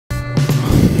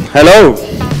Hello,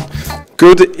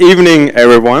 good evening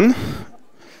everyone.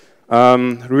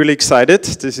 Really excited.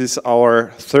 This is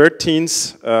our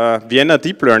 13th Vienna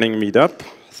Deep Learning Meetup.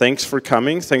 Thanks for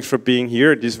coming, thanks for being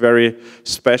here at this very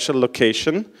special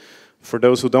location. For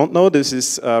those who don't know, this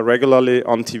is regularly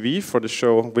on TV for the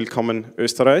show Willkommen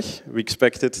Österreich. We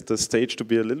expected the stage to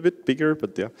be a little bit bigger,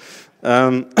 but yeah.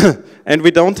 And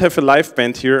we don't have a live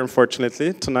band here,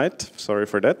 unfortunately, tonight. Sorry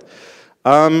for that.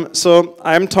 So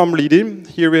I'm Tom Leedy.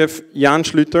 Here we have Jan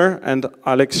Schlüter and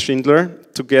Alex Schindler.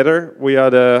 Together we are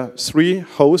the three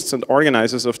hosts and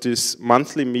organizers of this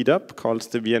monthly meetup called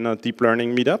the Vienna Deep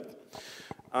Learning Meetup.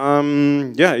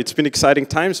 Yeah, it's been exciting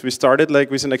times. We started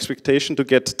like with an expectation to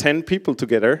get 10 people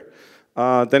together.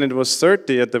 Then it was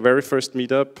 30 at the very first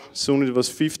meetup. Soon it was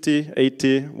 50,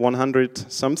 80,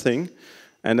 100 something.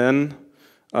 And then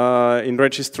in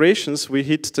registrations, we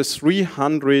hit the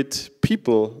 300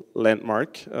 people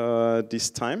landmark this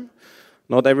time.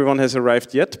 Not everyone has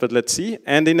arrived yet, but let's see.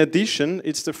 And in addition,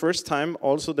 it's the first time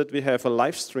also that we have a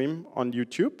live stream on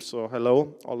YouTube. So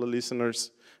hello, all the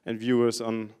listeners and viewers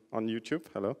on YouTube.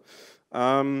 Hello.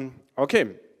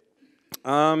 Okay.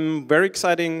 Very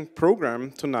exciting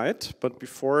program tonight. But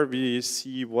before we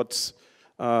see what's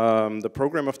the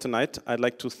program of tonight, I'd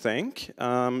like to thank.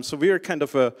 So we are kind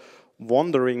of a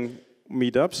wandering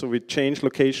meetup, so we change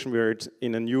location. We're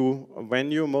in a new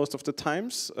venue most of the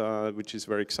times, which is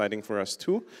very exciting for us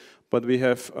too. But we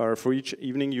have for each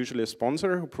evening usually a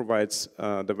sponsor who provides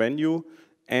the venue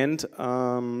and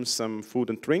some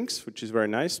food and drinks, which is very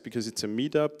nice because it's a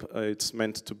meetup. It's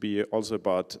meant to be also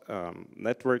about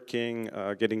networking,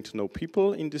 getting to know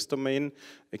people in this domain,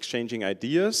 exchanging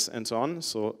ideas and so on.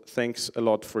 So thanks a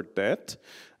lot for that.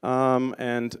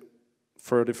 And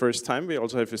for the first time, we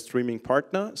also have a streaming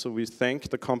partner, so we thank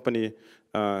the company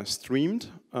Streamed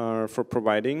for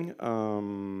providing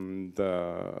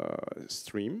the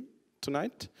stream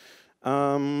tonight,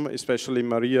 especially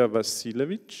Maria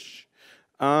Vasilevich.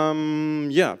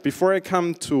 Yeah, before I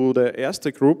come to the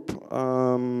Erste Group,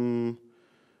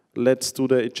 let's do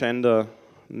the agenda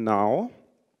now.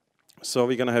 So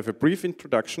we're going to have a brief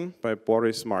introduction by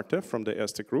Boris Marte from the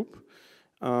Erste Group.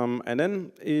 And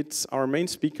then it's our main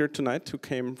speaker tonight who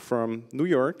came from New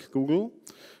York, Google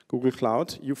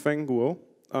Cloud, Yufeng Guo,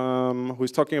 who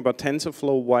is talking about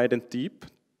TensorFlow wide and deep,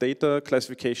 data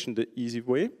classification the easy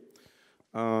way,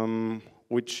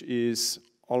 which is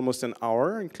almost an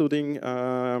hour, including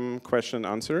question and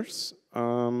answers.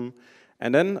 And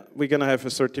then we're going to have a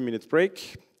 30-minute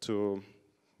break to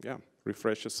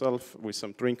refresh yourself with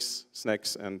some drinks,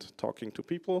 snacks, and talking to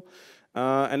people.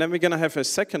 And then we're going to have a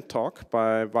second talk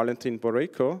by Valentin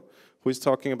Boreyko, who is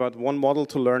talking about one model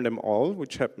to learn them all,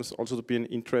 which happens also to be an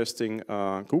interesting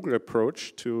Google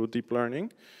approach to deep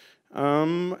learning.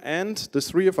 And the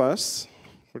three of us,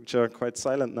 which are quite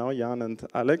silent now, Jan and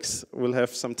Alex, will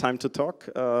have some time to talk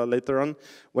later on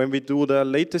when we do the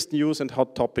latest news and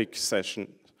hot topic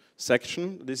section.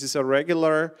 This is a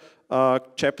regular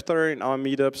chapter in our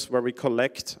meetups where we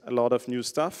collect a lot of new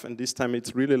stuff, and this time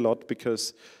it's really a lot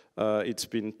because it's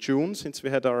been June since we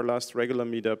had our last regular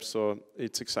meetup, so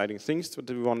it's exciting things that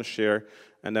we want to share,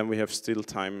 and then we have still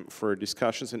time for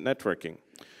discussions and networking.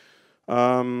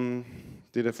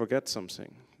 Did I forget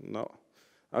something? No.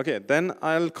 Okay, then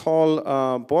I'll call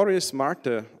Boris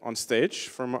Marte on stage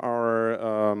from our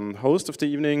host of the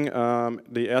evening,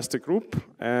 the Erste Group,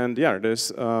 and yeah,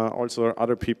 there's also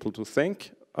other people to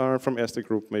thank from Erste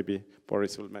Group, maybe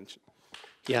Boris will mention.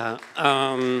 Yeah.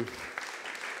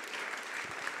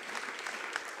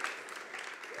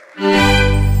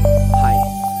 Hi.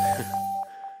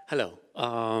 Hello.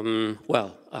 I'm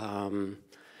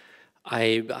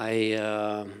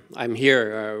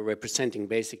here representing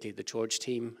basically the George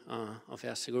team of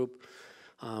Erste Group.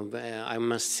 I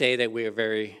must say that we are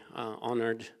very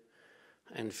honored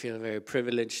and feel very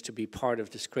privileged to be part of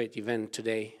this great event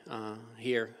today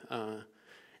here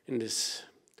in this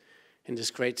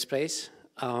great space.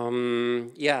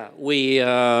 Yeah,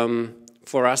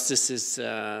 for us this is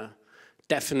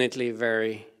definitely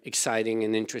very exciting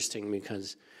and interesting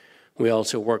because we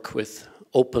also work with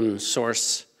open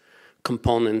source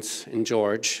components in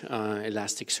George,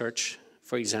 Elasticsearch,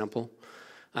 for example.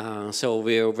 So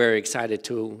we're very excited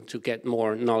to get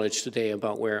more knowledge today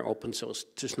about where open source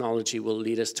technology will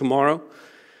lead us tomorrow.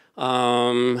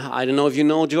 I don't know if you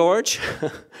know George,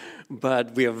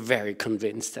 but we are very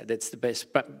convinced that it's the best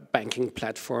banking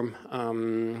platform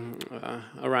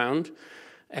around.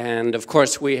 And of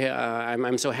course,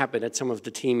 I'm so happy that some of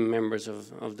the team members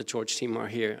of the George team are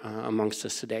here amongst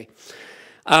us today.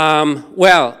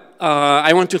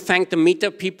 I want to thank the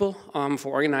Meetup people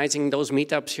for organizing those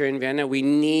meetups here in Vienna. We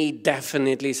need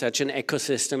definitely such an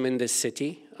ecosystem in this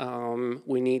city.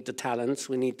 We need the talents,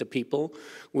 we need the people.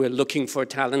 We're looking for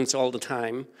talents all the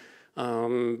time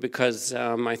because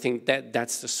I think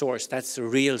that's the source, that's the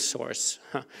real source.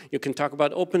 You can talk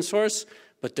about open source,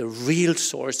 but the real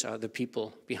source are the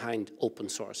people behind open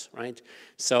source, right?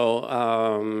 So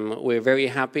we're very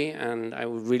happy, and I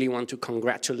really want to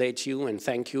congratulate you and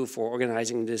thank you for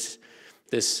organizing this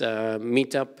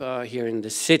meetup here in the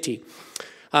city.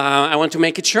 I want to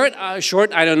make it short. I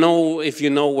don't know if you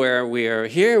know where we are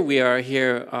here. We are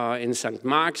here in St.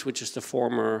 Mark's, which is the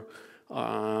former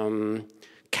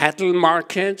cattle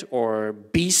market or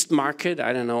beast market,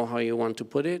 I don't know how you want to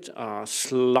put it,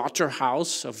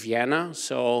 slaughterhouse of Vienna.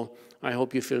 So I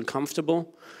hope you feel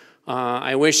comfortable.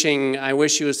 I wish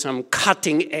you some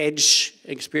cutting edge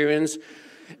experience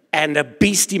and a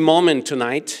beastie moment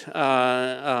tonight.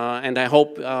 And I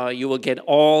hope you will get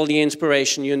all the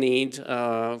inspiration you need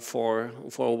for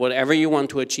whatever you want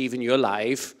to achieve in your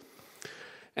life.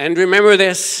 And remember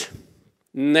this,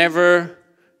 never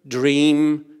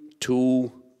dream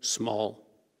too small.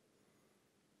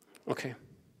 Okay,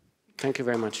 thank you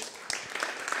very much.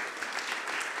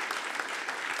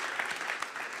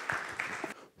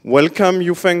 Welcome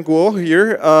Yufeng Guo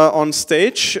here on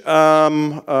stage,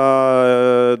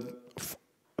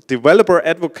 developer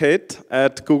advocate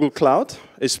at Google Cloud,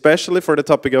 especially for the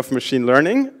topic of machine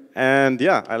learning. And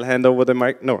yeah, I'll hand over the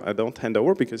mic. No, I don't hand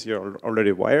over because you're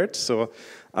already wired. So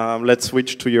let's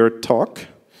switch to your talk.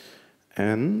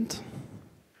 And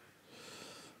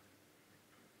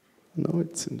no,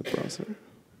 it's in the browser.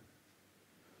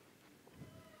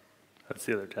 That's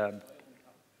the other tab.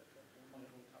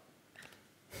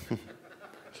 I'm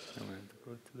going to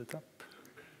go to the top.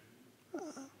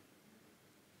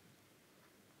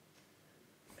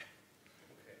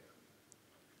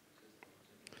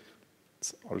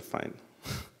 It's all fine.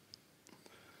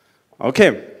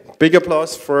 Okay, big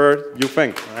applause for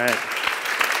Yufeng. All right.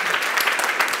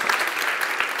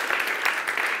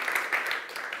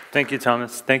 Thank you,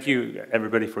 Thomas. Thank you,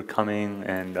 everybody, for coming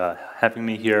and having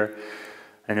me here.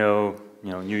 I know,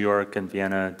 New York and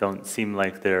Vienna don't seem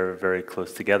like they're very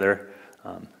close together.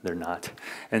 They're not,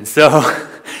 and so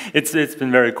it's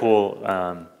been very cool.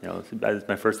 It's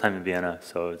my first time in Vienna,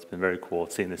 so it's been very cool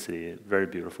seeing the city. It's very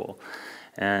beautiful,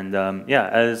 and yeah,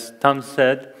 as Tom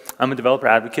said, I'm a developer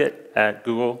advocate at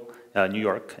Google New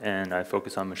York, and I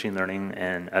focus on machine learning.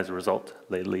 And as a result,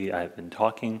 lately I've been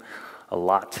talking a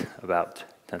lot about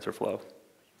TensorFlow.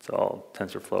 It's all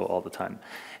TensorFlow all the time.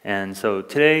 And so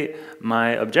today, my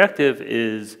objective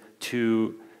is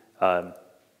to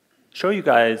show you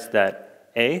guys that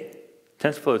A,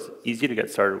 TensorFlow is easy to get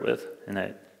started with, and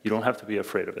that you don't have to be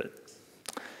afraid of it.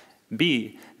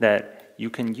 B, that you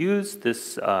can use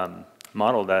this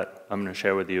model that I'm going to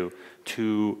share with you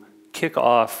to kick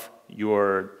off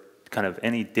your kind of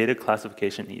any data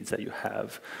classification needs that you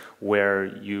have, where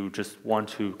you just want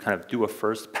to kind of do a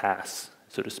first pass,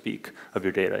 so to speak, of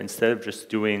your data. Instead of just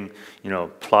doing,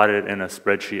 plot it in a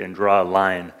spreadsheet and draw a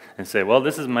line and say, well,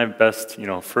 this is my best,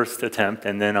 first attempt,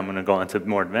 and then I'm going to go on to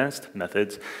more advanced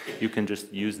methods, you can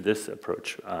just use this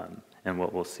approach, and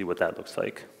we'll see what that looks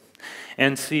like.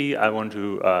 And C, I want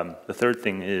to, the third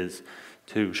thing is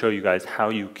to show you guys how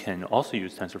you can also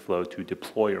use TensorFlow to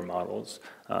deploy your models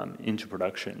into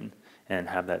production and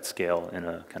have that scale in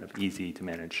a kind of easy to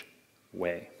manage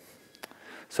way.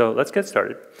 So let's get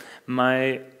started.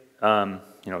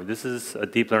 This is a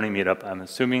deep learning meetup. I'm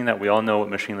assuming that we all know what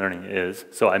machine learning is,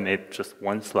 so I made just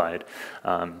one slide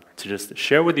to just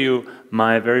share with you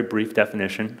my very brief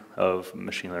definition of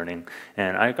machine learning.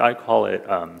 And I call it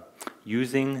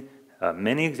using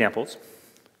many examples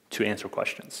to answer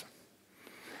questions.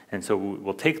 And so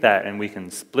we'll take that and we can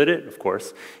split it, of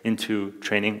course, into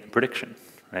training and prediction,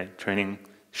 right? Training,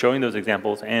 showing those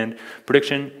examples, and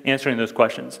prediction, answering those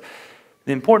questions.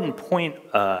 The important point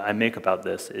I make about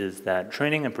this is that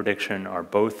training and prediction are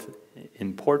both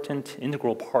important,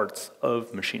 integral parts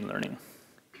of machine learning.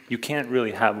 You can't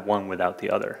really have one without the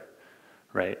other,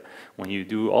 right? When you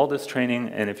do all this training,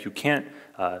 and if you can't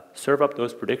serve up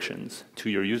those predictions to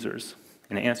your users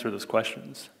and answer those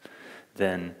questions,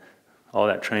 then all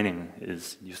that training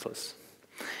is useless.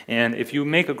 And if you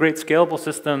make a great scalable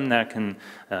system that can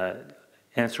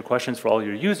answer questions for all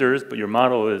your users, but your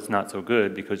model is not so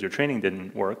good because your training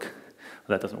didn't work,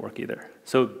 well, that doesn't work either.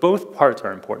 So both parts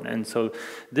are important. And so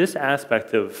this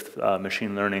aspect of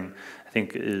machine learning, I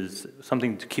think, is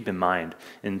something to keep in mind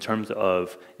in terms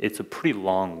of it's a pretty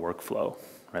long workflow.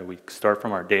 Right? We start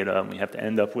from our data, and we have to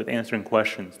end up with answering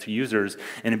questions to users,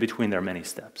 and in between there are many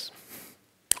steps.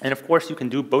 And of course, you can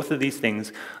do both of these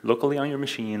things locally on your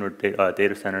machine or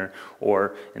data center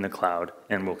or in the cloud,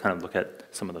 and we'll kind of look at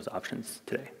some of those options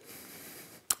today.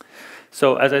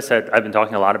 So as I said, I've been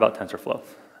talking a lot about TensorFlow.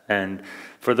 And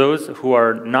for those who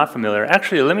are not familiar,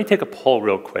 actually, let me take a poll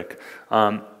real quick.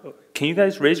 Can you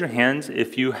guys raise your hands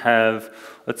if you have,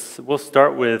 we'll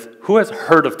start with, who has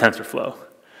heard of TensorFlow?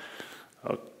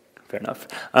 Oh, fair enough.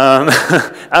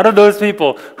 Out of those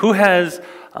people, who has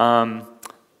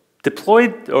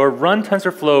deployed or run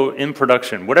TensorFlow in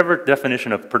production, whatever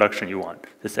definition of production you want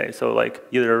to say. So like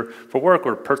either for work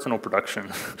or personal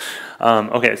production.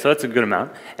 Okay, so that's a good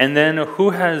amount. And then who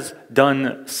has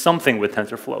done something with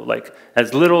TensorFlow, like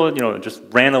as little, just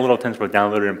ran a little TensorFlow,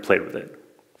 downloaded and played with it.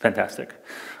 Fantastic.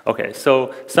 Okay,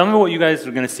 so some of what you guys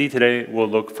are going to see today will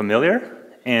look familiar,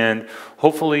 and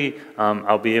hopefully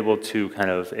I'll be able to kind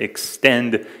of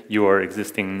extend your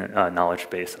existing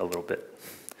knowledge base a little bit.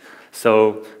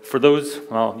 So for those,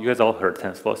 well, you guys all heard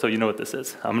TensorFlow, so you know what this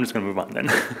is. I'm just going to move on then.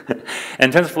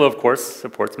 And TensorFlow, of course,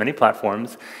 supports many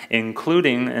platforms,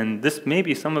 including, and this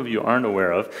maybe some of you aren't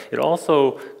aware of, it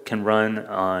also can run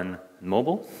on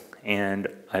mobile and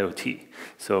IoT.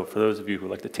 So for those of you who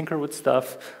like to tinker with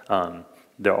stuff,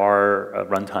 there are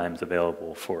runtimes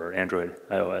available for Android,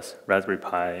 iOS, Raspberry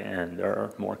Pi, and there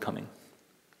are more coming.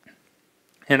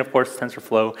 And of course,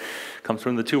 TensorFlow comes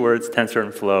from the two words tensor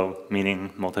and flow,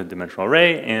 meaning multi-dimensional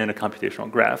array and a computational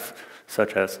graph,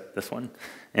 such as this one.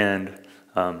 And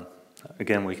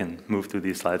again, we can move through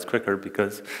these slides quicker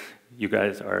because you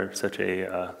guys are such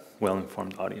a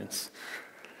well-informed audience.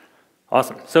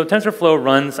 Awesome. So TensorFlow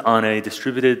runs on a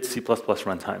distributed C++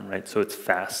 runtime, right? So it's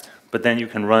fast. But then you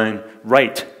can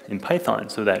write in Python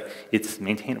so that it's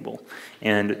maintainable.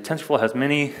 And TensorFlow has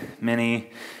many,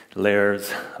 many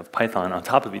layers of Python on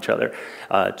top of each other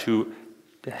to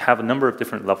have a number of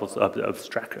different levels of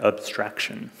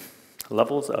abstraction.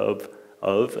 Levels of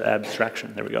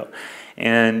abstraction, there we go.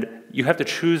 And you have to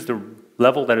choose the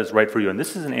level that is right for you. And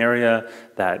this is an area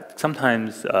that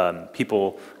sometimes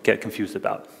people get confused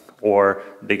about, or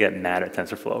they get mad at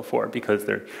TensorFlow for, because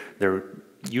they're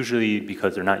usually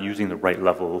because they're not using the right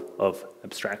level of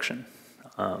abstraction.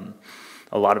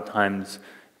 A lot of times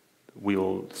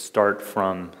we'll start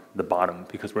from the bottom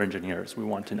because we're engineers. We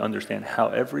want to understand how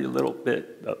every little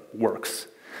bit works.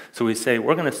 So we say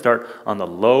we're going to start on the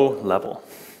low level,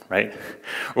 right?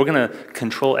 We're going to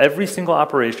control every single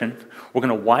operation. We're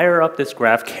going to wire up this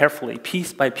graph carefully,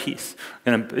 piece by piece.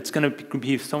 It's going to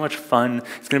be so much fun.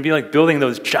 It's going to be like building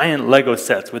those giant Lego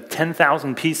sets with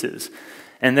 10,000 pieces.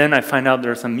 And then I find out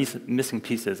there are some missing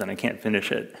pieces and I can't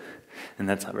finish it. And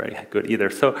that's not very good either.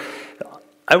 So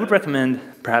I would recommend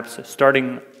perhaps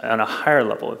starting on a higher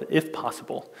level, if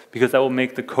possible, because that will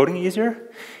make the coding easier.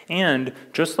 And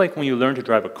just like when you learn to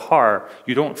drive a car,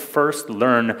 you don't first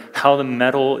learn how the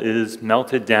metal is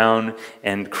melted down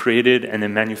and created and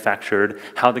then manufactured,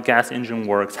 how the gas engine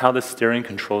works, how the steering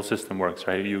control system works,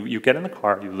 right? You get in the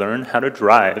car, you learn how to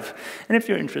drive, and if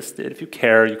you're interested, if you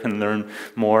care, you can learn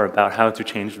more about how to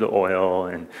change the oil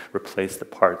and replace the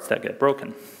parts that get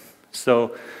broken.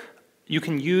 So you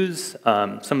can use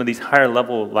some of these higher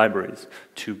level libraries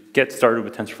to get started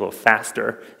with TensorFlow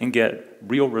faster and get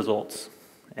real results.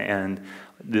 And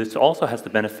this also has the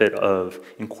benefit of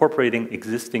incorporating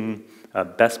existing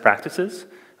best practices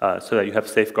so that you have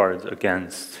safeguards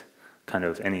against kind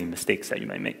of any mistakes that you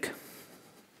might make.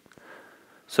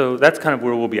 So that's kind of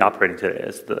where we'll be operating today,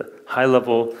 as the high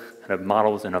level kind of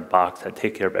models in a box that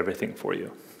take care of everything for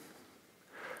you.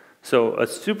 So a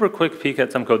super quick peek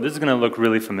at some code. This is going to look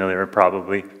really familiar,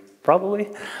 probably,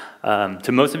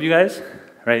 to most of you guys,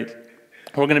 right?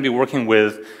 We're going to be working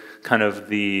with kind of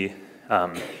the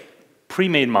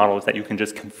pre-made models that you can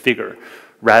just configure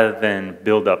rather than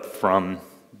build up from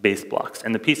base blocks.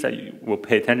 And the piece that you will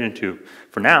pay attention to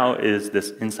for now is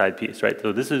this inside piece, right?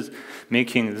 So this is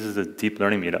a deep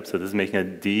learning meetup. So this is making a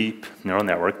deep neural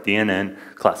network, DNN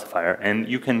classifier. And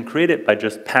you can create it by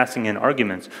just passing in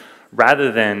arguments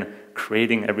rather than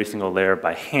creating every single layer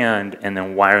by hand and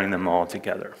then wiring them all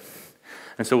together.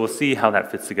 And so we'll see how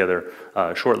that fits together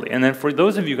shortly. And then for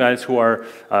those of you guys who are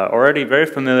already very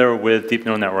familiar with deep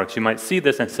neural networks, you might see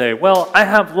this and say, well, I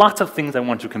have lots of things I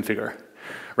want to configure.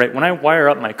 Right? When I wire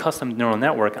up my custom neural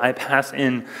network, I pass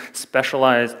in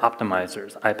specialized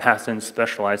optimizers. I pass in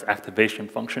specialized activation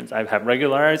functions. I have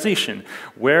regularization.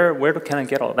 Where can I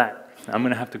get all that? I'm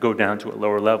going to have to go down to a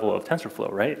lower level of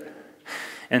TensorFlow, right?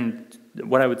 And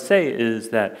what I would say is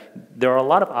that there are a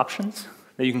lot of options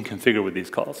that you can configure with these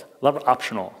calls. A lot of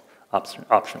optional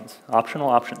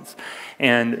options.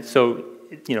 And so,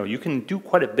 you can do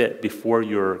quite a bit before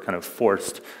you're kind of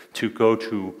forced to go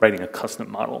to writing a custom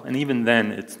model. And even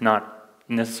then, it's not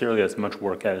necessarily as much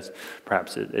work as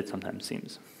perhaps it sometimes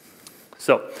seems.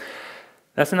 So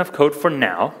that's enough code for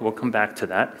now. We'll come back to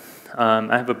that.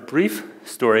 I have a brief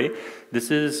story.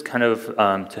 This is kind of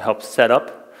to help set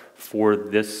up for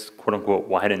this quote-unquote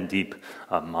wide and deep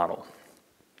model.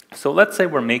 So let's say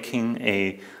we're making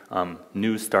a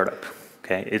new startup.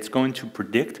 Okay, it's going to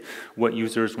predict what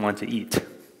users want to eat.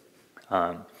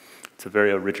 It's a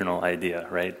very original idea,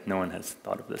 right? No one has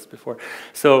thought of this before.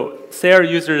 So say our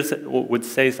users would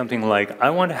say something like,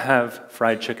 I want to have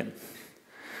fried chicken,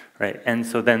 right? And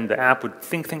so then the app would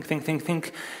think,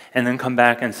 and then come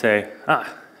back and say,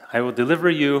 I will deliver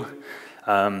you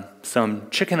some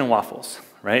chicken and waffles,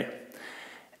 right?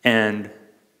 And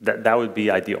that would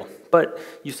be ideal. But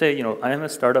you say, I am a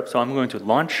startup, so I'm going to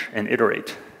launch and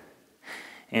iterate.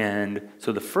 And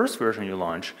so the first version you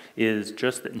launch is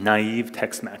just naive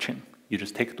text matching. You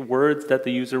just take the words that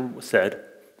the user said,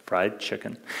 fried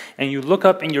chicken, and you look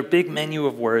up in your big menu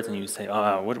of words and you say,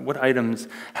 what items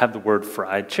have the word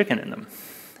fried chicken in them?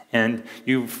 And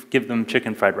you give them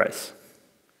chicken fried rice.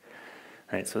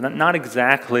 Right, so not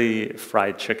exactly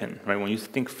fried chicken, right? When you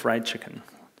think fried chicken,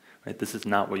 right, this is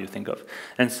not what you think of.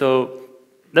 And so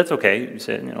that's okay. You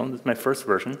say, this is my first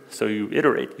version. So you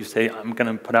iterate. You say, I'm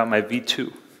going to put out my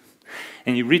V2.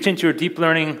 And you reach into your deep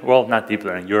learning, well, not deep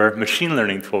learning, your machine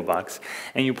learning toolbox,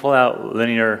 and you pull out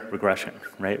linear regression,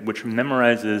 right, which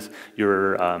memorizes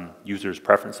your user's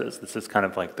preferences. This is kind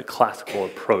of like the classical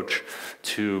approach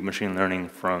to machine learning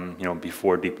from,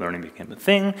 before deep learning became a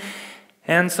thing.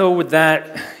 And so with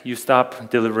that, you stop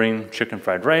delivering chicken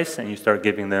fried rice, and you start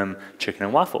giving them chicken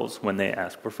and waffles when they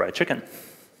ask for fried chicken.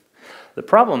 The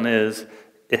problem is,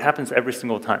 it happens every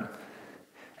single time.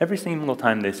 Every single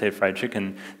time they say fried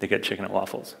chicken, they get chicken and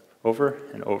waffles, over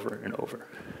and over and over.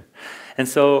 And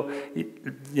so,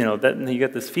 then you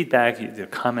get this feedback, the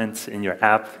comments in your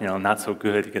app, not so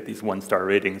good. You get these 1-star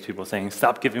ratings, people saying,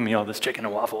 stop giving me all this chicken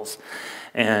and waffles.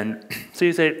 And so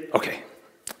you say, okay,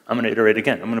 I'm going to iterate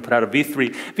again. I'm going to put out a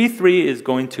V3. V3 is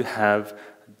going to have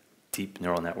deep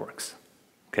neural networks.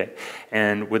 Okay,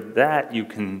 and with that, you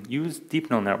can use deep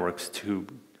neural networks to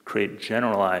create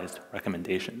generalized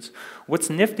recommendations. What's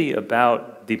nifty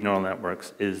about deep neural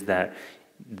networks is that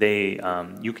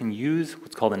you can use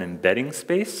what's called an embedding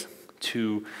space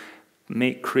to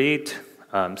create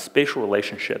spatial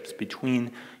relationships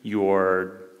between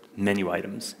your menu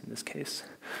items, in this case.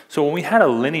 So when we had a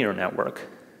linear network,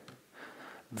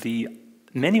 the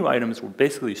menu items were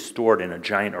basically stored in a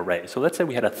giant array. So let's say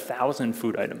we had 1,000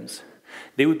 food items.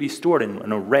 They would be stored in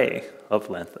an array of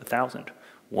length 1,000,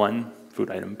 one food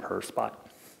item per spot.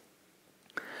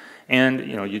 And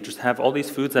you just have all these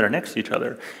foods that are next to each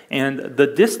other. And the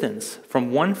distance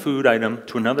from one food item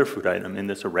to another food item in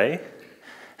this array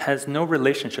has no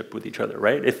relationship with each other,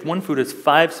 right? If one food is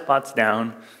 5 spots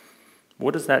down,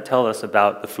 what does that tell us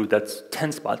about the food that's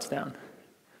 10 spots down?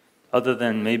 Other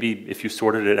than maybe if you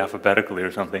sorted it alphabetically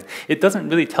or something. It doesn't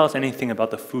really tell us anything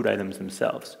about the food items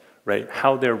themselves, right?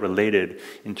 How they're related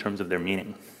in terms of their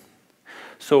meaning.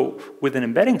 So with an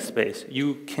embedding space,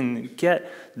 you can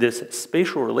get this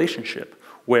spatial relationship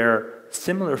where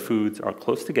similar foods are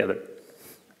close together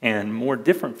and more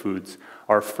different foods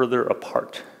are further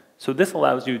apart. So this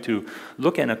allows you to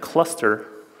look in a cluster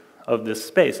of this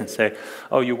space and say,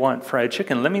 oh, you want fried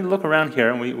chicken? Let me look around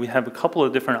here, and we have a couple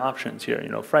of different options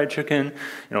here. Fried chicken,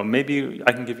 maybe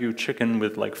I can give you chicken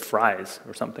with like fries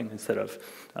or something instead of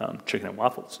chicken and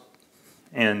waffles.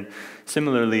 And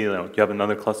similarly, you have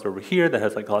another cluster over here that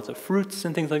has like lots of fruits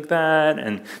and things like that,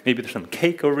 and maybe there's some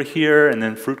cake over here, and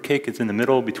then fruit cake is in the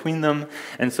middle between them.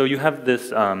 And so you have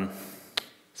this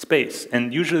space,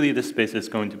 and usually this space is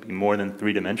going to be more than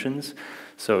 3 dimensions.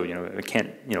 So I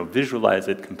can't visualize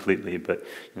it completely, but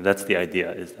that's the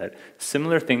idea: is that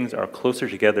similar things are closer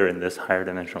together in this higher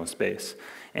dimensional space,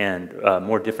 and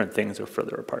more different things are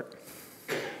further apart.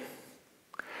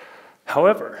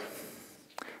 However,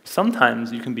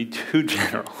 sometimes you can be too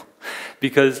general,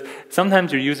 because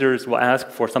sometimes your users will ask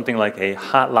for something like a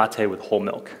hot latte with whole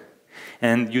milk,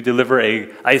 and you deliver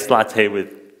a iced latte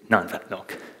with non-fat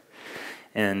milk.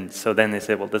 And so then they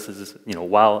say, well, this is,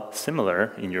 while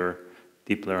similar in your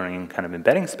deep learning kind of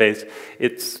embedding space,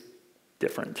 it's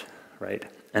different, right?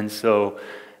 And so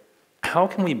how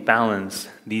can we balance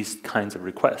these kinds of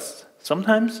requests?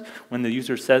 Sometimes when the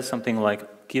user says something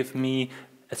like, give me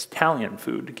Italian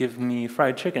food, give me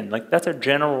fried chicken, like that's a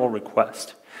general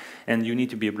request, and you need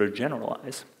to be able to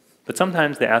generalize. But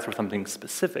sometimes they ask for something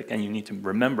specific, and you need to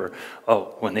remember,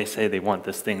 oh, when they say they want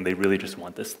this thing, they really just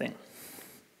want this thing.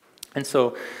 And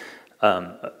so,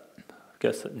 I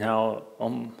guess now a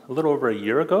little over a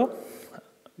year ago,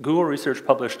 Google Research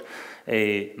published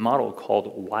a model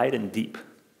called wide and deep,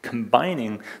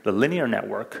 combining the linear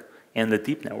network and the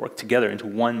deep network together into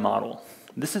one model.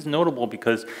 This is notable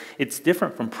because it's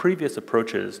different from previous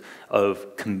approaches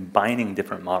of combining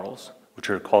different models, which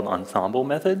are called ensemble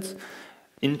methods,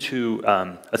 into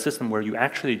a system where you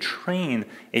actually train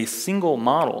a single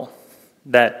model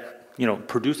that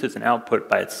produces an output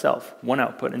by itself, one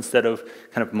output, instead of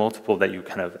kind of multiple that you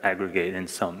kind of aggregate in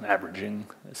some averaging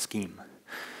scheme.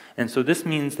 And so this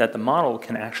means that the model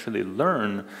can actually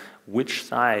learn which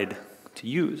side to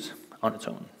use on its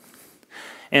own.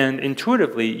 And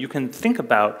intuitively, you can think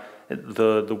about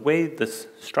the way this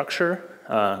structure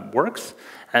works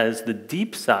as the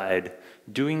deep side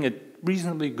doing a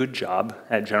reasonably good job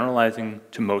at generalizing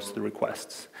to most of the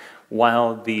requests,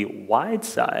 while the wide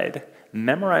side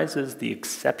memorizes the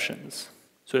exceptions.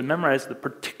 So it memorizes the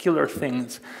particular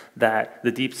things that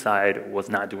the deep side was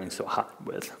not doing so hot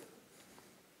with.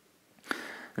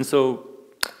 And so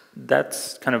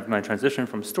that's kind of my transition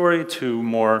from story to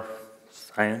more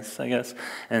science, I guess,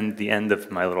 and the end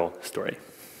of my little story.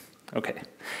 Okay,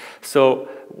 so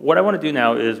what I want to do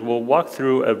now is we'll walk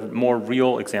through a more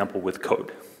real example with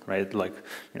code, right? Like,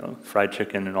 fried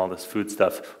chicken and all this food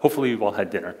stuff. Hopefully you've all had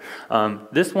dinner.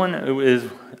 This one is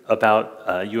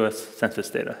about US census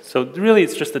data. So really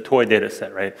it's just a toy data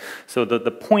set, right? So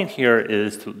the point here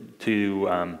is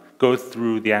to go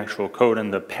through the actual code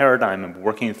and the paradigm of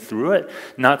working through it,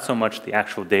 not so much the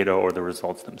actual data or the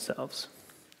results themselves.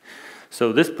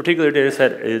 So this particular data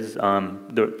set is,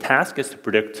 the task is to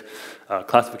predict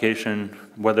classification,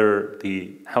 whether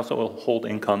the household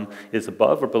income is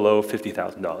above or below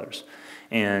 $50,000.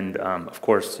 And of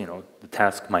course, the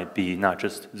task might be not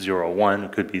just 0 or 1,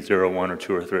 it could be 0, 1, or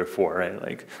 2, or 3, or 4, right?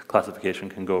 Like classification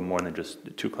can go more than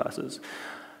just 2 classes.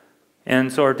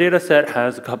 And so our data set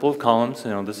has a couple of columns.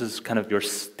 This is kind of your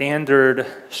standard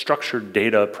structured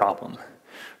data problem,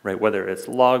 right? Whether it's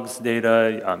logs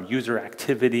data, user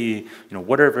activity,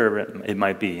 whatever it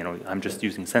might be. I'm just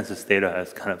using census data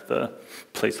as kind of the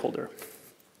placeholder.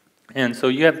 And so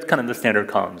you have kind of the standard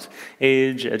columns: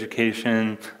 age,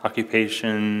 education,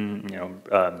 occupation,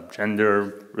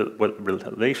 gender, what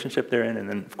relationship they're in, and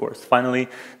then of course finally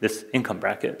this income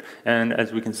bracket. And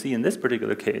as we can see in this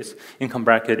particular case, income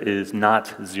bracket is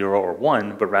not 0 or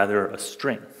 1, but rather a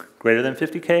string, greater than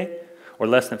 50K or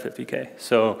less than 50K.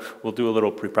 So we'll do a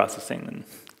little pre-processing and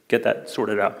get that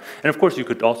sorted out. And of course, you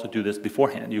could also do this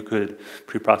beforehand. You could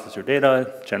pre-process your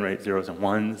data, generate zeros and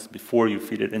ones before you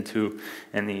feed it into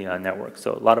any network.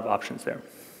 So a lot of options there.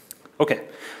 Okay,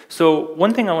 so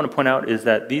one thing I want to point out is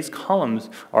that these columns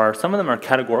some of them are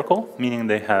categorical, meaning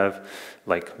they have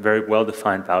like very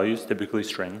well-defined values, typically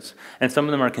strings, and some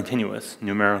of them are continuous,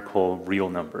 numerical, real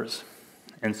numbers.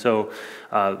 And so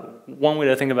one way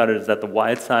to think about it is that the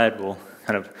wide side will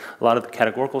a lot of the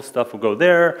categorical stuff will go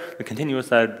there, the continuous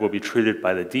side will be treated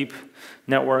by the deep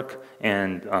network,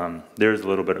 and there's a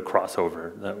little bit of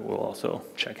crossover that we'll also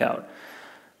check out.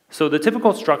 So the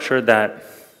typical structure that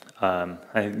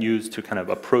I use to kind of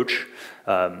approach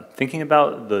thinking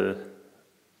about the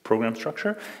program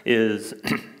structure is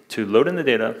to load in the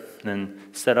data, then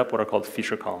set up what are called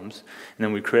feature columns, and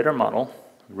then we create our model,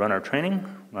 run our training,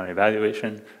 run our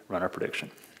evaluation, run our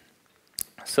prediction.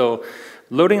 So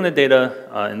loading the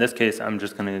data, in this case, I'm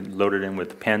just going to load it in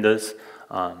with pandas.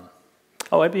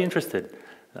 I'd be interested.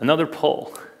 Another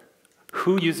poll.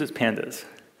 Who uses pandas?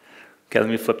 Okay, let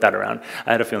me flip that around.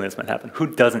 I had a feeling this might happen. Who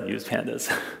doesn't use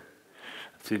pandas?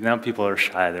 See, now people are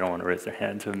shy. They don't want to raise their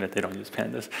hand to admit they don't use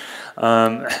pandas.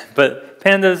 But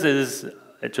pandas is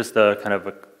just a kind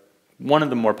of one of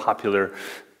the more popular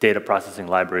data processing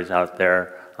libraries out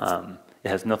there. It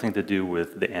has nothing to do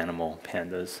with the animal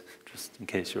pandas, just in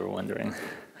case you were wondering.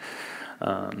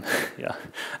 Yeah,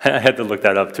 I had to look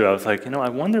that up too. I was like, I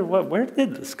wonder where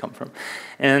did this come from?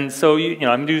 And so,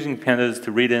 I'm using pandas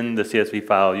to read in the CSV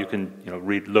file. You can,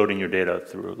 read loading your data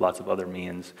through lots of other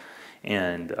means.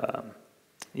 And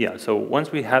yeah, so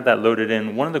once we have that loaded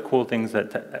in, one of the cool things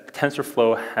that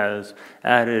TensorFlow has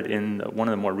added in one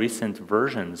of the more recent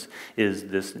versions is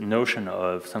this notion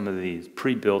of some of these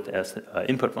pre-built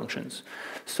input functions.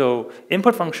 So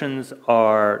input functions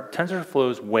are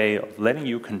TensorFlow's way of letting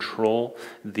you control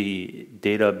the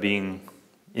data being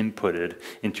inputted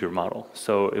into your model.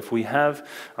 So if we have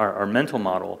our mental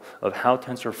model of how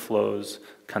TensorFlow's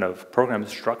kind of program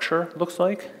structure looks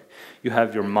like, you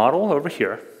have your model over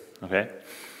here, okay?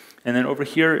 And then over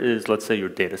here is, let's say, your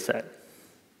data set.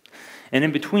 And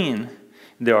in between,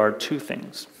 there are two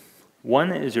things.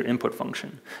 One is your input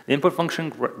function. The input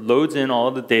function loads in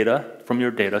all the data from your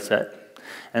data set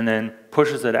and then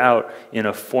pushes it out in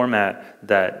a format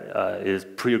that is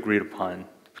pre-agreed upon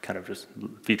kind of just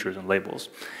features and labels.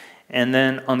 And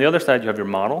then on the other side, you have your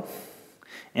model.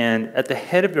 And at the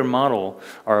head of your model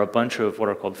are a bunch of what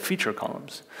are called feature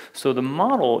columns. So the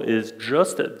model is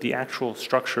just the actual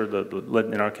structure,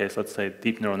 in our case, let's say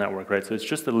deep neural network, right? So it's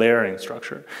just the layering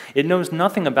structure. It knows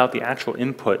nothing about the actual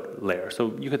input layer.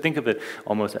 So you could think of it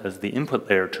almost as the input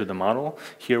layer to the model.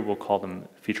 Here we'll call them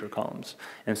feature columns.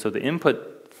 And so the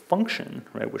input function,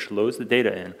 right, which loads the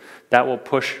data in, that will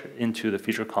push into the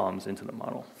feature columns into the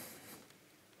model.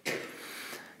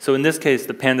 So in this case,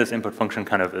 the pandas input function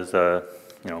kind of is a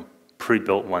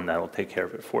pre-built one that will take care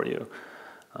of it for you.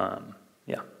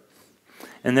 Yeah.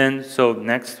 And then, so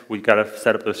next, we've got to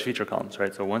set up those feature columns,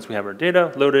 right? So once we have our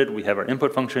data loaded, we have our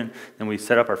input function, then we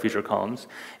set up our feature columns.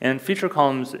 And feature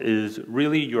columns is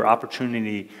really your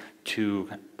opportunity to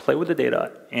play with the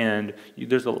data, and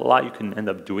there's a lot you can end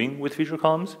up doing with feature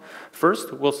columns.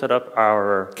 First, we'll set up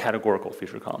our categorical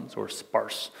feature columns, or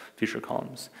sparse feature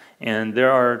columns. And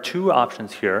there are two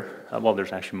options here. Well,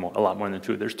 there's actually a lot more than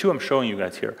two. There's two I'm showing you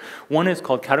guys here. One is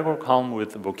called categorical column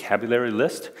with vocabulary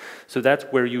list. So that's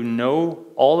where you know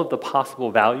all of the possible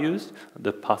values,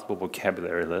 the possible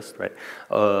vocabulary list, right,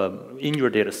 in your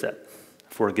data set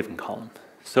for a given column.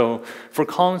 So for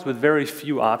columns with very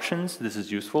few options, this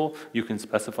is useful. You can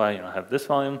specify, I have this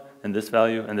volume, and this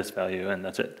value, and this value, and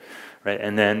that's it, right?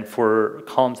 And then for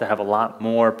columns that have a lot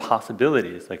more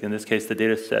possibilities, like in this case, the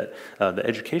data set, the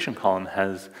education column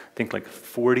has, I think, like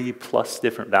 40 plus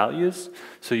different values.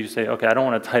 So you say, okay, I don't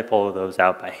want to type all of those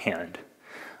out by hand.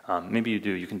 Maybe you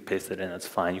do, you can paste it in, that's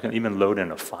fine. You can even load in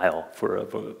a file for a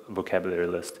vocabulary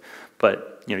list.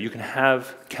 But you can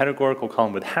have categorical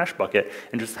column with hash bucket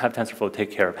and just have TensorFlow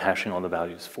take care of hashing all the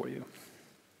values for you.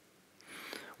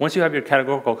 Once you have your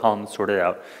categorical columns sorted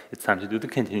out, it's time to do the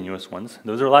continuous ones.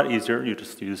 Those are a lot easier. You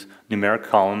just use numeric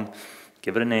column,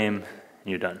 give it a name, and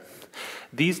you're done.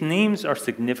 These names are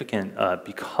significant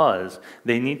because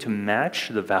they need to match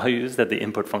the values that the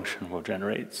input function will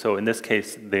generate. So in this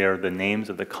case, they are the names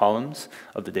of the columns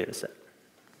of the data set.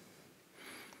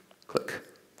 Click.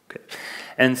 Okay.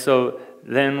 And so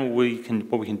then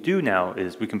what we can do now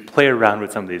is we can play around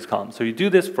with some of these columns. So you do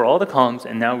this for all the columns,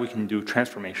 and now we can do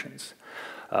transformations.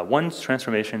 One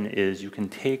transformation is you can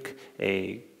take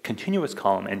a continuous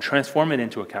column and transform it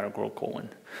into a categorical one.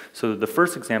 So the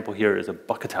first example here is a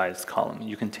bucketized column.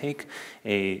 You can take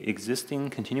a existing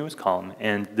continuous column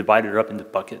and divide it up into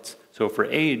buckets. So for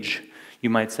age, you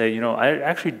might say, I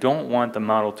actually don't want the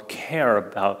model to care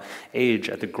about age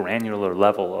at the granular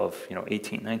level of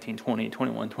 18, 19, 20,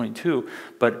 21, 22,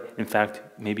 but in fact,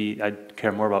 maybe I'd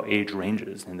care more about age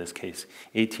ranges, in this case,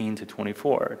 18 to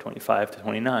 24, 25 to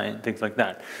 29, things like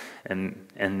that. And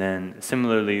then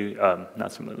similarly,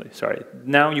 not similarly, sorry,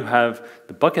 now you have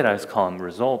the bucketized column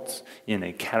results in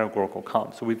a categorical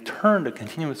column. So we've turned a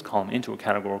continuous column into a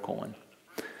categorical one.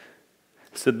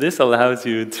 So this allows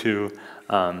you to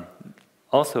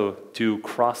also do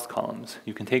crossed columns.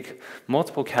 You can take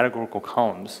multiple categorical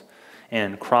columns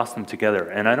and cross them together.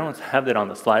 And I don't have that on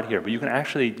the slide here, but you can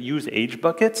actually use age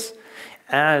buckets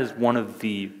as one of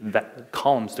the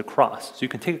columns to cross. So you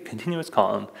can take a continuous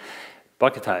column,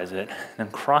 bucketize it,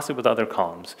 and cross it with other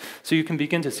columns. So you can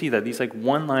begin to see that these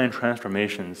one-line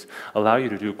transformations allow you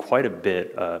to do quite a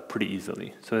bit pretty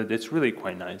easily. So it's really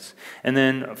quite nice. And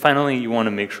then finally, you want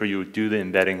to make sure you do the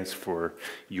embeddings for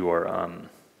your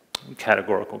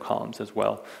categorical columns as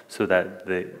well, so that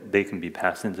they can be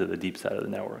passed into the deep side of the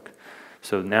network.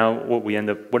 So now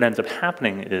what ends up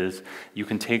happening is you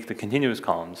can take the continuous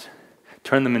columns,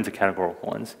 turn them into categorical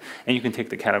ones, and you can take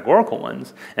the categorical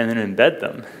ones and then embed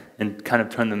them and kind of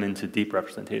turn them into deep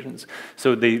representations.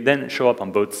 So they then show up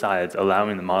on both sides,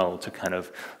 allowing the model to kind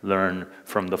of learn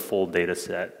from the full data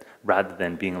set rather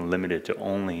than being limited to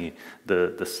only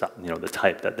the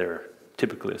type that they're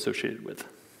typically associated with.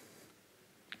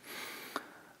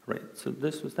 Right, so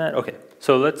this was that. Okay,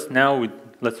 so let's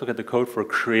look at the code for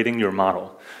creating your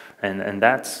model. And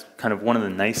that's kind of one of the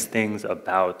nice things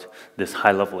about this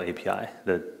high-level API,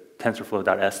 the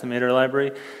TensorFlow.estimator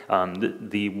library.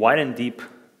 The wide and deep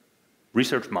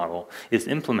research model is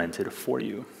implemented for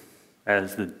you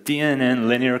as the DNN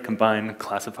linear combined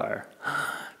classifier.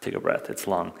 Take a breath, it's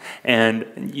long.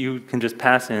 And you can just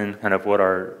pass in kind of what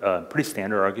are pretty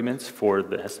standard arguments for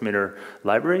the estimator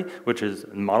library, which is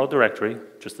model directory,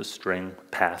 just a string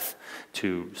path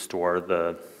to store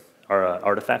our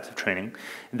artifacts of training.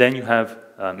 Then you have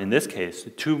in this case,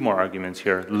 2 more arguments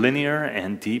here, linear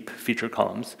and deep feature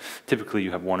columns. Typically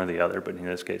you have one or the other, but in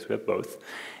this case we have both.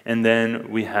 And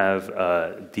then we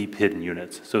have deep hidden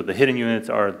units. So the hidden units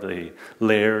are the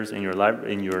layers in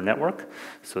your network.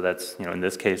 So that's, in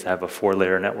this case, I have a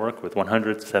 4-layer network with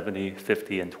 100, 70,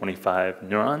 50, and 25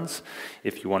 neurons.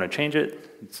 If you want to change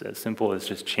it, it's as simple as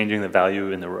just changing the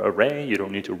value in the array. You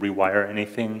don't need to rewire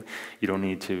anything. You don't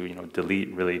need to,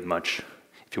 delete really much.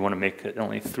 If you want to make it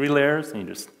only 3 layers, then you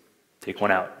just take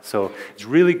one out. So it's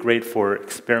really great for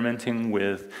experimenting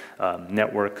with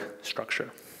network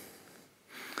structure.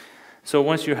 So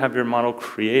once you have your model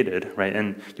created, right,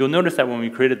 and you'll notice that when we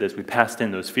created this, we passed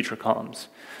in those feature columns.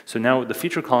 So now the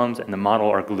feature columns and the model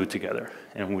are glued together,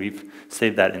 and we've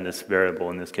saved that in this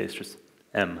variable, in this case just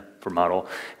M for model.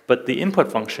 But the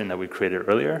input function that we created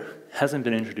earlier hasn't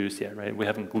been introduced yet, right? We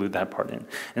haven't glued that part in.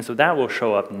 And so that will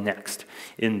show up next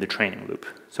in the training loop.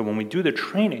 So when we do the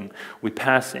training, we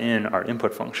pass in our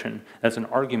input function as an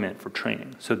argument for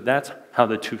training. So that's how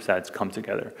the 2 sides come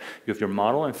together. You have your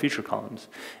model and feature columns,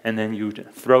 and then you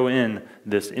throw in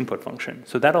this input function.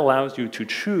 So that allows you to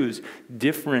choose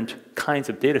different kinds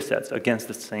of data sets against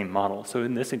the same model. So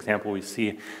in this example, we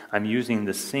see I'm using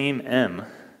the same M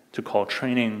to call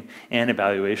training and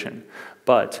evaluation,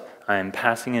 but I'm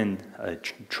passing in a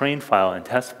train file and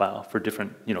test file for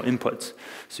different inputs.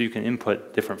 So you can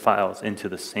input different files into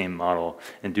the same model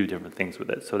and do different things with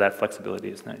it. So that flexibility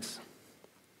is nice.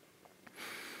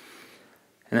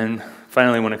 And then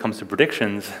finally, when it comes to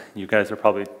predictions, you guys are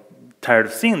probably tired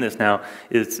of seeing this now.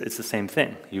 It's the same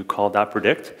thing. You call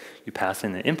 .predict, you pass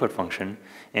in the input function,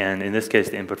 and in this case,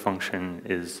 the input function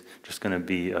is just going to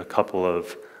be a couple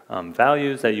of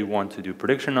values that you want to do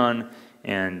prediction on,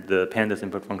 and the pandas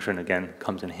input function, again,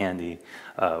 comes in handy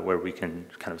where we can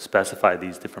kind of specify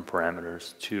these different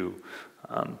parameters to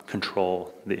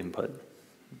control the input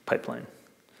pipeline.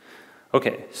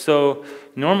 Okay, so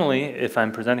normally, if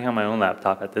I'm presenting on my own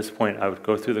laptop, at this point, I would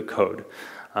go through the code.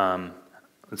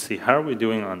 Let's see, how are we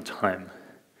doing on time?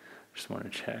 Just want to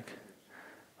check.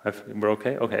 We're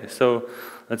okay? Okay, so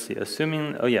let's see,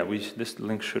 assuming, oh yeah, this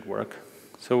link should work.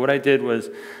 So what I did was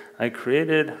I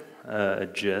created a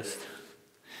gist,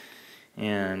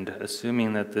 and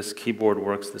assuming that this keyboard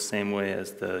works the same way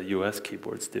as the US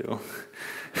keyboards do.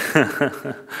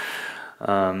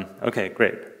 Okay,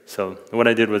 great. So what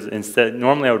I did was instead,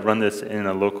 normally I would run this in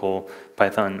a local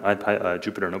Python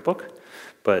Jupyter notebook,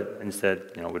 but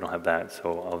instead, we don't have that.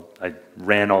 So I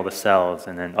ran all the cells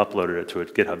and then uploaded it to a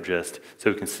GitHub gist so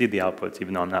we can see the outputs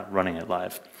even though I'm not running it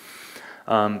live.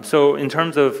 So in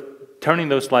terms of turning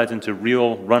those slides into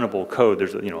real runnable code,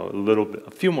 there's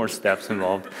a few more steps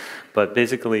involved, but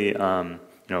basically,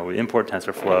 we import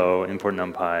TensorFlow, import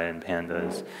NumPy and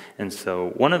pandas, and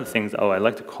so one of the things, I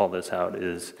like to call this out,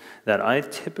 is that I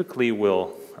typically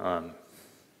will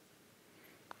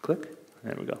click.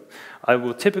 There we go. I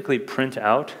will typically print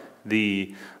out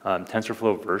the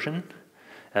TensorFlow version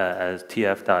as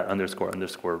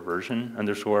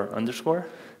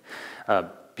tf.__version__,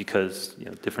 because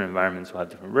different environments will have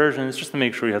different versions, just to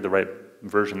make sure you have the right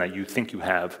version that you think you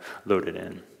have loaded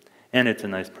in. And it's a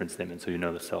nice print statement, so you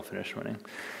know the cell finished running.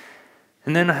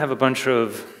 And then I have a bunch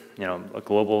of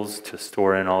globals to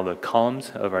store in all the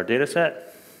columns of our data set.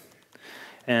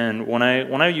 And when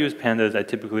I use pandas, I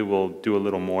typically will do a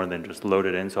little more than just load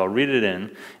it in. So I'll read it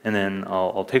in, and then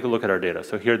I'll take a look at our data.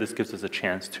 So here, this gives us a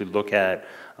chance to look at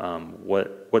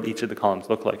what each of the columns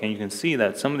look like. And you can see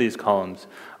that some of these columns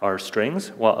are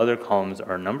strings, while other columns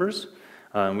are numbers.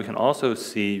 We can also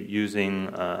see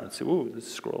using, let's see, ooh,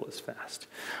 this scroll is fast.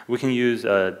 We can use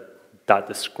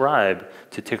 .describe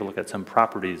to take a look at some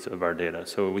properties of our data.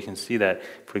 So we can see that,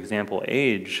 for example,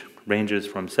 age ranges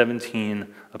from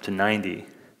 17 up to 90.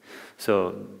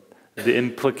 So the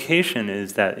implication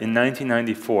is that in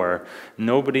 1994,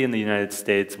 nobody in the United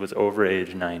States was over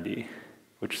age 90,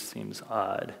 which seems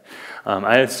odd.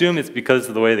 I assume it's because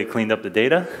of the way they cleaned up the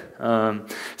data.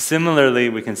 Similarly,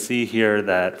 we can see here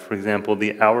that, for example,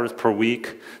 the hours per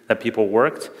week that people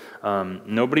worked,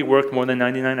 nobody worked more than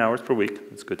 99 hours per week.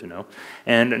 It's good to know.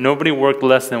 And nobody worked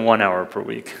less than 1 hour per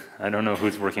week. I don't know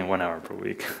who's working 1 hour per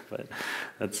week, but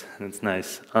that's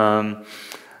nice.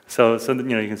 So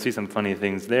you can see some funny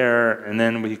things there, and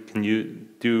then we can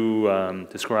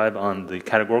describe on the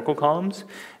categorical columns,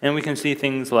 and we can see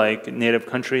things like native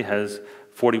country has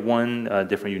 41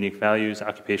 different unique values,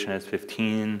 occupation has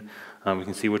 15, we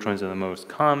can see which ones are the most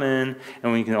common,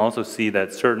 and we can also see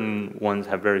that certain ones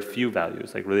have very few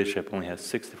values, like relationship only has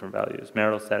 6 different values,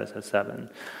 marital status has 7.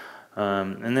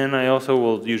 And then I also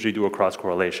will usually do a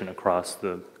cross-correlation across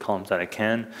the columns that I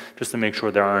can, just to make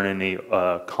sure there aren't any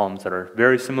columns that are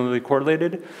very similarly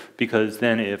correlated, because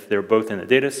then if they're both in the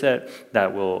data set,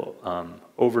 that will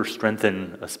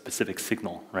over-strengthen a specific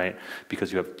signal, right?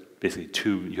 Because you have basically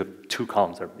two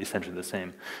columns that are essentially the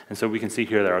same. And so we can see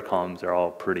here that our columns are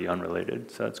all pretty unrelated,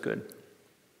 so that's good.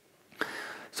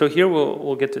 So here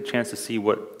we'll get the chance to see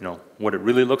what it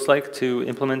really looks like to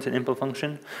implement an input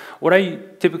function. What I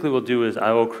typically will do is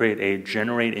I will create a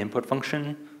generate input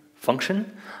function,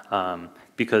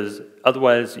 because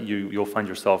otherwise you'll find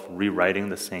yourself rewriting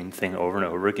the same thing over and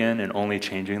over again and only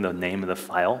changing the name of the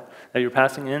file that you're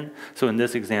passing in. So in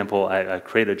this example, I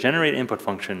create a generate input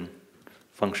function,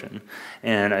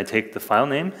 and I take the file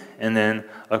name and then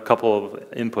a couple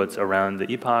of inputs around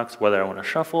the epochs, whether I want to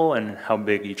shuffle and how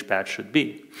big each batch should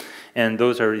be. And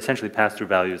those are essentially pass-through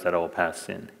values that I will pass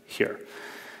in here.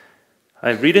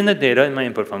 I read in the data in my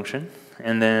input function,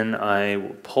 and then I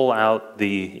pull out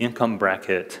the income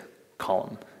bracket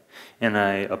column. And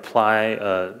I apply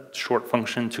a short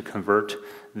function to convert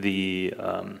the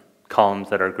columns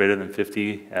that are greater than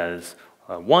 50 as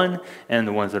 1, and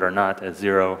the ones that are not as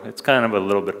 0. It's kind of a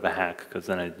little bit of a hack, because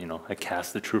then I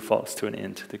cast the true false to an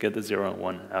int to get the 0 and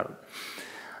 1 out.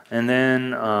 And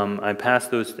then I pass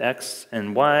those x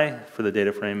and y for the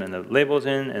data frame and the labels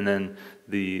in, and then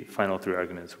the final 3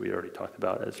 arguments we already talked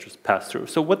about as just pass through.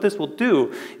 So what this will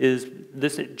do is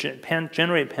this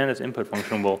generate pandas input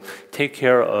function will take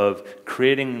care of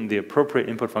creating the appropriate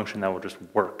input function that will just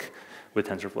work with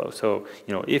TensorFlow. So,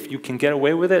 if you can get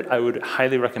away with it, I would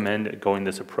highly recommend going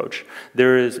this approach.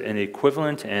 There is an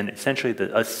equivalent and essentially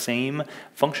a same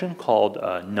function called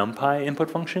NumPy input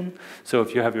function. So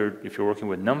if you're working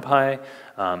with NumPy,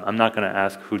 I'm not going to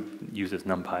ask who uses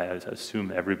NumPy. I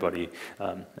assume everybody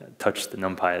touched the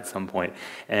NumPy at some point.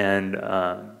 And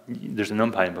there's a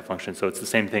NumPy input function, so it's the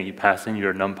same thing. You pass in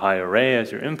your NumPy array as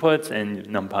your inputs and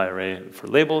NumPy array for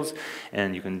labels,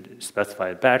 and you can specify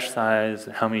a batch size,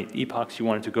 how many epochs you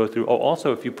want it to go through. Oh,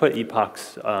 also, if you put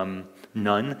epochs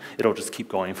none, it'll just keep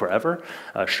going forever.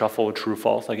 Shuffle, true,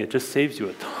 false, it just saves you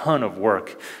a ton of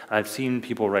work. I've seen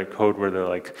people write code where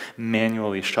they're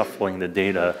manually shuffling the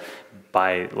data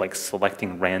by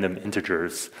selecting random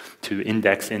integers to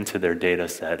index into their data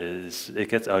set. It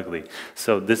gets ugly.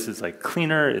 So this is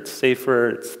cleaner, it's safer,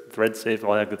 it's thread safe,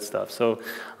 all that good stuff. So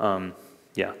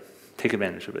yeah, take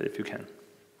advantage of it if you can.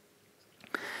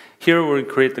 Here we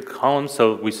create the columns.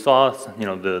 So we saw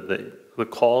the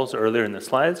calls earlier in the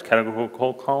slides,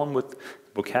 categorical column with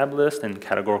vocab list and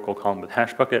categorical column with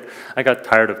hash bucket. I got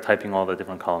tired of typing all the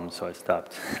different columns, so I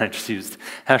stopped. I just used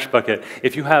hash bucket.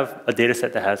 If you have a data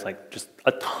set that has just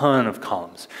a ton of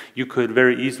columns, you could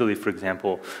very easily, for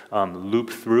example,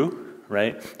 loop through,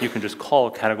 right? You can just call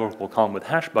a categorical column with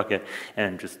hash bucket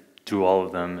and just do all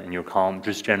of them in your column,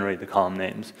 just generate the column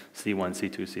names, C1,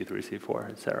 C2, C3, C4,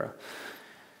 etc.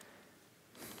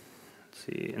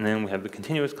 See, and then we have the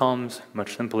continuous columns,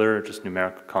 much simpler, just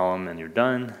numeric column and you're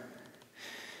done.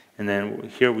 And then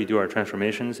here we do our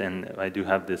transformations, and I do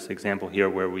have this example here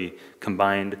where we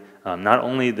combined not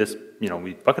only this,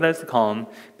 we bucketized the column,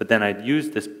 but then I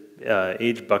used this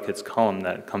age buckets column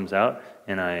that comes out,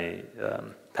 and I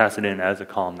pass it in as a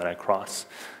column that I cross.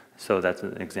 So that's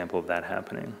an example of that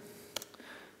happening.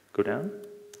 Go down?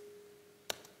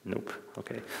 Nope,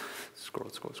 okay.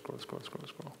 Scroll.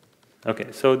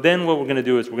 Okay, so then what we're going to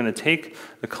do is we're going to take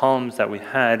the columns that we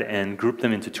had and group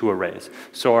them into 2 arrays.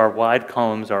 So our wide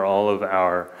columns are all of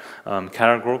our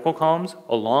categorical columns,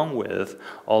 along with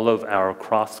all of our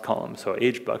cross columns. So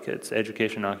age buckets,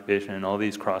 education, occupation, and all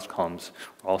these cross columns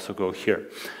also go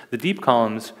here. The deep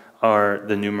columns are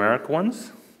the numeric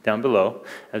ones down below,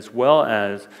 as well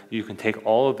as you can take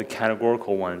all of the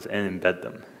categorical ones and embed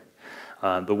them.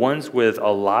 The ones with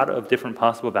a lot of different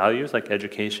possible values, like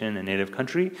education and native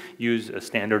country, use a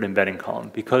standard embedding column.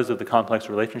 Because of the complex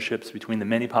relationships between the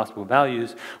many possible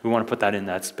values, we want to put that in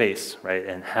that space, right,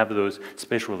 and have those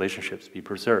spatial relationships be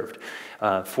preserved.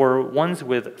 For ones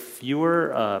with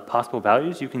fewer possible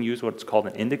values, you can use what's called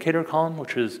an indicator column,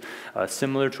 which is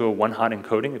similar to a one-hot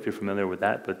encoding, if you're familiar with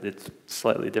that, but it's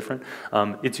slightly different.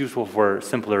 It's useful for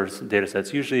simpler data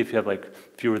sets. Usually, if you have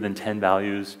fewer than 10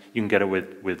 values, you can get it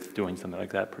with doing something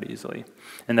like that pretty easily.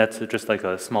 And that's just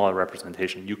a smaller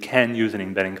representation. You can use an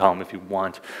embedding column if you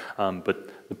want,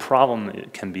 but the problem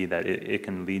can be that it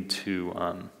can lead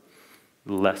to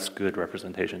less good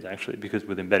representations, actually, because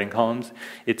with embedding columns,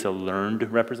 it's a learned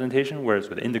representation, whereas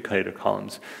with indicator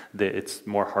columns, it's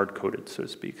more hard-coded, so to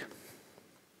speak.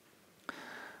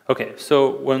 Okay,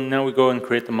 so when now we go and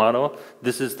create the model,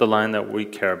 this is the line that we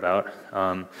care about.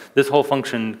 This whole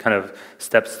function kind of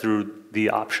steps through the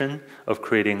option of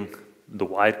creating the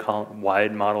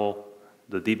wide model,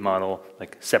 the deep model,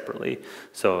 like separately.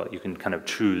 So you can kind of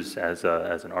choose as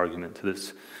an argument to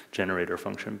this generator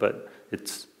function, but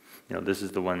it's, this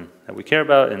is the one that we care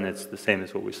about, and it's the same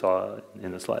as what we saw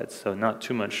in the slides. So not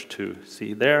too much to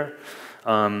see there.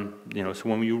 So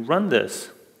when you run this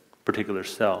particular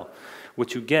cell,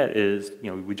 what you get is,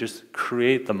 we just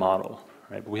create the model,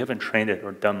 right? But we haven't trained it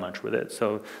or done much with it,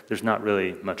 so there's not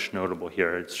really much notable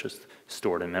here. It's just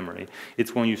stored in memory.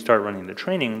 It's when you start running the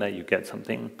training that you get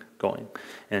something going.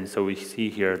 And so we see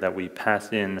here that we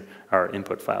pass in our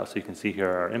input file. So you can see here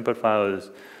our input file is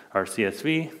our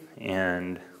CSV,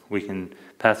 and we can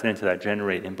pass it into that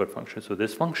generate input function. So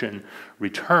this function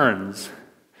returns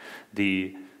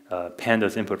the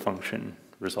pandas input function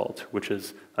result, which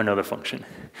is another function.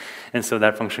 And so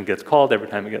that function gets called. Every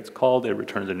time it gets called, it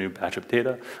returns a new batch of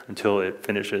data until it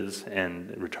finishes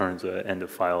and it returns an end of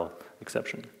file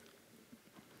exception,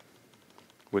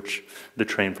 which the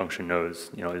train function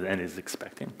knows, and is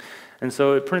expecting. And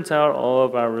so it prints out all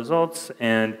of our results,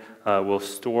 and we'll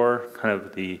store kind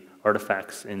of the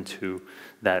artifacts into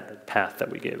that path that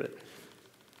we gave it.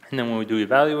 And then when we do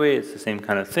evaluate, it's the same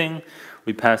kind of thing.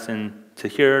 We pass in to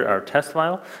here our test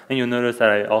file, and you'll notice that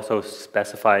I also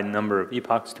specify number of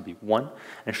epochs to be 1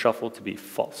 and shuffle to be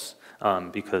false,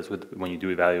 because when you do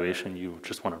evaluation, you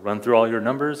just want to run through all your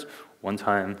numbers one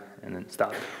time and then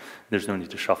stop. There's no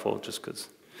need to shuffle just because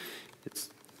it's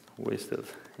a waste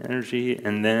of energy.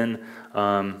 And then,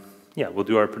 we'll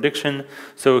do our prediction.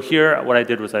 So here, what I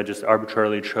did was I just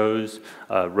arbitrarily chose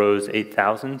rows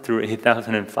 8,000 through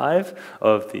 8,005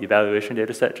 of the evaluation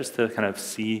data set just to kind of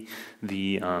see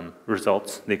the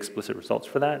results, the explicit results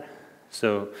for that.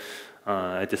 So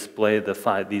I display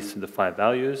these are the 5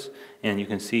 values, and you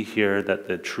can see here that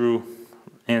the true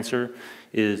answer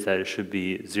is that it should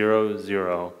be 0,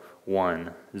 0,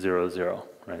 1, 0, 0.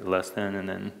 Right, less than, and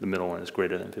then the middle one is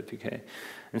greater than 50K.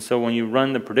 And so when you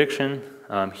run the prediction,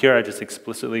 here I just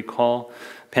explicitly call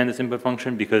pandas input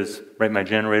function because my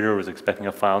generator was expecting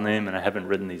a file name and I haven't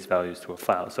written these values to a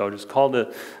file. So I'll just call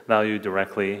the value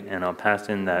directly and I'll pass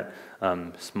in that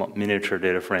small miniature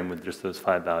data frame with just those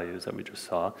 5 values that we just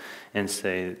saw and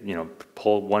say,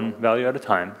 pull one value at a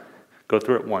time, go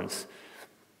through it once.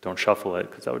 Don't shuffle it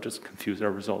because that would just confuse our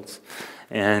results.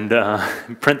 And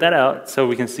print that out so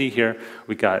we can see here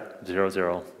we got 0,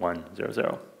 0, 1, 0,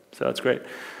 0. So that's great.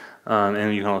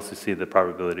 And you can also see the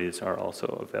probabilities are also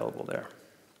available there.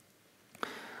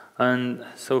 And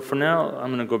so for now, I'm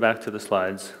going to go back to the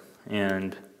slides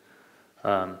and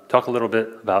talk a little bit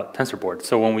about TensorBoard.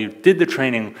 So when we did the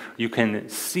training, you can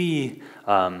see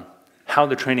how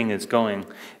the training is going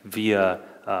via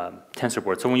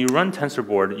TensorBoard. So when you run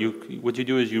TensorBoard, what you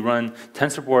do is you run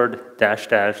TensorBoard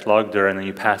 -- logdir, and then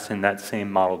you pass in that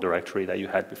same model directory that you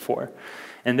had before.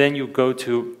 And then you go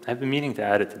to, I've been meaning to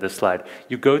add it to this slide,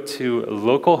 you go to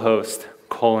localhost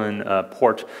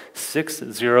port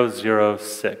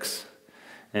 6006.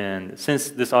 And since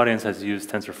this audience has used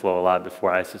TensorFlow a lot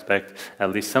before, I suspect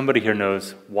at least somebody here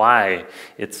knows why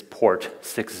it's port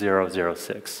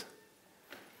 6006.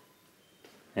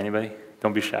 Anybody?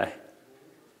 Don't be shy.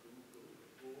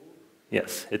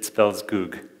 Yes, it spells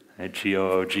Goog,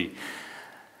 G-O-O-G.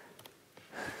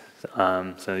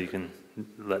 So you can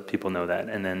let people know that,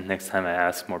 and then next time I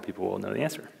ask, more people will know the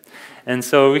answer. And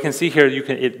so we can see here,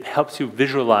 it helps you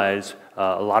visualize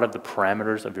a lot of the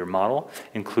parameters of your model,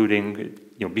 including,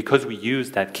 because we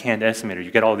use that canned estimator,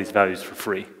 you get all these values for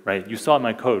free, right? You saw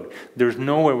my code. There's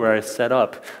nowhere where I set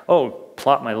up,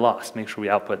 plot my loss, make sure we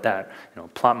output that.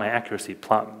 Plot my accuracy,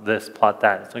 plot this, plot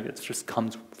that. It's like it just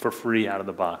comes for free out of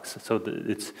the box. So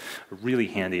it's really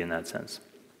handy in that sense.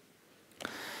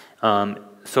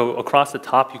 So across the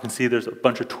top, you can see there's a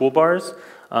bunch of toolbars.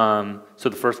 So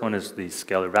the first one is the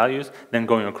scalar values. Then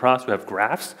going across, we have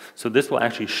graphs. So this will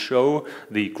actually show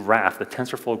the graph, the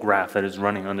TensorFlow graph that is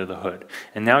running under the hood.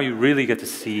 And now you really get to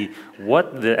see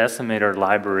what the estimator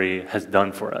library has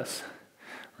done for us.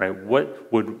 Right?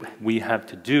 What would we have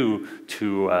to do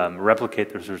to replicate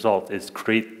this result is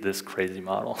create this crazy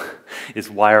model,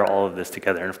 is wire all of this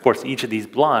together. And of course, each of these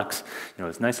blocks,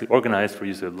 is nicely organized for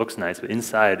you, so it looks nice, but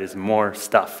inside is more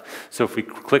stuff. So if we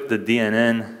click the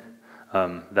DNN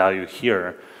value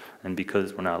here, and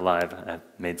because we're not live, I've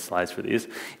made slides for these,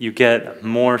 you get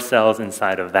more cells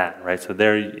inside of that, right? So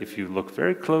there, if you look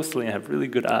very closely and have really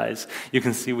good eyes, you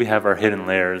can see we have our hidden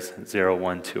layers, 0,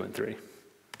 1, 2, and 3.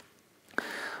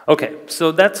 Okay,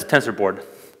 so that's TensorBoard.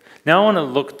 Now I want to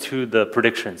look to the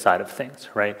prediction side of things,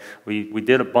 right? We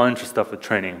did a bunch of stuff with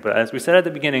training, but as we said at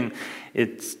the beginning,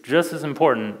 it's just as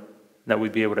important that we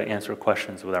be able to answer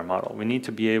questions with our model. We need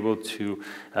to be able to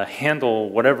handle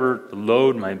whatever the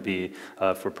load might be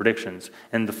for predictions.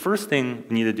 And the first thing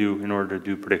we need to do in order to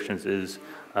do predictions is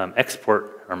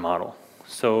export our model.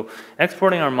 So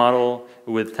exporting our model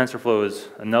with TensorFlow is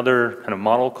another kind of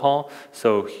model call.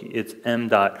 So it's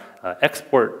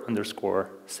m.export _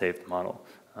 saved model.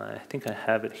 I think I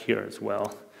have it here as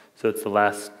well. So it's the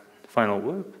last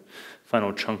final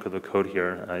chunk of the code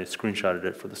here. I screenshotted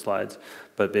it for the slides.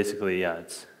 But basically, yeah,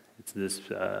 it's this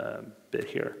bit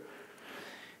here.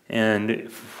 And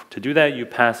to do that, you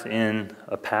pass in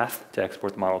a path to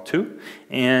export the model to,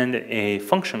 and a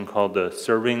function called the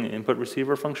serving input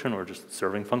receiver function, or just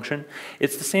serving function.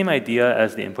 It's the same idea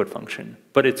as the input function,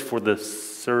 but it's for the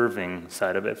serving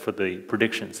side of it, for the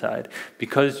prediction side.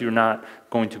 Because you're not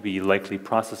going to be likely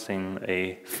processing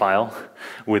a file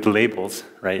with labels,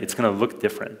 right? It's going to look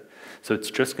different. So it's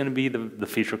just going to be the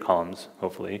feature columns,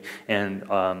 hopefully, and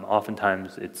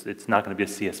oftentimes it's not going to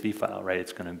be a CSV file, right?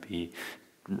 It's going to be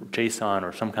JSON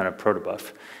or some kind of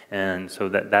protobuf, and so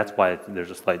that's why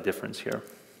there's a slight difference here.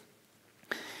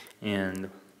 And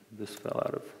this fell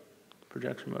out of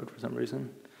projection mode for some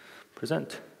reason.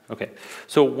 Present. Okay,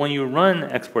 so when you run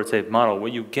export save model,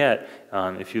 what you get,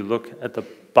 if you look at the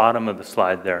bottom of the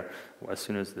slide there, as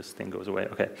soon as this thing goes away,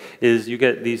 okay, is you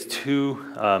get these two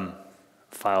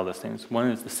file listings. One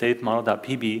is the saved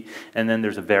model.pb, and then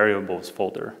there's a variables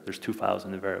folder. There's two files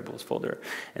in the variables folder.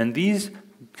 And these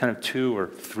kind of 2 or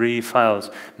 3 files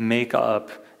make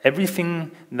up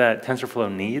everything that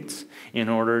TensorFlow needs in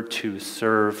order to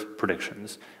serve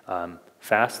predictions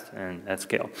fast and at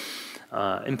scale.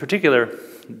 In particular,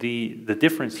 the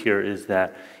difference here is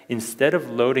that instead of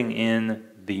loading in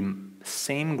the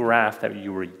same graph that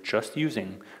you were just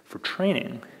using for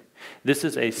training, this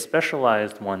is a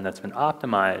specialized one that's been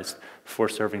optimized for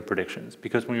serving predictions.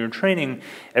 Because when you're training,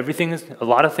 a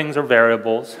lot of things are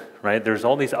variables, right? There's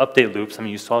all these update loops. I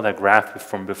mean, you saw that graph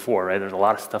from before, right? There's a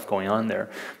lot of stuff going on there.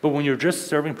 But when you're just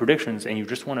serving predictions and you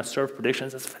just want to serve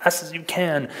predictions as fast as you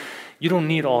can, you don't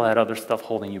need all that other stuff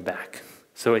holding you back.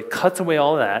 So it cuts away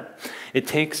all that. It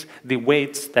takes the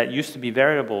weights that used to be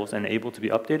variables and able to be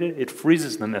updated, it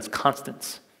freezes them as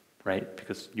constants, right?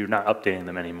 Because you're not updating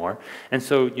them anymore. And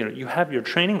so you have your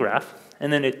training graph,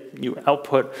 and then you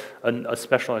output a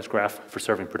specialized graph for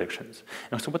serving predictions.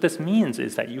 And so what this means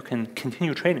is that you can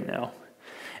continue training now.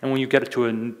 And when you get it to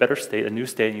a better state, a new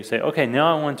state, and you say, okay,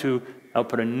 now I want to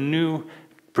output a new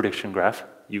prediction graph,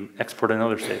 you export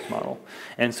another saved model.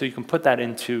 And so you can put that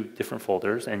into different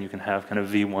folders, and you can have kind of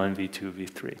V1, V2,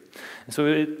 V3. And so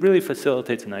it really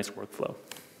facilitates a nice workflow.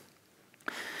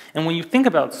 And when you think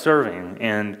about serving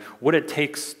and what it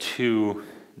takes to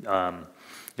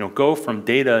go from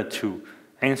data to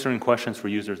answering questions for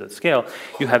users at scale,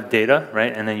 you have data,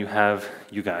 right? And then you have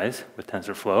you guys with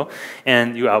TensorFlow,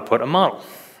 and you output a model.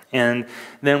 And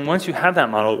then once you have that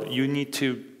model, you need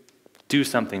to do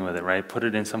something with it, right? Put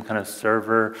it in some kind of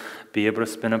server, be able to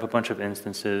spin up a bunch of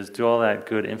instances, do all that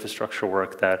good infrastructure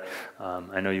work that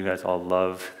I know you guys all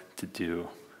love to do.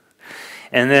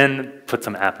 And then put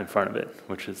some app in front of it,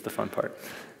 which is the fun part.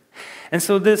 And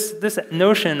so this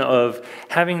notion of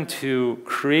having to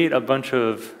create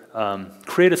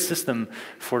create a system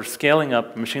for scaling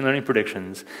up machine learning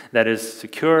predictions that is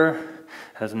secure,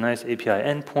 has a nice API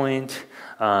endpoint,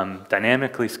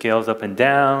 dynamically scales up and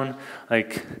down,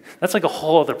 that's like a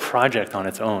whole other project on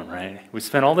its own, right? We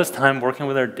spent all this time working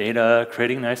with our data,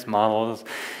 creating nice models,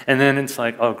 and then it's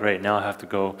like, oh great, now I have to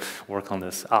go work on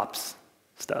this ops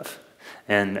stuff.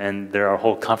 And there are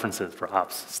whole conferences for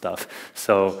ops stuff.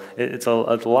 So it's a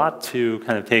lot to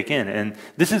kind of take in. And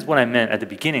this is what I meant at the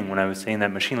beginning when I was saying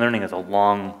that machine learning is a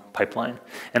long pipeline.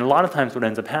 And a lot of times what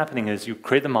ends up happening is you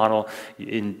create the model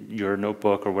in your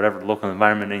notebook or whatever local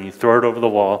environment, and you throw it over the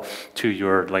wall to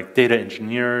your data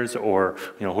engineers or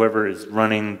whoever is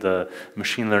running the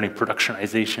machine learning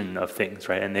productionization of things,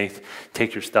 right? And they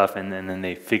take your stuff and then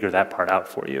they figure that part out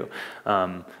for you.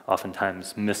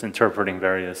 Oftentimes misinterpreting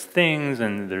various things,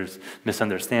 and there's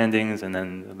misunderstandings, and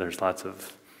then there's lots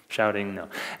of shouting. No.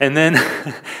 And then,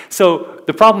 so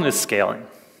the problem is scaling,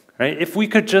 right? If we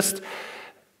could just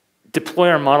deploy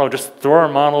our model, just throw our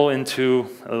model into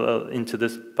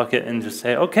this bucket and just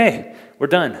say, okay, we're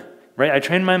done, right? I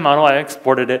trained my model, I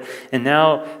exported it, and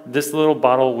now this little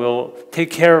bottle will take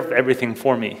care of everything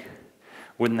for me.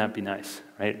 Wouldn't that be nice,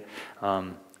 right?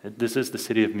 This is the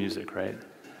city of music, right?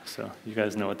 So you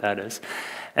guys know what that is.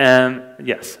 And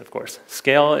yes, of course,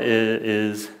 scale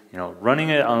is running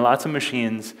it on lots of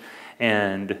machines,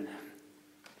 and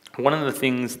one of the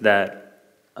things that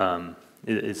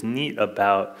is neat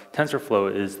about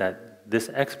TensorFlow is that this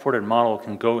exported model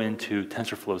can go into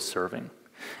TensorFlow serving.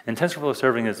 And TensorFlow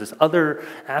serving is this other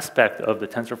aspect of the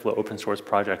TensorFlow open source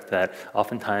project that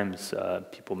oftentimes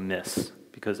people miss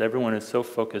because everyone is so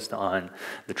focused on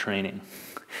the training.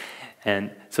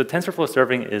 And so TensorFlow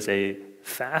serving is a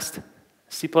fast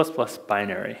C++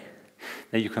 binary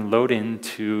that you can load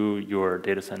into your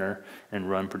data center and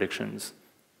run predictions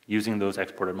using those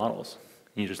exported models.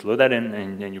 You just load that in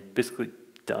and you're basically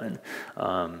done.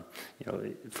 You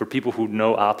know, for people who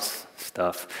know ops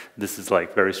stuff, this is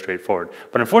like very straightforward.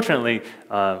 But unfortunately,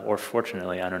 or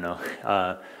fortunately, I don't know,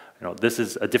 you know, this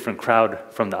is a different crowd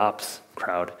from the ops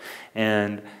crowd.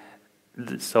 And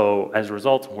so as a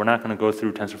result, we're not going to go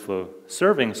through TensorFlow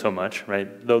serving so much,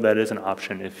 right? Though that is an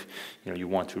option if you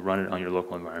want to run it on your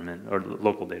local environment or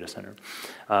local data center.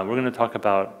 We're going to talk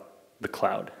about the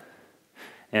cloud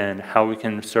and how we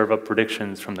can serve up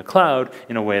predictions from the cloud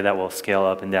in a way that will scale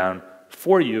up and down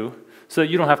for you so that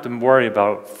you don't have to worry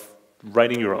about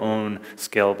writing your own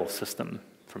scalable system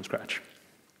from scratch.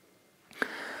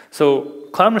 So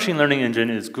Cloud Machine Learning Engine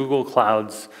is Google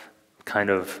Cloud's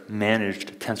kind of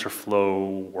managed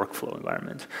TensorFlow workflow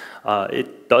environment.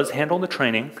 It does handle the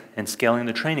training and scaling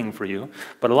the training for you,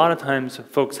 but a lot of times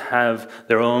folks have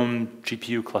their own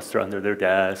GPU cluster under their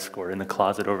desk or in the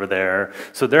closet over there,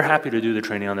 so they're happy to do the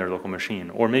training on their local machine.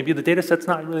 Or maybe the data set's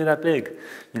not really that big.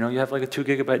 You know, you have like a 2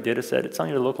 GB data set, it's on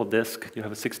your local disk, you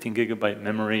have a 16 GB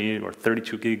memory or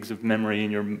 32 gigs of memory in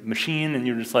your machine, and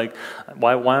you're just like,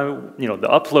 why, you know, the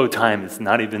upload time is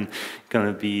not even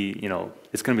gonna be, you know,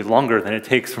 it's going to be longer than it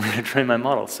takes for me to train my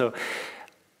model. So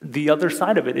the other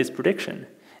side of it is prediction.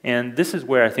 And this is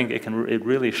where I think it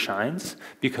really shines,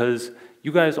 because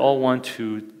you guys all want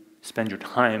to spend your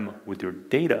time with your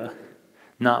data,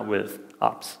 not with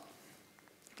ops.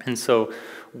 And so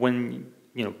when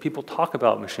people talk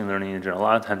about machine learning engine, a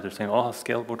lot of times they're saying, oh,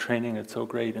 scalable training, it's so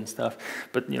great and stuff.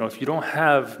 But if you don't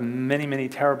have many, many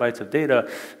terabytes of data,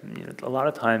 a lot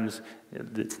of times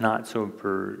it's not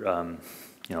super,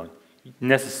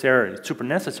 super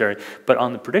necessary, but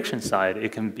on the prediction side,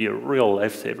 it can be a real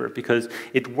lifesaver because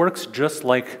it works just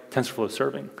like TensorFlow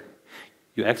serving.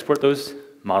 You export those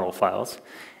model files,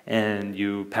 and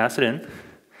you pass it in,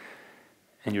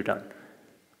 and you're done.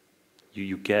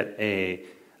 You get a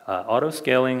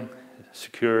auto-scaling,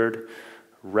 secured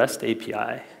REST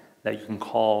API that you can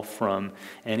call from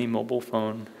any mobile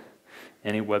phone,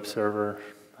 any web server,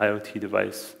 IoT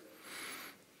device,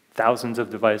 thousands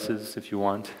of devices if you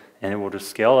want, and it will just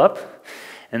scale up.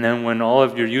 And then when all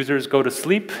of your users go to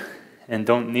sleep and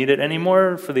don't need it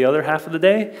anymore for the other half of the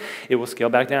day, it will scale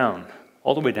back down,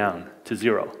 all the way down to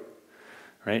 0,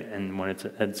 right? And when it's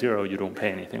at 0, you don't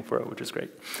pay anything for it, which is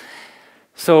great.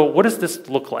 So what does this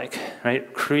look like,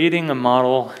 right? Creating a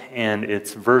model and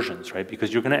its versions, right?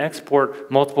 Because you're going to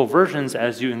export multiple versions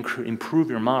as you improve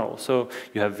your model. So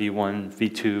you have V1,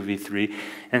 V2, V3.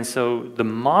 And so the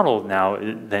model now,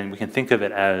 then we can think of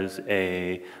it as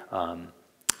a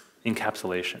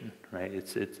encapsulation, right?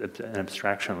 It's an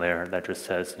abstraction layer that just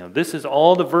says, this is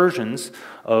all the versions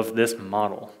of this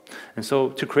model. And so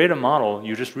to create a model,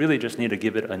 you really just need to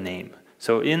give it a name.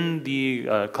 So in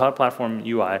the Cloud Platform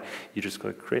UI, you just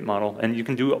click Create Model, and you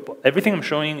can do everything I'm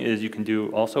showing is you can do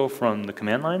also from the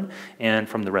command line and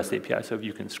from the REST API. So if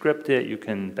you can script it, you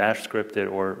can bash script it,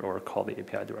 or call the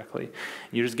API directly.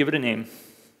 You just give it a name,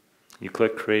 you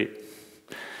click Create,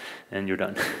 and you're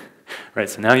done. Right,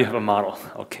 so now you have a model.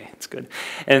 Okay, it's good.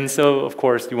 And so, of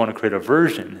course, you want to create a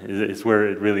version is where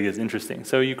it really is interesting.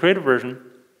 So you create a version.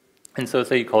 And so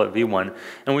say you call it V1,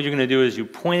 and what you're going to do is you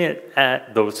point it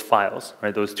at those files,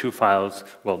 right? Those two files,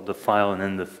 well, the file and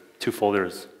then the two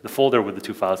folders, the folder with the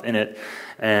two files in it.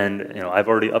 And I've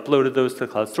already uploaded those to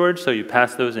cloud storage, so you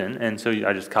pass those in. And so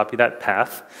I just copy that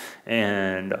path,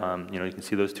 and you can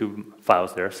see those two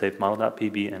files there,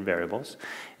 savemodel.pb and variables,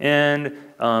 and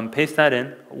paste that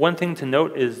in. One thing to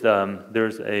note is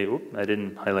there's a, I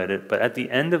didn't highlight it, but at the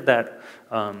end of that,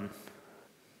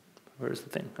 where's the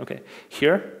thing? Okay,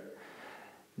 here.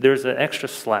 There's an extra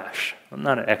slash. Well,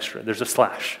 not an extra, there's a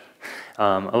slash.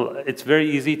 It's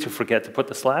very easy to forget to put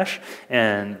the slash,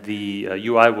 and the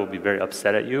UI will be very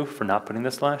upset at you for not putting the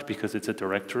slash because it's a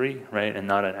directory, right, and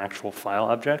not an actual file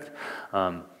object.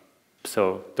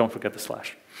 So don't forget the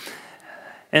slash.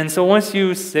 And so once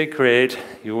you say create,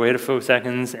 you wait a few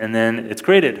seconds, and then it's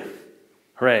created.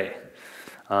 Hooray.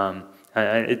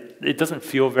 It doesn't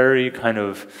feel very kind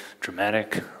of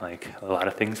dramatic, like a lot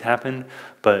of things happen,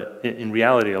 but in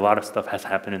reality, a lot of stuff has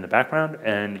happened in the background,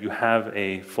 and you have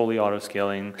a fully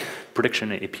auto-scaling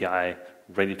prediction API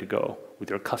ready to go with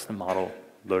your custom model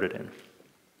loaded in.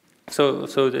 So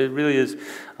it really is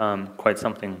quite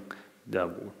something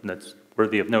that's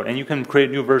worthy of note. And you can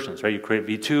create new versions, right? You create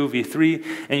V2, V3,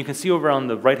 and you can see over on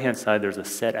the right-hand side, there's a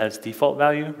set as default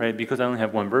value, right? Because I only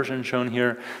have one version shown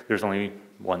here, there's only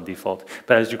one default.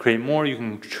 But as you create more, you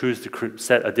can choose to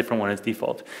set a different one as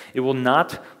default. It will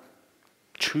not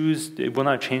change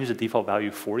the default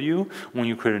value for you when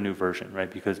you create a new version,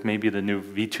 right? Because maybe the new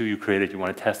V2 you created, you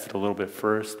want to test it a little bit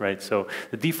first, right? So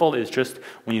the default is just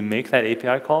when you make that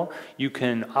API call, you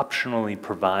can optionally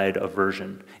provide a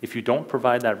version. If you don't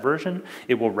provide that version,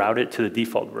 it will route it to the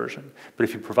default version. But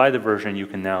if you provide the version, you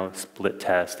can now split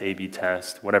test, A/B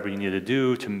test, whatever you need to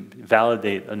do to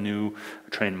validate a new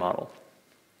trained model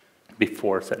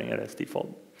before setting it as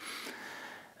default.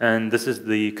 And this is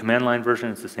the command line version.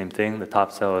 It's the same thing. The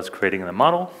top cell is creating the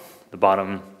model. The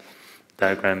bottom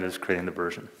diagram is creating the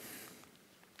version.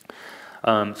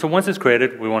 So once it's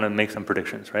created, we want to make some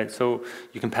predictions, right? So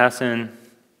you can pass in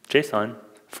JSON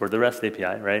for the REST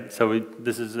API, right? So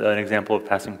this is an example of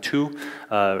passing two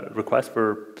requests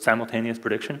for simultaneous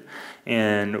prediction.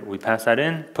 And we pass that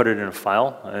in, put it in a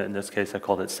file. In this case, I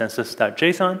called it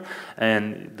census.json.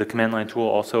 And the command line tool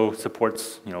also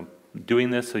supports, doing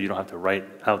this, so you don't have to write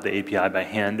out the API by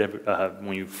hand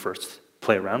when you first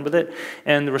play around with it.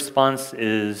 And the response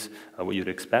is what you'd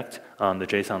expect. The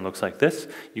JSON looks like this.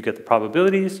 You get the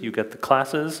probabilities, you get the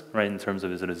classes, right, in terms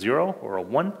of is it a 0 or a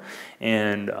 1,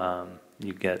 and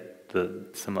you get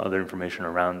some other information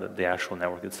around the actual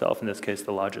network itself, in this case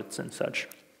the logits and such.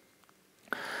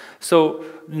 So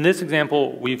in this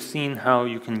example, we've seen how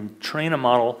you can train a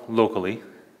model locally,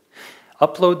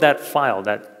 upload that file,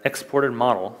 that exported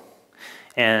model,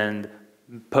 and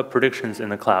put predictions in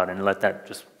the cloud and let that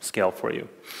just scale for you.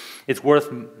 It's worth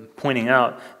pointing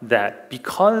out that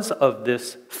because of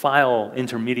this file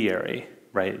intermediary,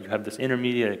 right, you have this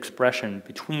intermediate expression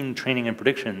between training and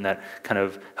prediction that kind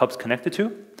of helps connect the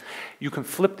two, you can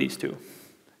flip these two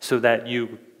so that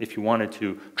you, if you wanted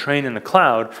to train in the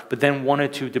cloud, but then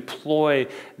wanted to deploy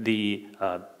the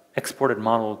exported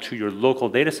model to your local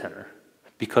data center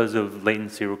because of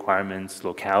latency requirements,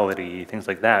 locality, things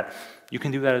like that, you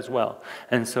can do that as well.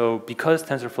 And so because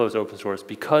TensorFlow is open source,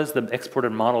 because the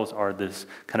exported models are this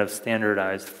kind of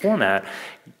standardized format,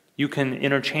 you can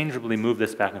interchangeably move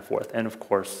this back and forth. And of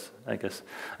course, I guess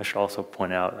I should also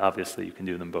point out, obviously, you can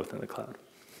do them both in the cloud.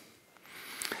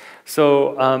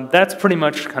 So that's pretty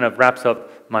much kind of wraps up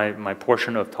my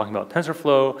portion of talking about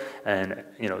TensorFlow and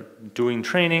doing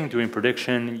training, doing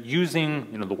prediction, using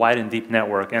the wide and deep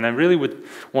network. And I really would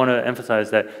want to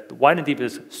emphasize that the wide and deep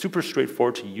is super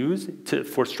straightforward to use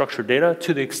for structured data,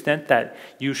 to the extent that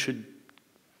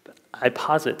I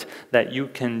posit that you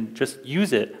can just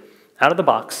use it out of the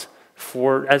box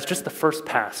as just the first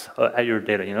pass at your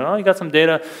data. You got some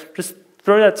data, just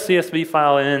throw that CSV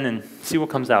file in and see what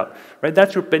comes out. Right?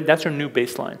 That's your new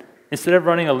baseline. Instead of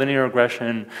running a linear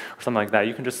regression or something like that,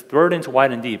 you can just throw it into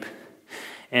wide and deep,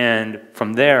 and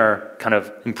from there, kind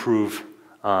of improve,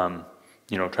 try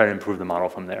to improve the model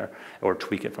from there or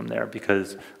tweak it from there,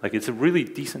 because it's a really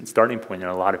decent starting point in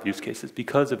a lot of use cases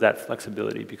because of that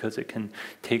flexibility, because it can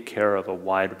take care of a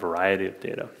wide variety of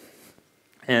data.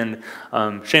 And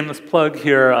shameless plug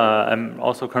here, I'm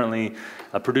also currently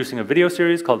producing a video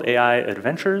series called AI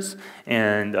Adventures,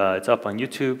 and it's up on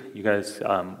YouTube. You guys,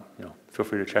 feel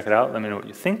free to check it out. Let me know what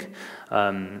you think.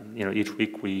 Each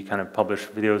week we kind of publish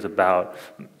videos about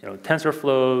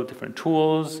TensorFlow, different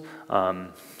tools.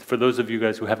 For those of you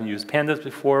guys who haven't used pandas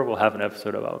before, we'll have an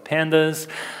episode about pandas.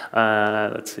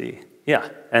 Let's see. Yeah,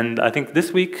 and I think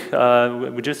this week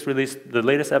we just released the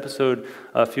latest episode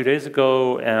a few days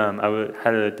ago.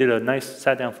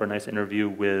 Sat down for a nice interview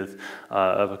with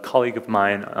a colleague of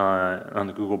mine on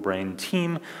the Google Brain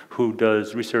team who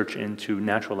does research into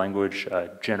natural language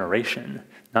generation,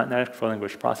 not natural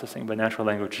language processing, but natural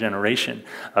language generation.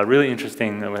 Really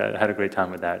interesting. I had a great time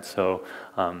with that. So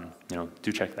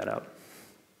do check that out.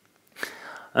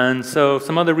 And so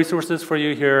some other resources for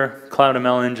you here: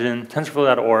 CloudML Engine,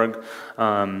 TensorFlow.org,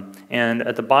 and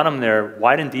at the bottom there,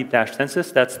 wide and deep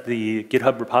census, that's the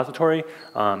GitHub repository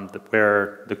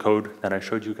where the code that I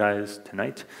showed you guys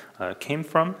tonight came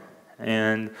from.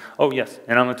 And oh yes,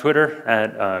 and I'm on Twitter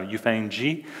at Yufeng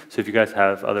Guo. So if you guys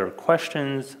have other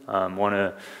questions, want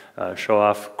to show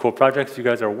off cool projects you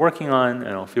guys are working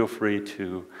on, feel free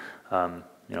to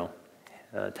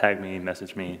tag me,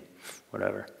 message me,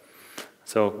 whatever.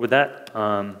 So with that,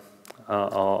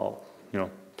 I'll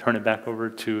turn it back over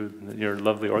to your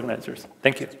lovely organizers.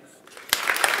 Thank you.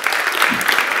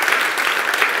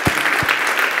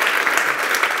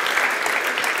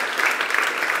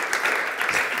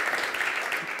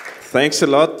 Thanks a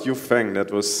lot, Yufeng.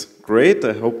 That was great.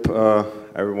 I hope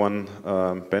everyone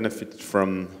benefited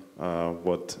from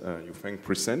what Yufeng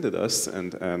presented us.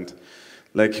 And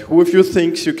like, who of you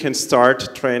thinks you can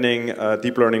start training a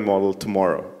deep learning model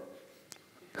tomorrow?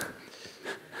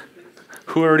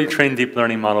 Who already trained deep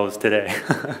learning models today?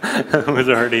 Was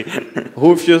already.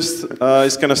 Who of you is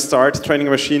going to start training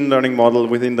a machine learning model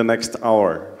within the next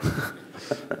hour?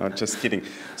 No, just kidding.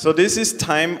 So this is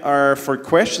time for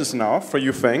questions now for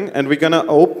Yufeng, and we're going to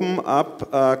open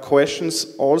up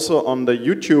questions also on the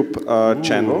YouTube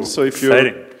channel. So if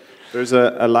there's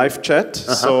a live chat,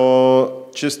 so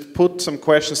just put some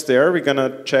questions there. We're going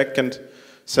to check and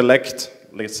select,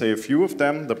 let's say, a few of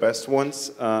them, the best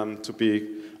ones, to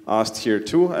be asked here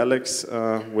too. Alex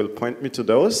will point me to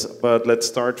those, but let's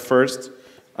start first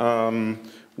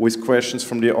with questions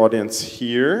from the audience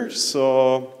here.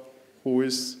 So who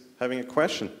is having a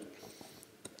question?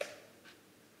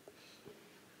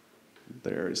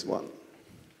 There is one.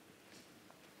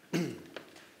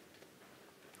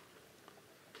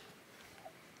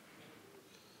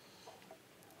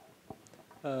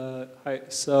 Hi.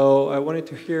 So I wanted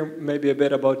to hear maybe a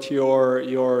bit about your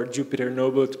Jupyter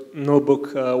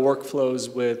notebook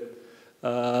workflows with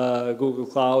Google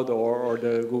Cloud or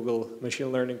the Google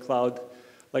Machine Learning Cloud.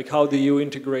 Like, how do you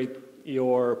integrate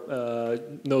your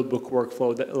notebook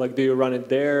workflow? Like, do you run it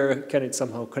there? Can it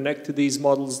somehow connect to these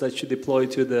models that you deploy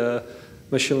to the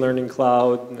Machine Learning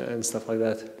Cloud and stuff like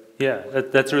that? Yeah,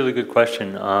 that's a really good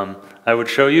question. I would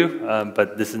show you,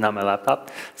 but this is not my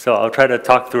laptop, so I'll try to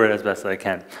talk through it as best as I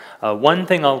can. One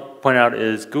thing I'll point out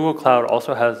is Google Cloud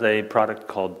also has a product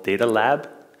called Data Lab,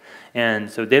 and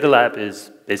so Data Lab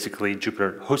is basically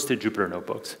hosted Jupyter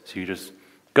notebooks. So you just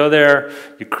go there,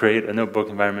 you create a notebook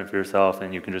environment for yourself,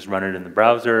 and you can just run it in the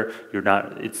browser.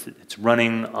 It's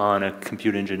running on a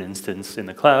compute engine instance in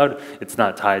the cloud. It's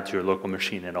not tied to your local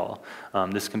machine at all.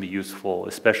 This can be useful,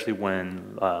 especially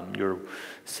when you're,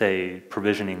 say,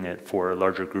 provisioning it for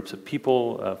larger groups of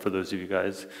people, for those of you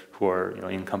guys who are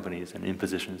in companies and in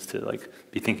positions to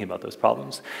be thinking about those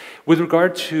problems. With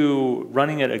regard to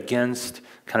running it against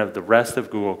kind of the rest of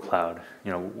Google Cloud,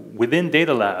 within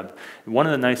Data Lab, one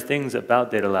of the nice things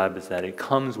about Data Lab is that it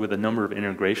comes with a number of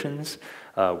integrations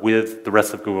with the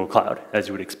rest of Google Cloud, as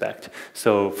you would expect.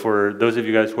 So for those of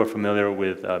you guys who are familiar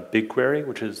with BigQuery,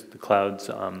 which is the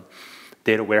cloud's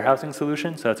data warehousing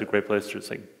solution, so that's a great place to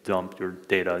just dump your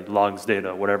data, logs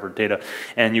data, whatever data,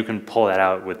 and you can pull that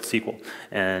out with SQL.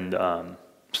 And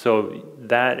so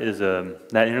that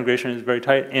integration is very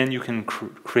tight, and you can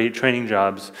create training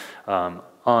jobs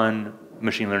on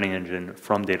machine learning engine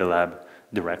from Data Lab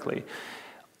directly.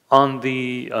 On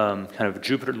the kind of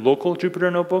local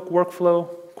Jupyter Notebook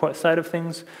workflow side of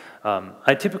things,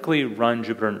 I typically run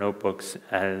Jupyter Notebooks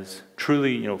as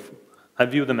truly, I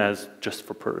view them as just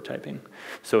for prototyping.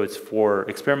 So it's for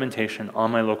experimentation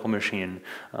on my local machine.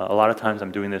 A lot of times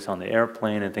I'm doing this on the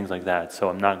airplane and things like that, so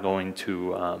I'm not going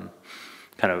to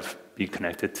kind of be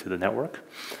connected to the network.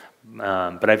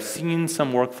 But I've seen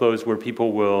some workflows where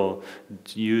people will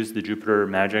use the Jupyter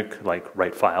Magic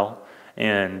write file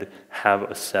and have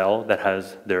a cell that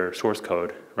has their source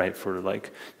code, right, for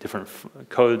different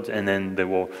codes, and then they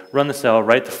will run the cell,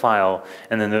 write the file,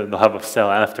 and then they'll have a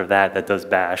cell after that does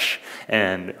bash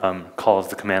and calls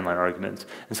the command line arguments.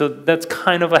 And so that's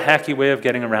kind of a hacky way of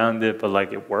getting around it, but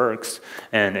it works,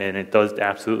 and it does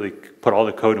absolutely put all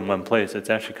the code in one place. It's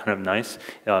actually kind of nice,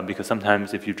 because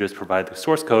sometimes if you just provide the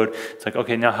source code, it's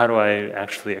okay, now how do I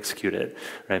actually execute it,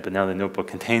 right? But now the notebook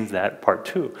contains that part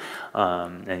too,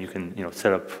 and you can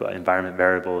set up environment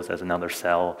variables as another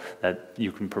cell that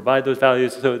you can provide those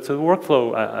values. So the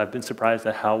workflow, I've been surprised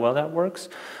at how well that works.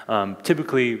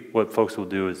 Typically, what folks will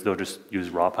do is they'll just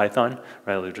use raw Python,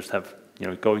 right? They'll just have,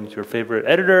 go into your favorite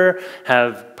editor,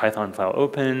 have Python file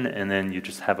open, and then you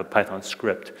just have a Python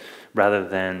script rather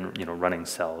than, running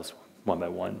cells one by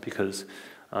one, because,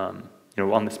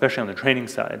 especially on the training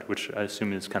side, which I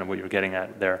assume is kind of what you're getting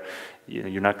at there,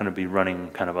 you're not going to be running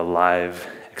kind of a live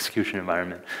execution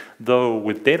environment. Though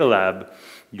with Data Lab,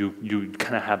 you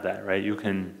kind of have that, right? You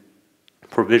can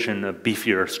provision a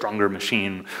beefier, stronger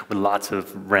machine with lots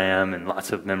of RAM and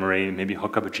lots of memory, maybe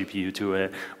hook up a GPU to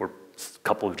it, or a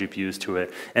couple of GPUs to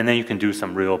it, and then you can do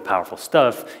some real powerful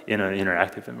stuff in an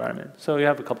interactive environment. So you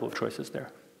have a couple of choices there.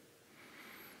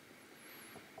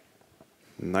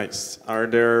 Nice. Are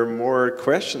there more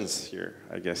questions here?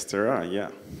 I guess there are, yeah.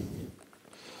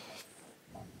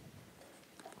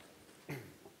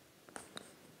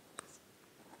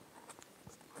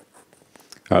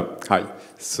 Hi.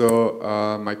 So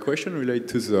my question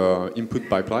relates to the input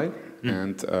pipeline,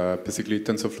 and basically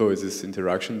TensorFlow is this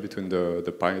interaction between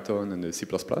the Python and the C++.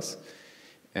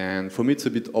 And for me, it's a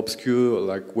bit obscure,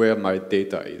 like where my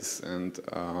data is. And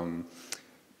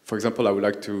for example, I would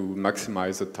like to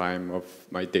maximize the time of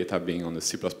my data being on the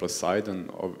C++ side and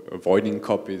avoiding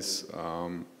copies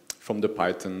from the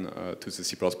Python to the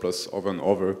C++ over and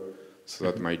over, so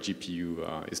that my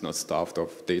GPU is not starved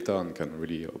of data and can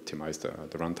really optimize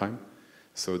the runtime.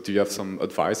 So do you have some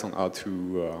advice on how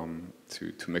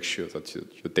to make sure that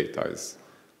your data is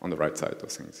on the right side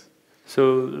of things?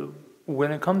 So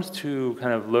when it comes to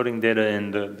kind of loading data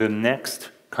in, the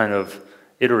next kind of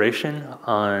iteration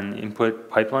on input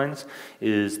pipelines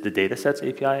is the datasets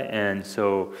API. And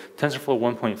so TensorFlow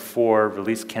 1.4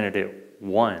 release candidate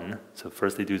 1, so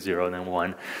first they do 0 and then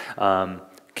 1,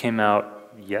 came out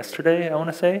yesterday, I want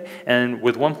to say. And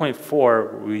with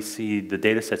 1.4, we see the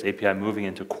datasets API moving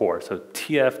into core. So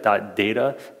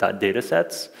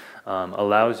tf.data.datasets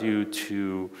allows you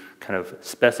to kind of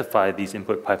specify these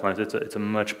input pipelines. It's a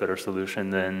much better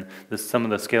solution than some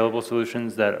of the scalable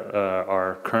solutions that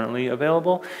are currently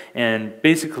available. And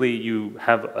basically, you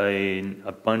have a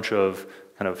bunch of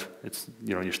kind of, it's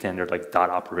your standard like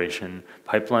dot operation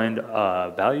pipeline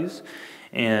values.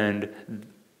 And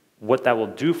what that will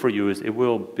do for you is it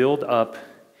will build up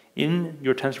in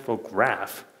your TensorFlow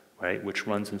graph, right, which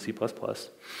runs in C++,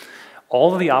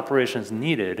 all of the operations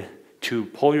needed to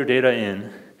pull your data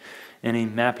in, any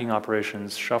mapping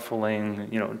operations,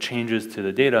 shuffling, changes to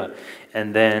the data,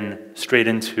 and then straight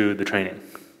into the training,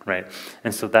 right?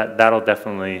 And so that'll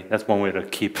definitely, that's one way to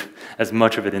keep as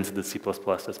much of it into the C++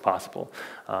 as possible.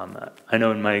 I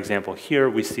know in my example here,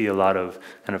 we see a lot of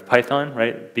kind of Python,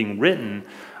 right, being written,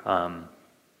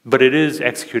 but it is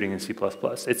executing in C++.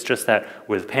 It's just that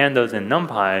with pandas and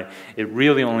NumPy, it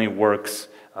really only works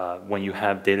when you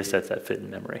have data sets that fit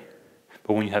in memory.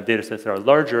 But when you have data sets that are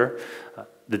larger,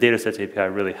 the datasets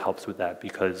API really helps with that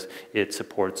because it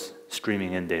supports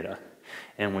streaming in data.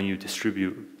 And when you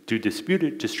do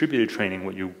distributed training,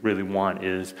 what you really want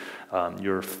is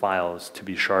your files to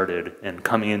be sharded and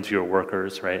coming into your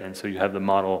workers, right? And so you have the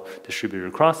model distributed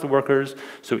across the workers.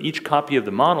 So each copy of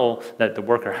the model that the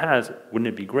worker has, wouldn't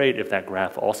it be great if that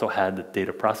graph also had the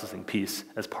data processing piece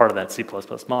as part of that C++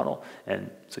 model? And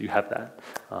so you have that.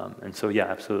 And so yeah,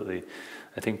 absolutely.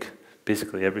 I think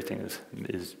basically everything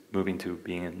is moving to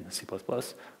being in C++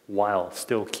 while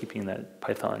still keeping that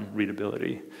Python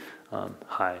readability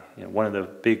high. One of the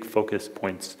big focus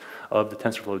points of the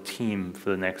TensorFlow team for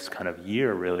the next kind of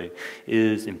year really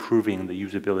is improving the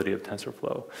usability of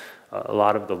TensorFlow. A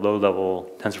lot of the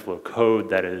low-level TensorFlow code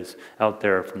that is out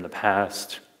there from the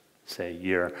past, say,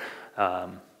 year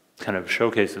kind of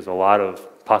showcases a lot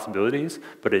of possibilities,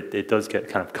 but it does get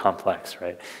kind of complex,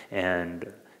 right?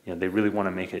 And they really want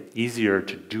to make it easier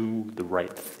to do the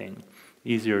right thing,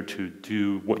 easier to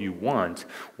do what you want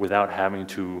without having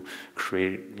to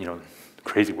create,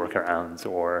 crazy workarounds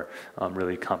or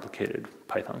really complicated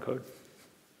Python code.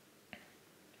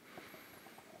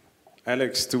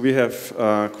 Alex, do we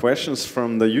have questions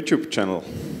from the YouTube channel?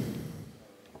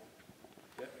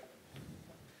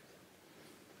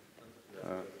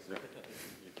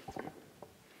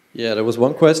 Yeah, there was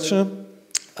one question,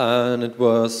 and it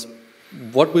was,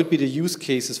 what will be the use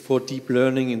cases for deep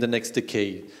learning in the next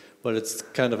decade? Well, it's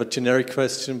kind of a generic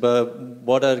question, but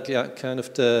what are kind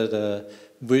of the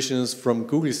visions from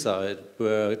Google's side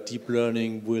where deep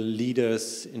learning will lead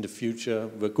us in the future,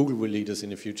 where Google will lead us in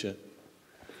the future?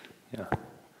 Yeah,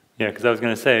 because I was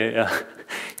going to say,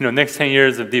 next 10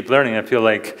 years of deep learning, I feel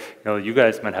like you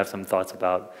guys might have some thoughts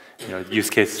about use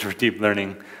cases for deep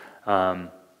learning.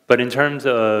 But in terms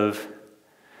of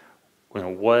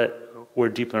where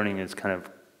deep learning is kind of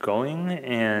going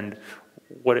and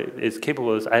what it is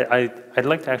capable of, I'd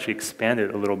like to actually expand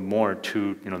it a little more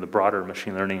to the broader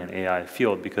machine learning and AI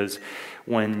field, because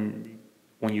when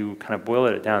you kind of boil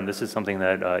it down, this is something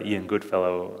that Ian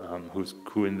Goodfellow,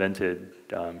 who invented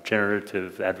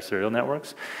generative adversarial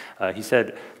networks, he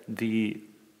said the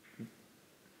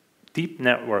deep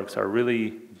networks are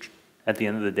really, at the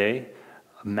end of the day,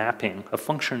 a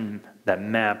function that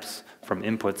maps from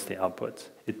inputs to outputs.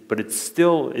 But it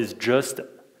still is just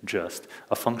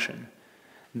a function.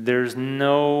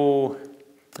 The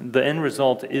end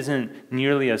result isn't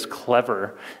nearly as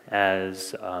clever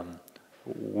as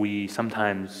we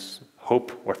sometimes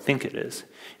hope or think it is.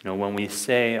 When we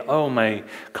say, oh, my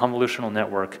convolutional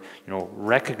network,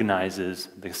 recognizes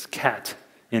this cat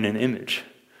in an image,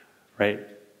 right?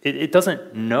 It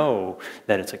doesn't know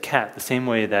that it's a cat the same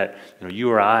way that you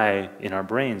or I, in our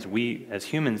brains, we as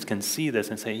humans can see this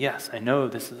and say, yes, I know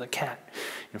this is a cat.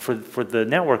 For the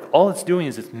network, all it's doing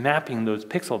is it's mapping those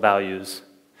pixel values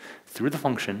through the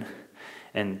function,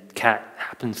 and cat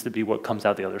happens to be what comes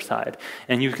out the other side.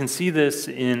 And you can see this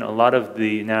in a lot of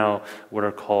the now what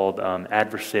are called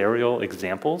adversarial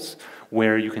examples,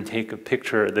 where you can take a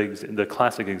picture. The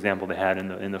classic example they had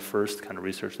in the first kind of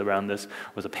research around this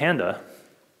was a panda.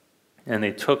 And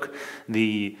they took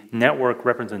the network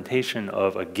representation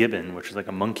of a gibbon, which is like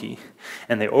a monkey,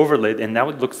 and they overlaid, and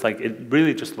that looks like, it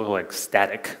really just looked like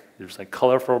static. There's like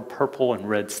colorful purple and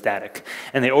red static.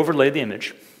 And they overlaid the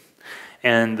image,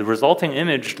 and the resulting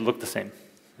image looked the same.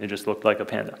 It just looked like a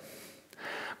panda.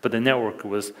 But the network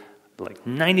was like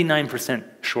 99%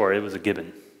 sure it was a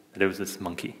gibbon, that it was this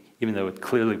monkey, even though it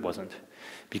clearly wasn't,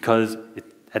 because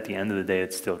at the end of the day,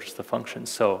 it's still just a function.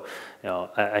 So,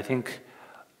 I think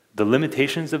the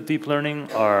limitations of deep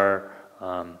learning are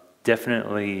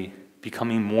definitely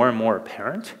becoming more and more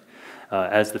apparent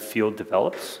as the field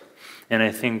develops. And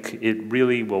I think it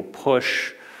really will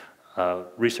push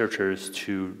researchers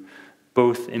to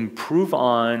both improve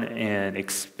on and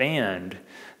expand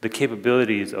the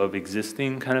capabilities of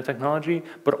existing kind of technology,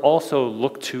 but also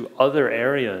look to other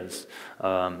areas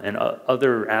and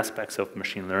other aspects of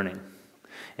machine learning,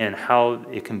 and how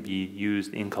it can be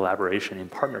used in collaboration, in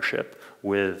partnership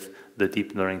with the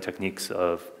deep learning techniques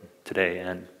of today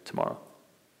and tomorrow.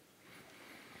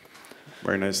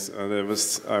 Very nice.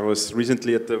 I was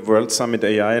recently at the World Summit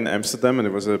AI in Amsterdam, and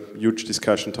it was a huge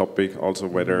discussion topic also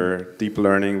whether deep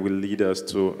learning will lead us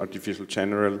to artificial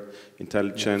general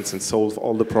intelligence and solve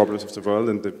all the problems of the world,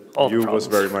 and the view was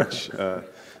very much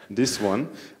this one.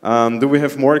 Do we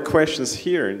have more questions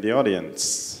here in the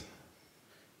audience?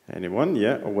 Anyone?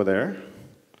 Yeah, over there.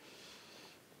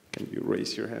 Can you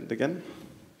raise your hand again?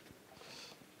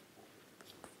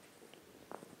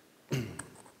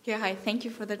 Yeah, hi, thank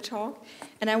you for the talk.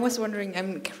 And I was wondering,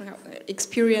 I'm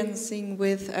experiencing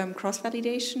with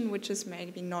cross-validation, which is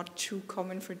maybe not too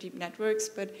common for deep networks,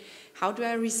 but how do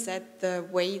I reset the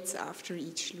weights after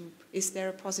each loop? Is there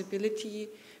a possibility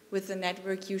with the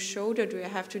network you showed, or do I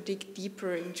have to dig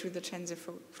deeper into the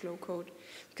TensorFlow code?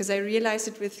 Because I realized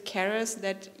it with Keras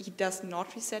that he does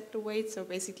not reset the weights, so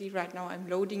basically right now I'm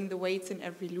loading the weights in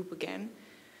every loop again.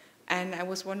 And I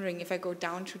was wondering, if I go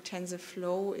down to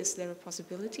TensorFlow, is there a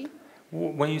possibility?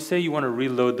 When you say you want to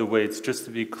reload the weights, just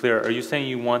to be clear, are you saying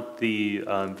you want the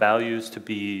values to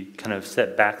be kind of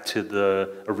set back to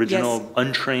the original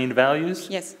untrained values?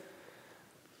 Yes.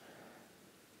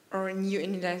 Or a new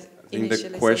initialization? I think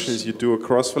the question is, you do a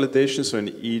cross-validation, so in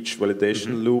each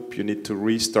validation loop you need to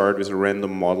restart with a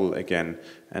random model again.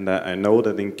 And I know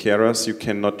that in Keras you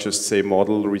cannot just say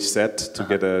model reset to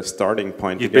get a starting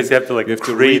point. You basically have to like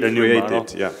create a new model.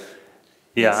 Yeah,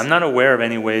 yes. I'm not aware of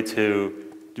any way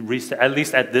to reset, at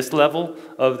least at this level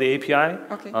of the API.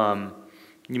 Okay.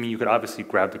 You mean you could obviously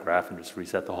grab the graph and just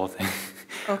reset the whole thing.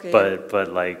 Okay.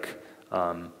 But like,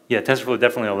 yeah, TensorFlow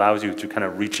definitely allows you to kind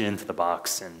of reach into the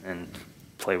box and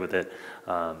play with it.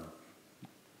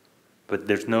 But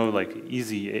there's no like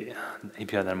easy API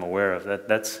that I'm aware of.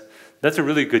 That's a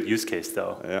really good use case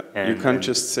though. Yeah. And you can't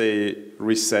just say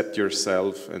reset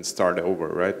yourself and start over,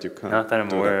 right? You can't. Not that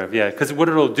I'm aware of. Yeah, because what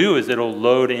it'll do is it'll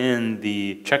load in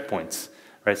the checkpoints,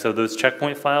 right? So those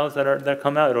checkpoint files that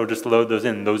come out, it'll just load those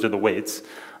in. Those are the weights.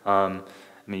 I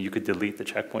mean, you could delete the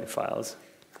checkpoint files.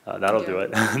 That'll do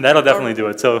it. That'll definitely do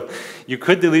it. So you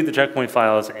could delete the checkpoint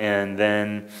files, and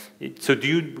then, so do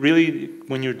you really,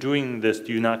 when you're doing this,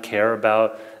 do you not care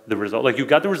about the result? Like you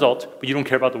got the result, but you don't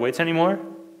care about the weights anymore?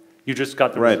 You just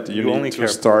got the result. Right, you only need to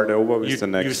start over with the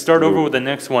next. You start over with the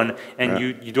next one, and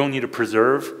you don't need to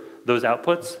preserve those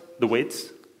outputs, the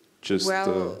weights? Just,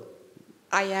 well,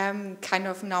 I am kind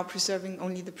of now preserving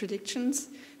only the predictions,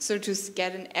 so to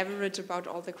get an average about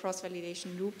all the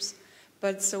cross-validation loops.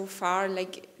 But so far,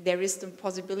 like, there is the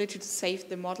possibility to save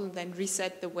the model, then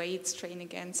reset the weights, train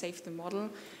again, save the model.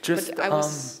 Just, but I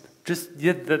was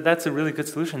yeah, that's a really good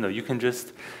solution, though. You can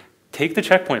just take the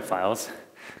checkpoint files,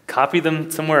 copy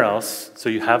them somewhere else, so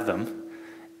you have them,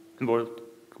 or,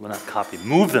 well, not copy,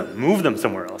 move them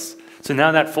somewhere else. So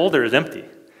now that folder is empty.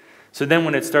 So then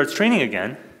when it starts training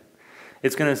again,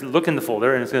 it's going to look in the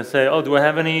folder, and it's going to say, oh, do I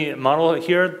have any model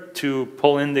here to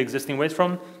pull in the existing weights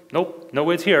from? Nope, no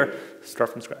weights here.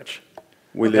 Start from scratch.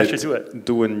 Will it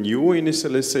do a new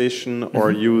initialization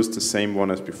or use the same one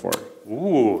as before?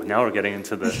 Ooh, now we're getting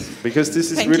into the... Because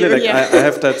this is really like, I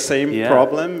have that same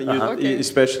problem,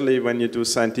 especially when you do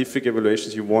scientific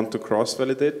evaluations, you want to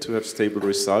cross-validate to have stable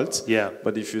results. Yeah.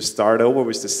 But if you start over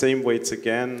with the same weights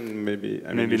again, maybe...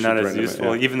 maybe not as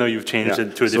useful, even though you've changed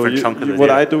it to a different chunk of the data. What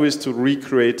I do is to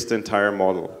recreate the entire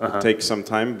model. It takes some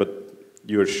time, but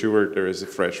you're sure there is a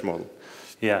fresh model.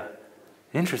 Yeah.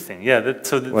 Interesting. Yeah.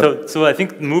 So I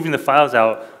think moving the files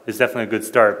out is definitely a good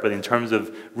start. But in terms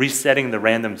of resetting the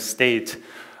random state,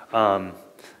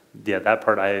 yeah, that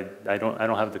part I don't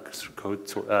have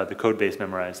the code base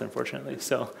memorized, unfortunately.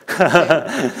 So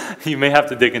you may have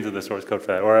to dig into the source code for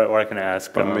that, or I can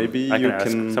ask. But maybe I you ask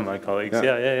can some of my colleagues.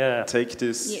 Yeah. Take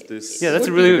this. Yeah, that's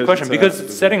a really good question,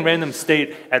 because setting random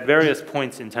state at various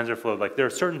points in TensorFlow, like there are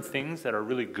certain things that are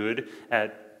really good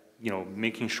at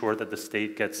making sure that the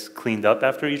state gets cleaned up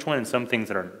after each one, and some things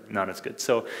that are not as good.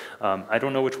 So I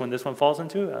don't know which one this one falls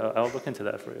into. I'll look into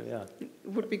that for you. Yeah.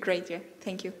 Would be great. Yeah.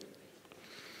 Thank you.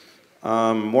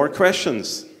 More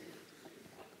questions?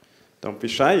 Don't be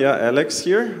shy. Yeah, Alex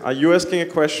here. Are you asking a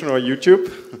question or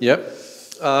YouTube? Yep.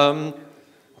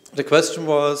 The question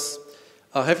was,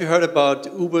 have you heard about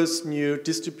Uber's new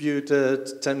distributed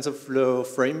TensorFlow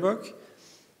framework?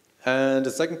 And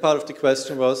the second part of the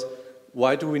question was,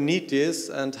 why do we need this,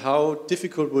 and how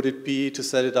difficult would it be to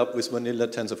set it up with vanilla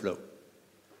TensorFlow?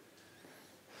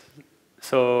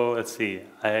 So let's see.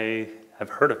 I have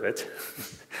heard of it.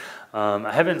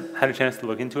 I haven't had a chance to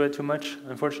look into it too much,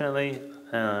 unfortunately.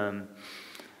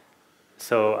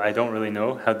 So I don't really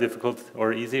know how difficult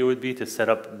or easy it would be to set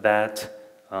up that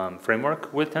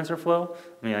framework with TensorFlow.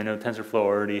 I mean, I know TensorFlow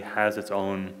already has its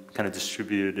own kind of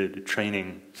distributed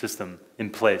training system in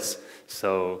place,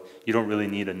 so you don't really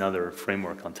need another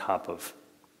framework on top of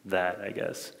that, I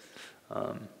guess.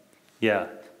 Yeah,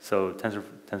 so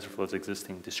TensorFlow's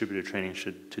existing distributed training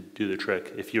should do the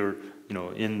trick. If you're,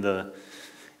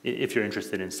 if you're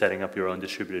interested in setting up your own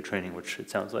distributed training, which it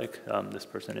sounds like this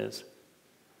person is.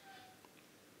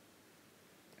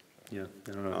 Yeah,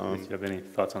 I don't know if you have any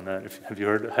thoughts on that. Have you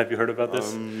heard about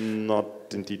this? Not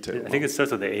in detail. I think it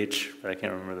starts with the H, but I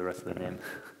can't remember the rest of the name.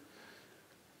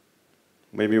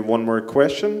 Maybe one more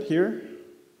question here.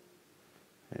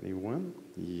 Anyone?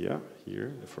 Yeah, here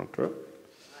in the front row. I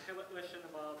have a question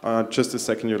about... Just a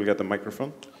second, you'll get the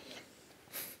microphone.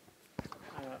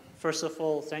 First of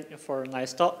all, thank you for a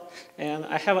nice talk. And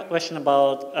I have a question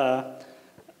about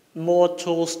more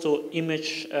tools to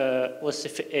image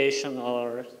classification,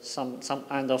 or some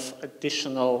kind of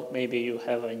additional, maybe you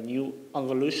have a new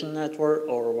convolution network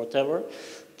or whatever,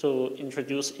 to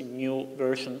introduce a new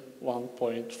version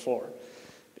 1.4.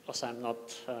 Because I'm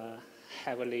not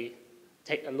heavily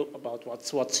take a look about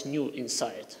what's new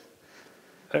inside.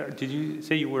 Did you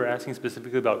say you were asking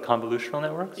specifically about convolutional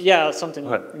networks? Yeah, something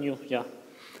new, yeah.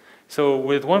 So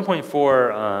with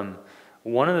 1.4,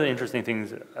 one of the interesting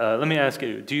things, let me ask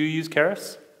you, do you use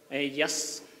Keras?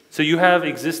 Yes. So you have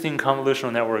existing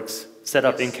convolutional networks set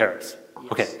up in Keras?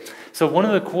 Yes. Okay. So one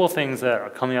of the cool things that are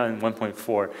coming out in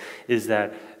 1.4 is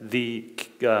that the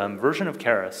version of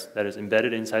Keras that is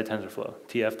embedded inside TensorFlow,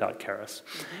 tf.keras,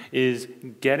 is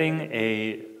getting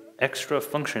an extra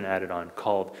function added on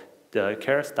called the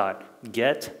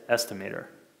keras.getEstimator.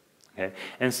 Okay?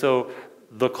 And so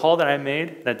the call that I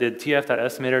made that did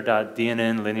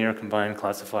tf.estimator.dnn linear combined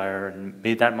classifier and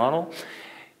made that model,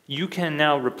 you can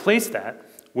now replace that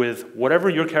with whatever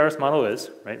your Keras model is,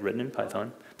 right, written in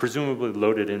Python, presumably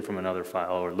loaded in from another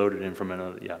file or loaded in from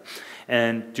another,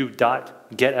 and do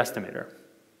 .getEstimator.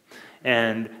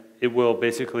 And it will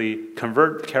basically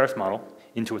convert the Keras model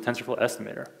into a TensorFlow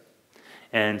estimator.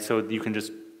 And so you can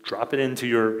just drop it into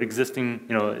your existing,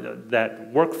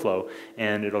 that workflow,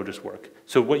 and it'll just work.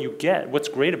 So what you get, what's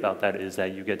great about that is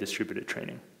that you get distributed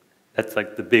training. That's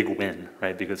like the big win,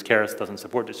 right? Because Keras doesn't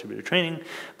support distributed training,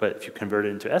 but if you convert it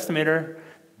into estimator,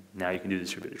 now you can do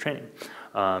distributed training.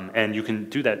 And you can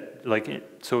do that,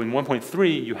 so in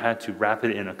 1.3, you had to wrap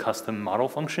it in a custom model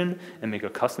function and make a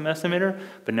custom estimator,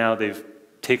 but now they've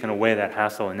taken away that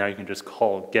hassle, and now you can just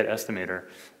call getEstimator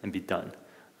and be done.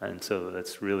 And so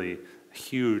that's really a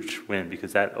huge win,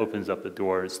 because that opens up the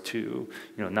doors to,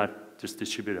 not just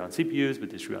distributed on CPUs, but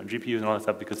distributed on GPUs and all that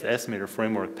stuff, because the estimator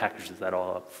framework packages that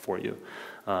all up for you.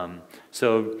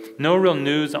 So no real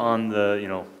news on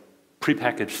the,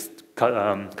 prepackaged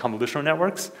convolutional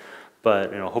networks,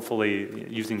 but hopefully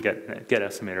using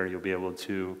getEstimator, you'll be able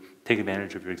to take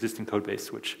advantage of your existing code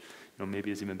base, which maybe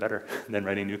is even better than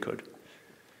writing new code.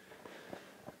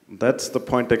 That's the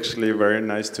point, actually. Very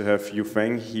nice to have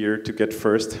Yufeng here to get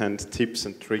first-hand tips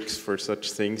and tricks for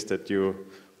such things that you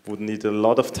would need a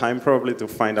lot of time probably to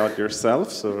find out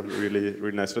yourself. So really,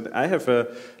 really nice. But I have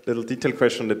a little detailed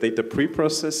question on the data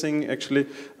pre-processing, actually.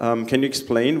 Can you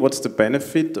explain what's the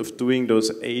benefit of doing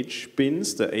those age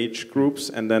bins, the age groups,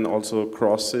 and then also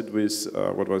cross it with,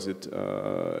 what was it?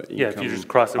 If you just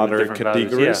cross it with different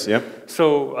categories. Values. Yeah.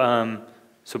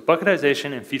 So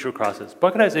bucketization and feature crosses.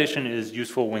 Bucketization is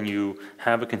useful when you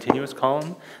have a continuous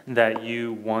column that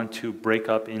you want to break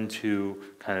up into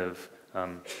kind of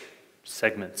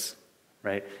segments,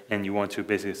 right? And you want to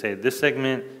basically say, this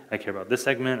segment, I care about this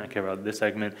segment, I care about this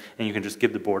segment, and you can just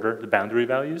give the border, the boundary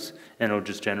values, and it'll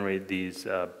just generate these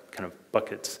kind of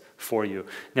buckets for you.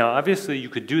 Now, obviously, you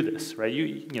could do this, right?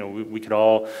 You know, we could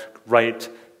all write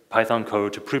Python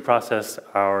code to pre-process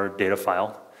our data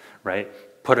file, right?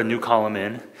 Put a new column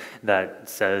in that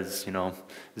says, you know,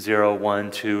 0,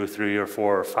 1, 2, 3, or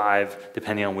 4, or 5,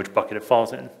 depending on which bucket it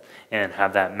falls in, and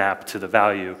have that map to the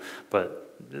value.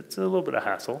 But it's a little bit of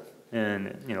hassle.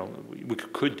 And, you know, we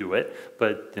could do it,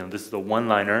 but, you know, this is a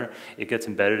one-liner. It gets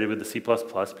embedded with the C++,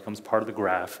 becomes part of the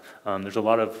graph. There's a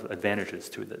lot of advantages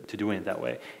to doing it that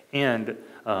way. And,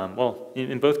 well,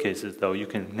 in both cases, though, you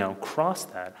can now cross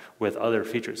that with other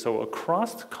features. So a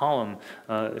crossed column,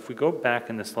 if we go back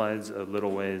in the slides a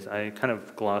little ways, I kind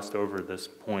of glossed over this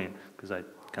point because I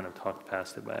kind of talked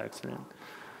past it by accident.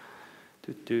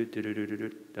 Oh,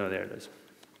 there it is.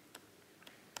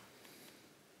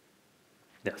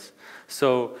 Yes.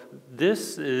 So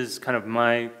this is kind of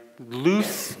my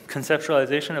loose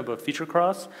conceptualization of a feature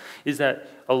cross, is that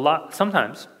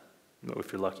sometimes,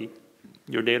 if you're lucky,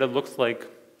 your data looks like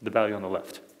the value on the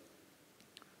left.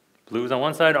 Blue is on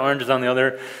one side, orange is on the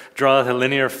other. Draw a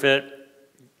linear fit.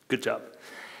 Good job.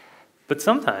 But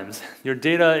sometimes your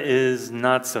data is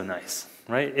not so nice,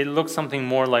 right? It looks something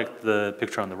more like the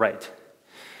picture on the right.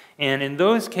 And in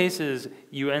those cases,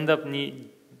 you end up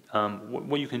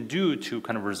what you can do to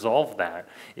kind of resolve that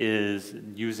is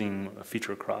using a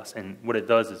feature cross. And what it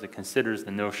does is it considers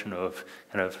the notion of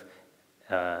kind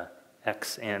of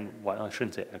X and Y, I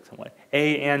shouldn't say X and Y,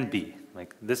 A and B,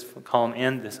 like this column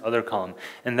and this other column.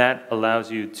 And that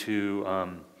allows you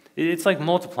to, it's like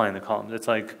multiplying the columns. It's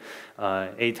like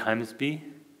A times B.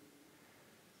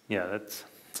 Yeah,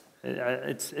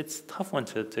 it's a tough one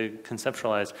to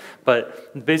conceptualize,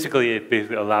 but basically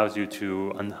it allows you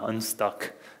to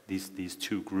unstuck these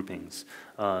two groupings.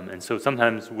 And so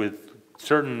sometimes with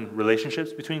certain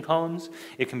relationships between columns,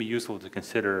 it can be useful to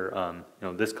consider you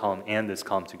know, this column and this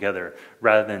column together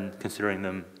rather than considering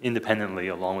them independently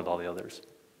along with all the others.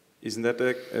 Isn't that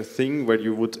a thing where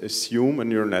you would assume a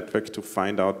neural network to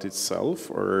find out itself,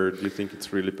 or do you think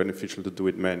it's really beneficial to do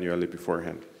it manually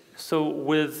beforehand? So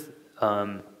with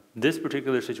this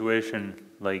particular situation,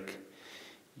 like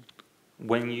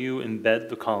when you embed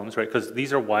the columns, right, because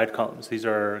these are wide columns, these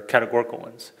are categorical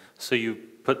ones. So you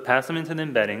pass them into the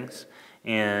embeddings,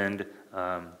 and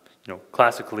you know,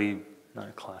 classically,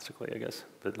 not classically, I guess,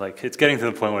 but like it's getting to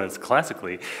the point where it's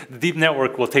classically, the deep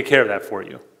network will take care of that for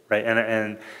you, right?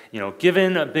 And you know,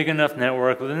 given a big enough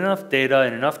network with enough data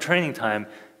and enough training time,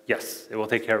 yes, it will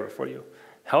take care of it for you.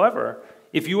 However,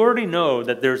 if you already know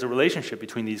that there's a relationship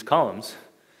between these columns,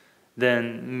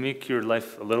 then make your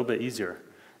life a little bit easier.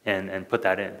 And put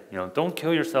that in. You know, don't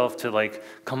kill yourself to like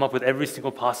come up with every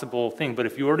single possible thing. But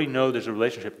if you already know there's a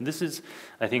relationship, and this is,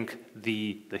 I think,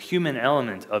 the human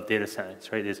element of data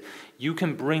science, right? Is you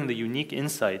can bring the unique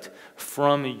insight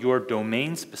from your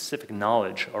domain-specific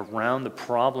knowledge around the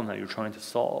problem that you're trying to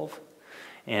solve,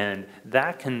 and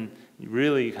that can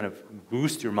really kind of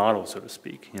boost your model, so to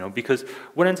speak, you know, because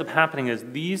what ends up happening is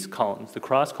these columns, the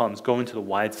cross columns, go into the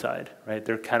wide side, right?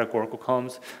 They're categorical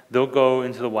columns. They'll go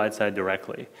into the wide side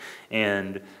directly,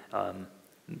 and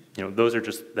you know,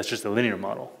 that's just a linear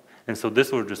model, and so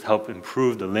this will just help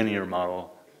improve the linear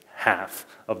model half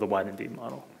of the wide and deep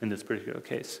model in this particular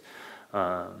case.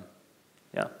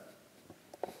 Yeah.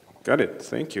 Got it.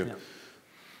 Thank you. Yeah.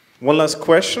 One last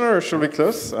question, or should we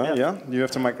close? Yeah, you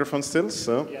have the microphone still,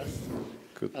 so. Yes.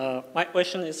 Good. My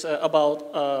question is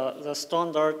about the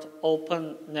standard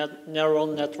open neural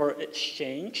network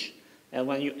exchange, and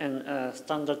when you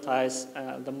standardize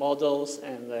the models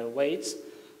and the weights.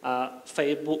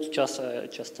 Facebook just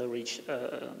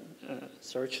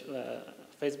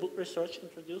Facebook research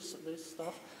introduced this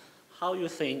stuff. How you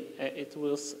think it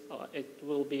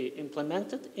will be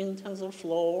implemented in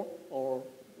TensorFlow, or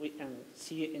we can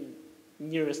see in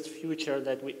nearest future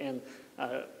that we can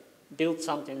build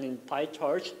something in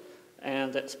PyTorch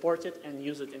and export it and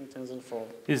use it in TensorFlow.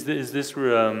 Is this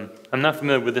I'm not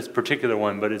familiar with this particular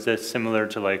one, but is this similar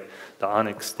to like the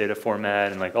Onyx data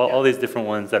format and like all these different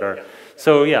ones that are? Yeah.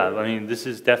 So yeah, I mean, this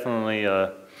is definitely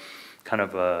a kind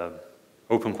of a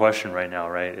open question right now,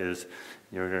 right? Is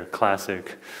your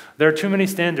classic, there are too many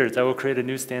standards, I will create a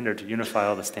new standard to unify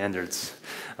all the standards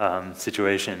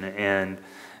situation, and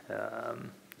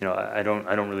you know, I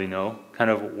don't really know kind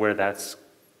of where that's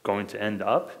going to end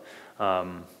up. I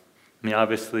mean,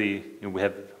 obviously, you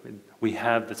know, we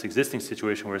have this existing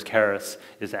situation where Keras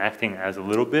is acting as a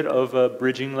little bit of a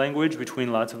bridging language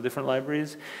between lots of different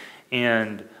libraries,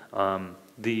 and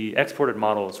the exported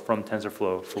models from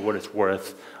TensorFlow, for what it's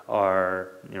worth,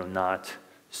 are not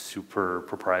super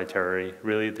proprietary.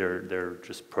 Really, they're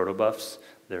just protobufs.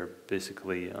 They're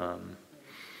basically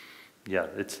yeah,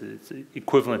 it's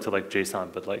equivalent to like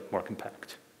JSON, but like more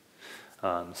compact.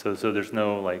 So there's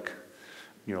no like,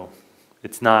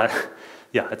 it's not,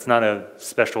 yeah, it's not a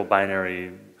special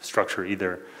binary structure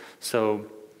either. So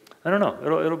I don't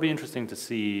know. It'll be interesting to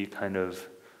see kind of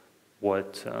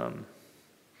what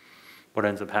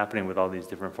ends up happening with all these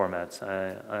different formats.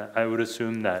 I would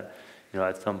assume that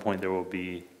at some point there will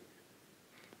be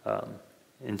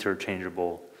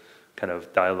interchangeable kind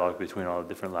of dialogue between all the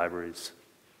different libraries.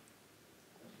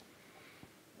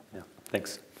 Yeah,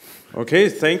 thanks. Okay,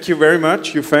 thank you very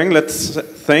much, Yufeng. Let's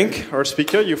thank our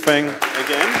speaker, Yufeng,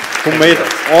 again, who made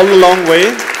all the long way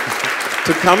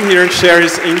to come here and share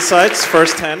his insights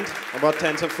firsthand about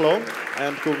TensorFlow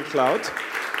and Google Cloud.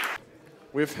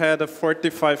 We've had a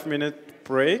 45-minute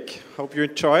break. Hope you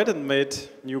enjoyed and made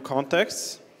new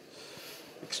contacts,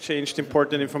 exchanged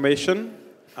important information.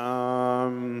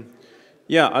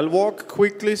 Yeah, I'll walk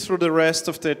quickly through the rest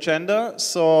of the agenda.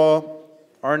 So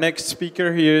our next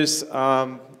speaker here is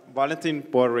Valentin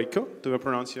Borrico. Do I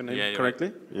pronounce your name correctly?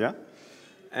 Right. Yeah.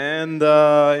 And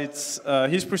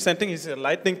he's presenting his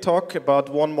lightning talk about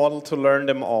one model to learn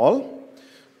them all.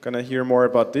 Gonna hear more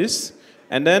about this.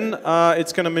 And then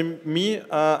it's gonna be me,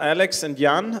 Alex, and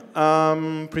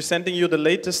Jan presenting you the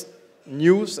latest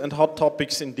news and hot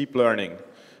topics in deep learning.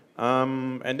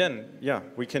 And then, yeah,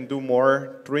 we can do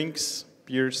more drinks,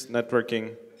 beers,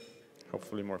 networking,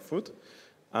 hopefully more food.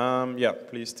 Yeah,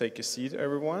 please take a seat,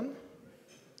 everyone.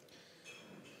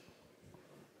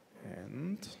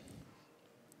 And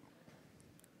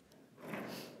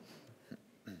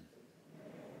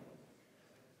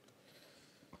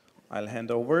I'll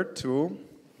hand over to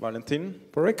Valentin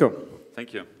Borrico.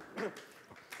 Thank you.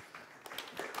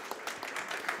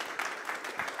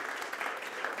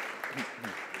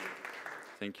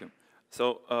 Thank you.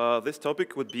 So this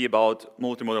topic would be about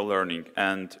multimodal learning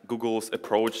and Google's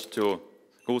approach to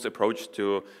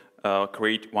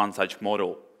create one such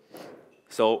model.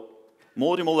 So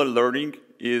multimodal learning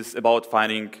is about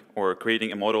finding or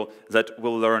creating a model that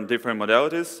will learn different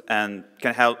modalities and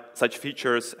can have such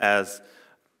features as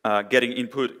getting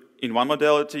input in one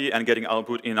modality and getting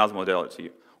output in another modality,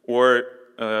 or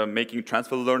making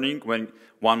transfer learning when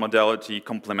one modality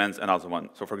complements another one.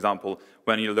 So for example,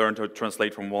 when you learn to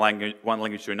translate from one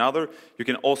language to another, you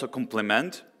can also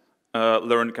complement,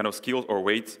 learn kind of skills or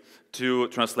weights to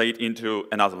translate into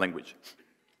another language.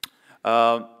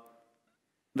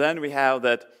 Then we have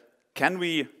that, can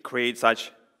we create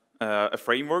such a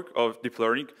framework of deep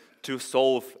learning to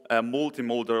solve a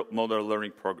multimodal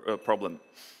learning problem?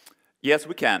 Yes,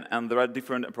 we can, and there are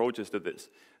different approaches to this.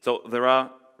 So there are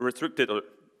restricted or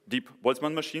deep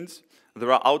Boltzmann machines,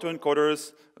 there are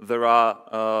autoencoders, there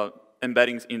are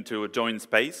embeddings into joint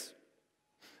space,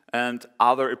 and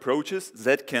other approaches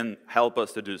that can help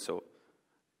us to do so.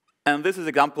 And this is an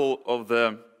example of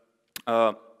the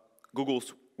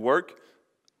Google's work.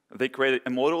 They created a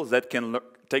model that can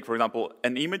take, for example,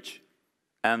 an image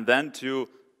and then to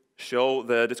show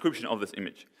the description of this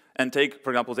image. And take,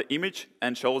 for example, the image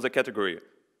and show the category,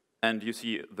 and you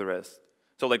see the rest.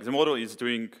 So like the model is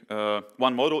doing,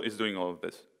 one model is doing all of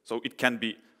this. So it can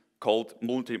be called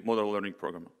multimodal learning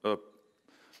program.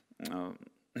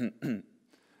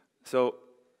 So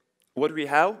what we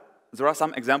have, there are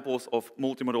some examples of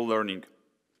multimodal learning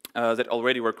that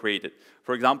already were created.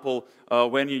 For example,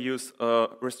 when you use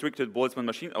restricted Boltzmann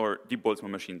machine or deep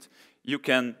Boltzmann machines, you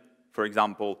can, for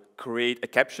example, create a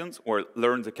captions or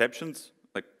learn the captions,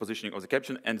 like positioning of the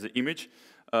caption and the image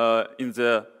in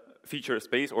the feature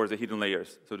space or the hidden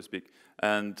layers, so to speak.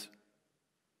 And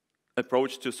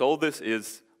approach to solve this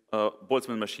is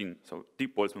Boltzmann machine, so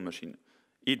deep Boltzmann machine.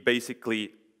 It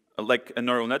basically, like a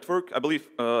neural network, I believe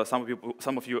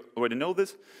some of you already know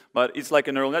this, but it's like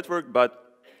a neural network,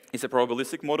 but it's a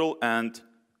probabilistic model and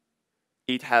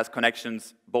it has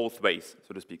connections both ways,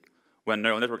 so to speak, when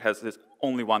neural network has this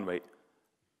only one way.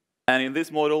 And in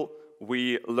this model,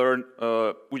 we learn,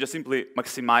 we just simply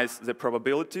maximize the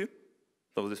probability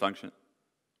of this function,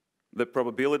 the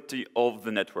probability of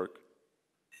the network.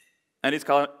 And it's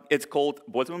called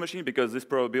Boltzmann machine because this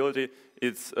probability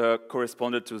is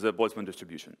corresponded to the Boltzmann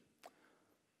distribution.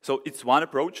 So it's one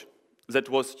approach that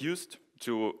was used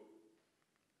to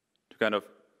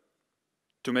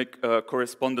make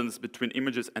correspondence between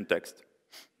images and text.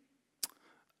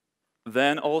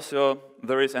 Then also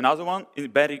there is another one,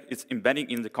 it's embedding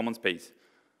in the common space.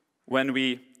 When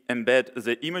we embed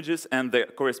the images and the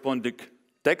corresponding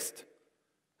text,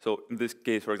 so in this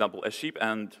case, for example, a sheep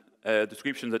and a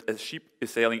description that a ship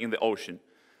is sailing in the ocean.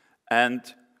 And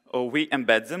we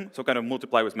embed them, so kind of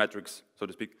multiply with metrics, so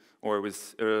to speak, or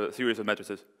with a series of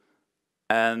matrices.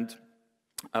 And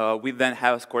we then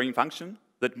have a scoring function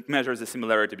that measures the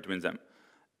similarity between them.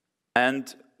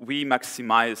 And we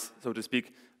maximize, so to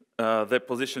speak, the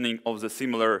positioning of the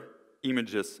similar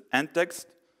images and text,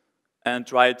 and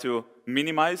try to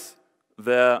minimize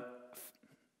the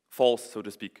false, so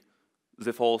to speak,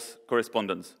 the false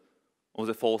correspondence of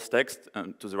the false text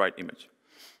and to the right image.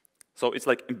 So it's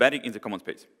like embedding in the common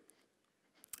space.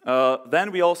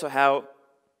 Then we also have,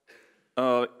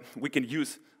 we can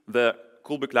use the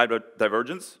Kullback-Leibler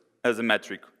divergence as a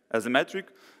metric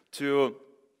to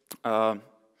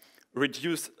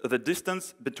reduce the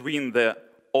distance between the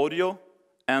audio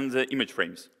and the image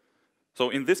frames. So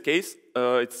in this case,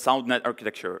 it's SoundNet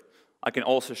architecture. I can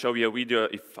also show you a video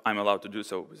if I'm allowed to do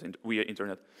so via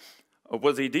internet.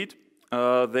 What they did,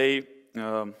 they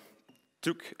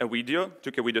took a video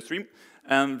stream,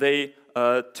 and they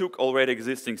took already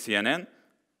existing CNN.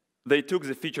 They took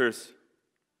the features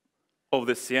of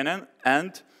the CNN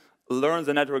and learned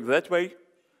the network that way,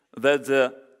 that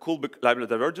the Kullback-Leibler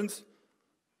divergence,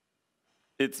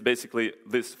 it's basically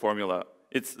this formula.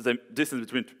 It's the distance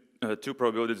between two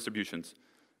probability distributions.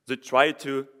 They try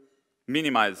to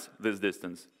minimize this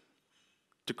distance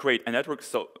to create a network,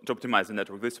 so to optimize the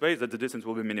network this way, that the distance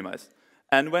will be minimized.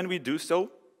 And when we do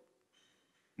so,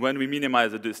 when we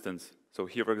minimize the distance, so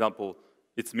here, for example,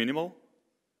 it's minimal,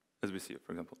 as we see,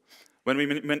 for example. When we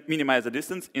minimize the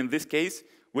distance, in this case,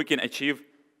 we can achieve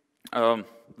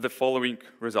the following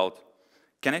result.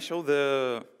 Can I show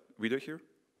the video here?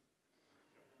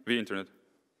 Via internet.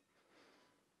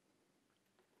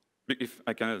 If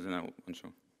I can, then I won't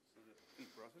show.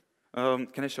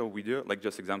 Can I show video, like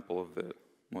just example of the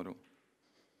model?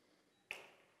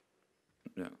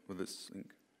 Yeah, with this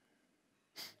link.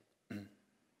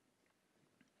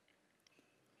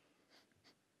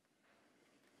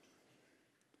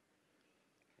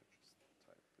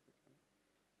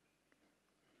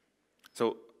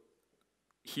 So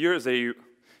here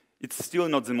it's still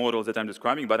not the models that I'm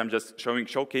describing, but I'm just showing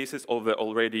showcases of the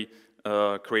already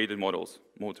created models,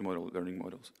 multimodal learning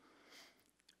models.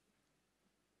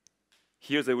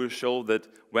 Here they will show that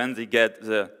when they get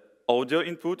the audio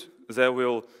input, they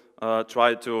will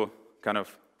try to kind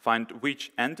of find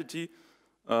which entity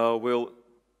will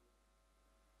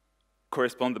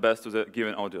correspond the best to the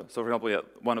given audio. So for example, yeah,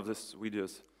 one of these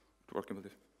videos, working with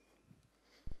it.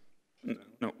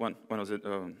 No, one of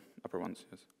the upper ones,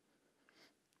 yes.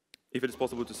 If it is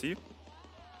possible to see.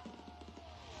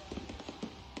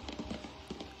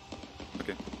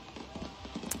 Okay.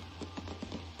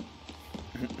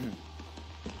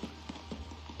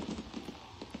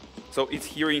 So it's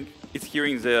hearing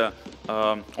the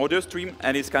audio stream,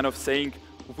 and it's kind of saying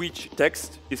which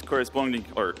text is corresponding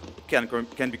or can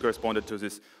be corresponded to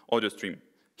this audio stream.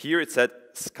 Here it said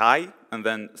sky, and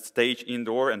then stage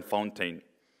indoor and fountain.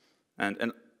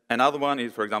 And another one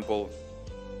is, for example,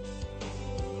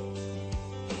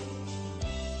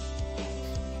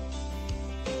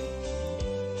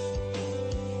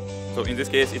 so in this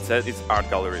case it says it's art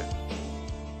gallery.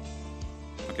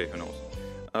 Okay, who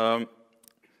knows?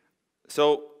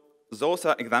 So those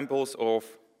are examples of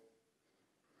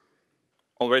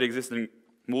already existing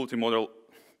multimodal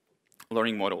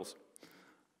learning models.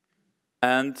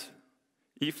 And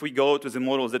if we go to the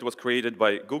models that was created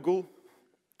by Google,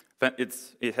 it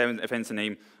has a fancy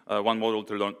name, one model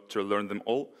to learn them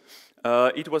all.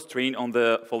 It was trained on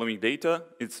the following data.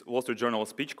 It's Wall Street Journal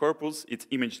speech corpus, it's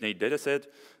ImageNet dataset,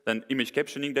 then image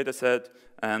captioning dataset,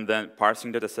 and then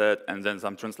parsing dataset, and then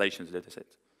some translations dataset.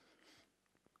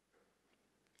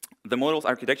 The model's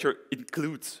architecture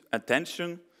includes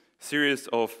attention, series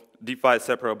of defined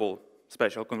separable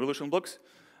special convolution blocks,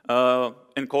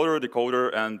 encoder,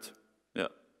 decoder, and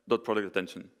dot product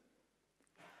attention.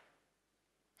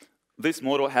 This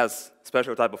model has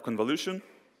special type of convolution.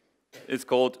 It's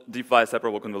called defined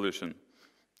separable convolution.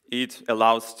 It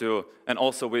allows to, and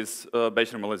also with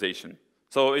Bayesian normalization.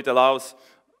 So it allows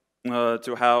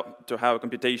to have a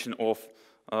computation of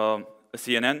a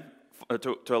CNN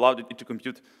to allow it to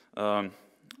compute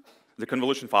the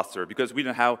convolution faster, because we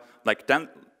don't have like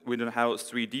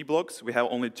 3D blocks. We have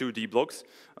only 2D blocks,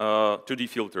 2D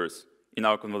filters in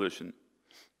our convolution.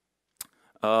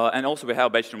 And also we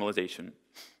have Bayesian normalization.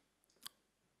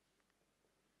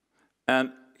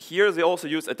 And here they also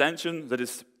use attention that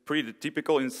is pretty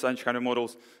typical in such kind of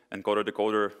models, encoder,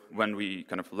 decoder, when we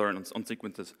kind of learn on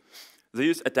sequences. They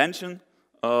use attention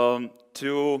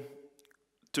to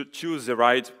choose the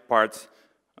right parts,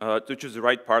 of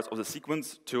the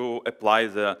sequence to apply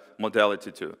the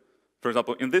modality to. For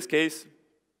example, in this case,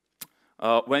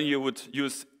 when you would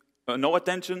use no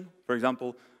attention, for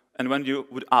example, and when you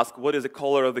would ask what is the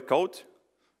color of the code,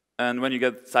 and when you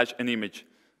get such an image,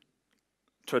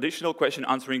 traditional question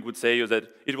answering would say that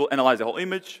it will analyze the whole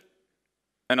image,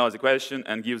 analyze the question,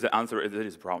 and gives the answer that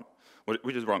is brown,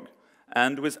 which is wrong.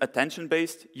 And with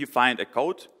attention-based, you find a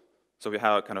code. So we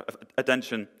have a kind of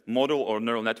attention model or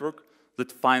neural network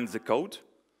that finds the code,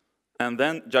 and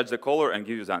then judge the color and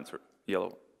gives you the answer,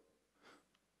 yellow.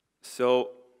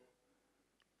 So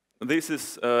this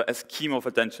is a scheme of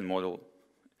attention model.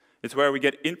 It's where we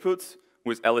get inputs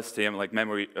with LSTM, like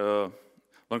memory,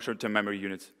 long short-term memory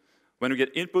units. When we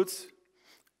get inputs,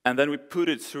 and then we put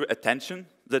it through attention,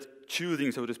 that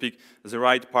choosing, so to speak, the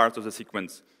right parts of the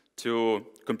sequence to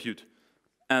compute.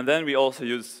 And then we also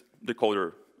use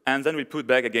decoder. And then we put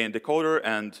back again decoder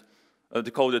and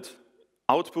decoded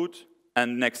output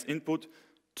and next input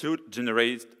to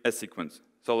generate a sequence.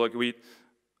 So like we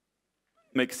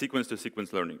make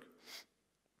sequence-to-sequence learning.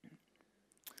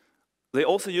 They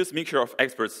also use mixture of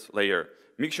experts layer.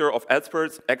 Mixture of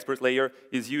expert layer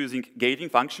is using gating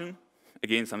function,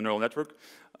 again some neural network,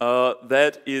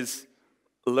 that is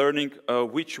learning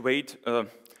which weight,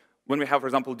 when we have, for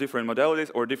example, different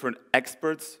modalities or different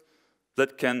experts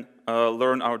that can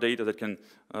learn our data, that can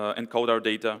encode our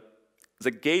data.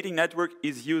 The gating network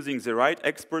is using the right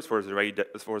experts for the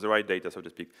right data, so to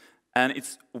speak. And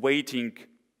it's weighting,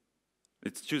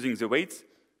 it's choosing the weights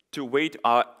to weight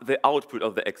the output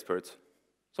of the experts.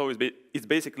 So it's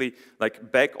basically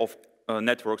like back of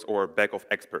networks or back of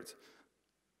experts.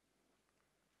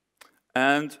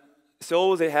 And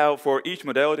so they have, for each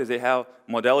modality, they have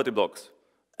modality blocks.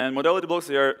 And modality blocks,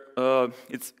 they are,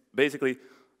 it's basically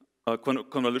a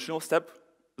convolutional step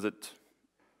that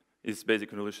is basic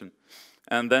convolution.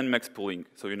 And then max pooling.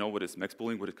 So you know what is max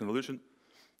pooling, what is convolution.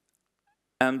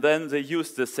 And then they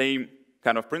use the same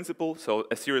kind of principle, so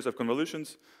a series of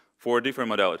convolutions for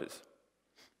different modalities.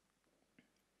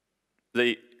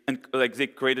 They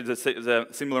created the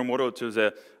similar model to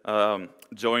the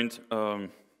joint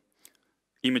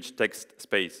image text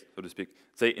space, so to speak.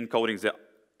 They encoding the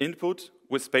input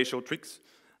with spatial tricks,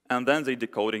 and then they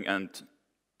decoding and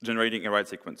generating a right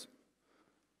sequence.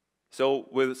 So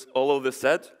with all of this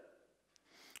said,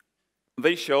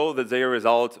 they show that their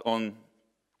result on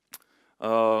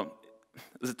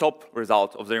the top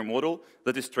result of their model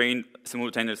that is trained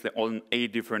simultaneously on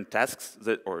 8 different tasks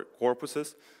or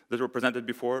corpuses that were presented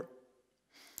before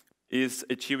is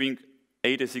achieving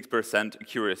 86%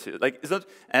 accuracy. Like, it's not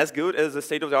as good as the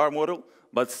state-of-the-art model,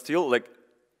 but still, like,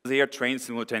 they are trained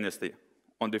simultaneously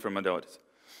on different modalities.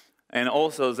 And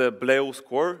also the Bleu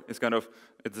score is kind of,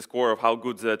 it's the score of how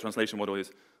good the translation model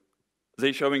is.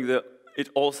 They're showing that it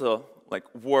also like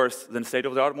worse than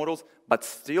state-of-the-art models, but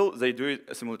still they do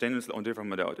it simultaneously on different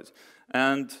modalities.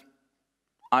 And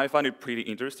I find it pretty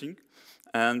interesting.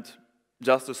 And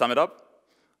just to sum it up,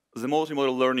 the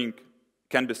multimodal learning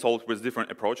can be solved with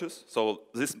different approaches. So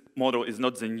this model is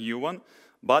not the new one,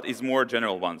 but is more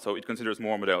general one. So it considers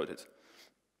more modalities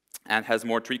and has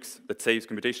more tricks that saves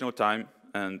computational time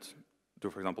and do,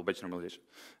 for example, batch normalization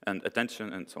and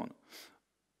attention and so on.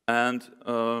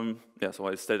 And yeah, so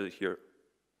I stated here.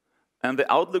 And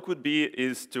the outlook would be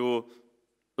is to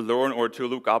learn or to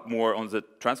look up more on the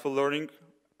transfer learning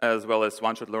as well as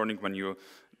one-shot learning when you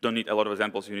don't need a lot of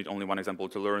examples, you need only one example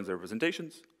to learn the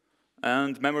representations.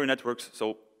 And memory networks,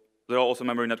 so there are also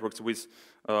memory networks with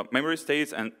memory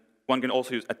states, and one can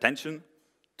also use attention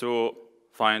to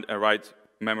find a right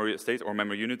memory state or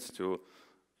memory units to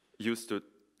use to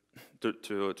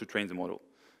train the model.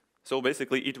 So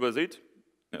basically it was it.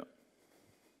 Yeah.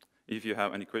 If you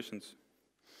have any questions.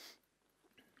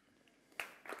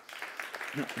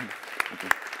 Okay.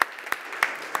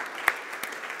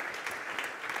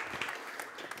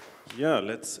 Yeah,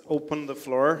 let's open the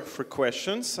floor for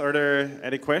questions. Are there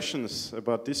any questions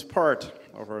about this part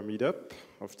of our meetup,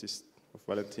 of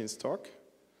Valentin's talk?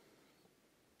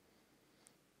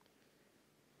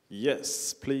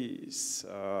 Yes, please.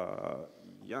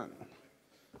 Jan.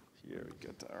 Here we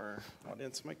got our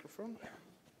audience microphone.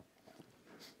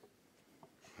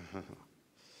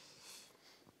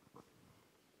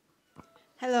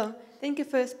 Hello, thank you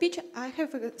for your speech. I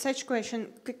have such question.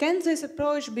 Can this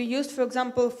approach be used, for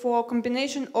example, for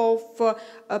combination of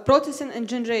processing and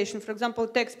generation? For example,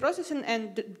 text processing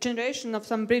and generation of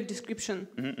some brief description?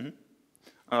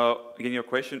 Again, your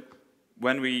question,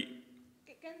 when we...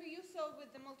 Can we use so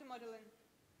with the multi-modeling?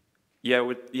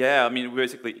 Yeah, I mean,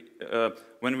 basically,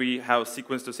 when we have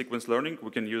sequence-to-sequence learning, we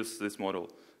can use this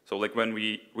model. So like when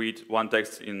we read one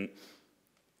text in...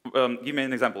 give me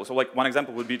an example. So like one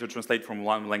example would be to translate from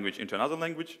one language into another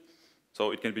language.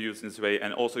 So it can be used in this way.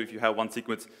 And also if you have one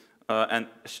sequence and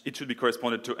it should be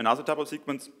corresponded to another type of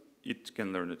sequence, it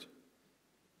can learn it.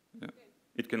 Yeah.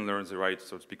 It can learn the right,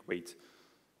 so to speak, weight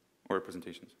or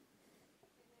representations.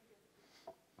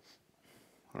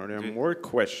 Are there more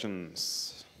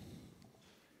questions?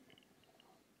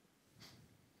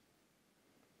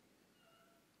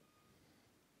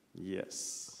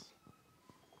 Yes.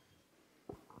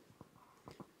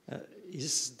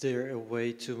 Is there a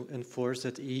way to enforce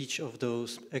that each of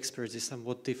those experts is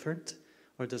somewhat different,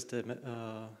 or does the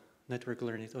network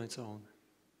learn it on its own?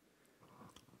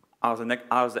 Are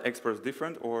the experts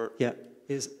different, or? Yeah.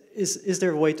 Is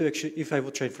there a way to actually, if I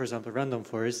would train, for example, random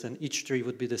forest, and each tree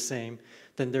would be the same,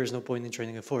 then there's no point in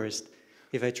training a forest.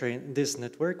 If I train this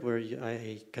network where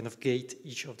I kind of gate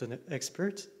each of the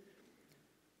experts,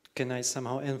 can I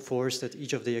somehow enforce that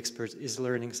each of the experts is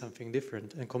learning something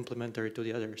different and complementary to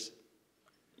the others?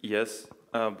 Yes,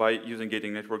 by using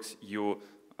gating networks, you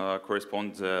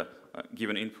correspond the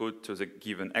given input to the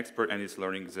given expert, and it's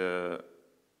learning the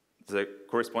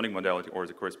corresponding modality or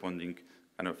the corresponding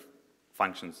kind of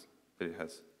functions that it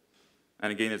has.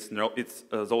 And again,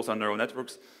 those are neural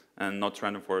networks and not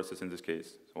random forests in this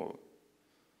case. So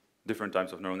different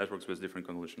types of neural networks with different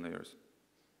convolution layers.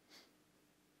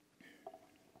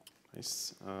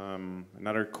 Nice.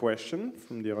 Another question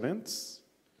from the audience.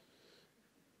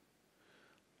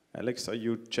 Alex, are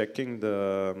you checking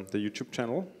the YouTube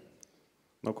channel?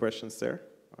 No questions there?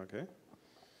 Okay.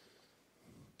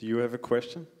 Do you have a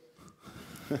question?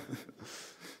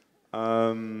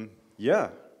 Yeah,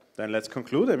 then let's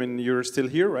conclude. I mean, you're still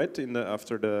here, right?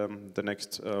 After the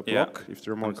next block. Yeah. If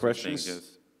there are more questions,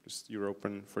 yes. You're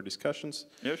open for discussions.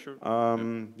 Yeah, sure.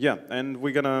 Yeah, and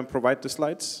we're gonna provide the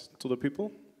slides to the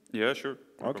people. Yeah, sure.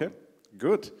 No okay, problem.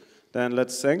 Good. Then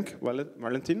let's thank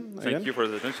Valentin again. Thank you for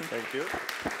the attention. Thank you.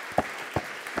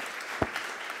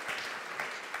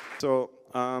 So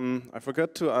I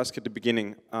forgot to ask at the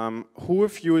beginning, who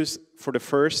of you is for the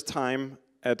first time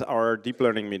at our deep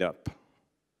learning meetup?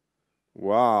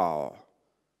 Wow.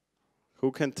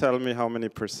 Who can tell me how many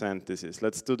 % this is?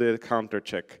 Let's do the counter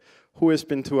check. Who has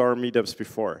been to our meetups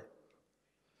before?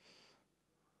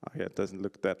 Oh, yeah, it doesn't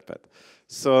look that bad.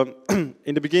 So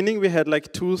in the beginning, we had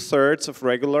like 2/3 of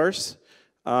regulars.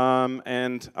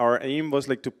 And our aim was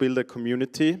like to build a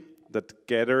community that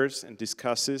gathers and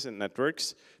discusses and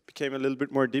networks. Became a little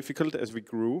bit more difficult as we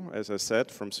grew, as I said,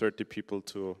 from 30 people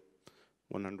to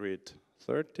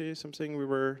 130 something we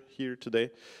were here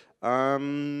today.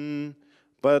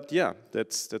 But yeah,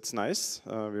 that's nice.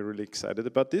 We're really excited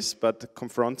about this, but it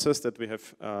confronts us that we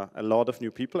have a lot of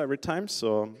new people every time,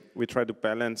 so we try to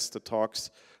balance the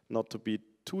talks not to be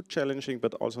too challenging,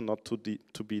 but also not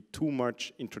to be too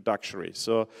much introductory.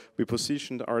 So we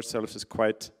positioned ourselves as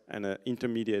quite an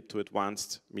intermediate to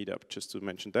advanced meetup, just to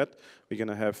mention that. We're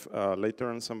gonna have later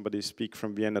on somebody speak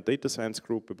from Vienna Data Science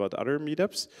Group about other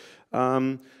meetups.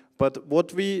 But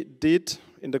what we did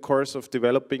in the course of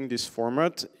developing this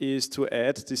format is to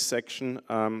add this section,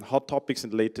 hot topics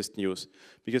and latest news.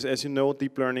 Because as you know,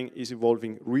 deep learning is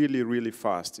evolving really, really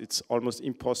fast. It's almost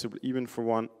impossible, even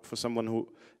for someone who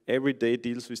every day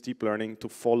deals with deep learning, to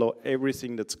follow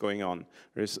everything that's going on.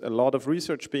 There's a lot of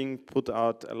research being put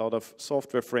out, a lot of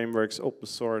software frameworks, open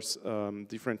source,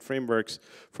 different frameworks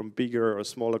from bigger or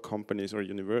smaller companies or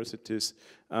universities.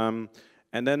 And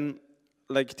then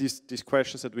like these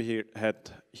questions that we had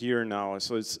here now,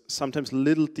 so it's sometimes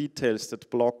little details that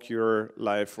block your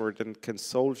life or then can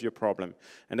solve your problem.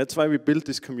 And that's why we built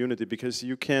this community, because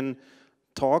you can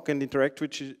talk and interact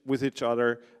with each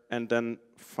other and then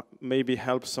maybe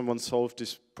help someone solve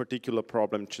this particular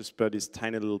problem just by this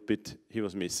tiny little bit he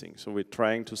was missing. So we're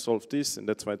trying to solve this, and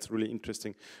that's why it's really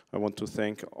interesting. I want to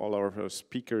thank all our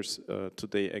speakers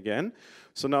today again.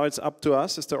 So now it's up to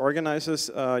us as the organizers,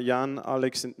 Jan,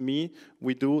 Alex, and me.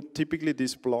 We do typically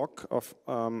this block of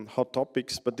hot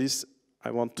topics, but this,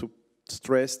 I want to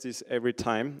stress this every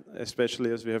time,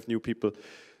 especially as we have new people.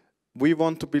 We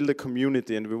want to build a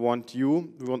community, and we want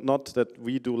not that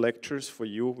we do lectures for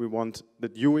you, we want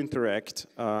that you interact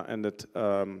and that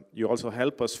you also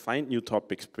help us find new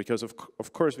topics, because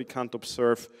of course we can't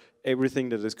observe everything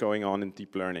that is going on in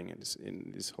deep learning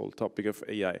in this whole topic of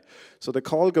AI. So the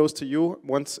call goes to you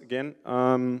once again.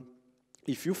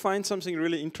 If you find something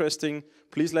really interesting,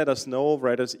 please let us know,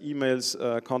 write us emails,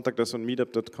 contact us on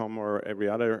meetup.com or every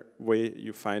other way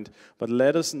you find. But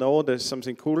let us know there's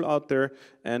something cool out there,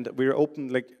 and we're open,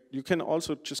 like you can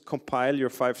also just compile your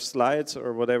 5 slides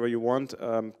or whatever you want,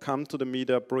 come to the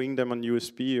meetup, bring them on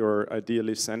USB, or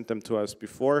ideally send them to us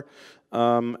before.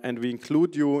 And we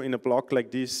include you in a block like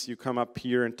this. You come up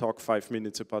here and talk 5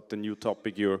 minutes about the new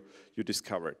topic you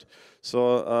discovered.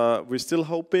 So we're still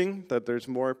hoping that there's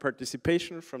more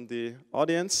participation from the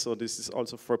audience. So this is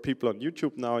also for people on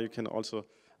YouTube now. You can also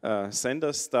send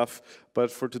us stuff.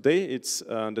 But for today, it's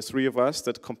the 3 of us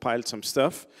that compiled some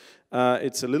stuff.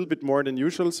 It's a little bit more than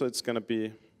usual, so it's going to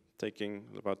be taking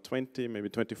about 20, maybe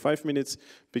 25 minutes,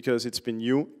 because it's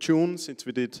been June since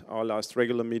we did our last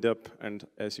regular meetup, and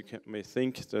as you may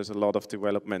think, there's a lot of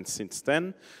development since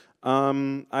then.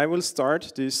 I will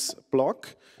start this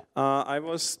block. I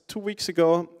was 2 weeks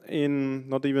ago in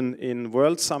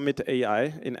World Summit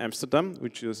AI in Amsterdam,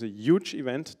 which was a huge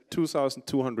event,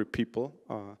 2,200 people,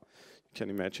 you can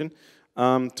imagine.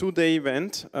 2-day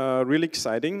event, really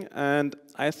exciting, and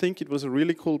I think it was a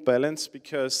really cool balance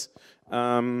because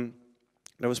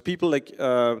there was people like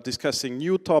discussing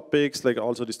new topics, like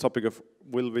also this topic of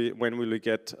when will we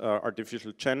get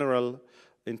artificial general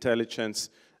intelligence,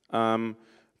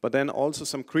 but then also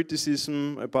some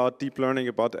criticism about deep learning,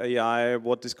 about AI,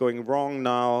 what is going wrong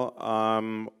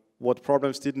now, what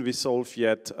problems didn't we solve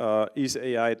yet? Is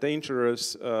AI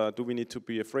dangerous? Do we need to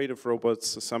be afraid of robots?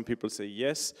 So some people say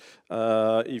yes.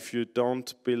 If you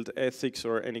don't build ethics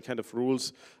or any kind of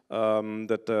rules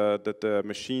that the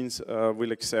machines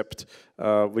will accept,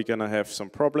 we're gonna have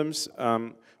some problems.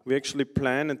 We actually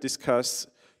plan and discuss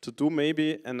to do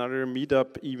maybe another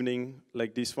meetup evening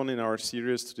like this one in our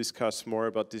series to discuss more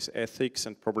about these ethics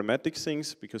and problematic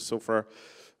things, because so far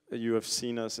you have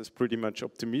seen us as pretty much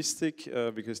optimistic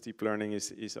because deep learning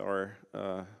is our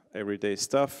everyday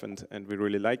stuff, and we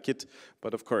really like it.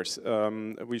 But of course,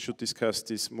 we should discuss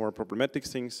these more problematic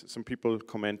things. Some people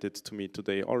commented to me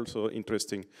today also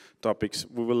interesting topics.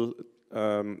 We will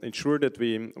ensure that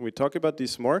we talk about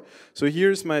this more. So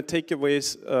here's my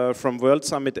takeaways from World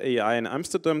Summit AI in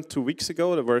Amsterdam 2 weeks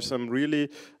ago. There were some really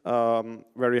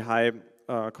very high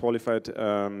qualified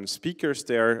speakers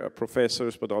there,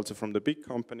 professors, but also from the big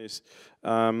companies.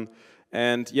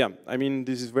 And yeah, I mean,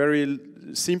 this is very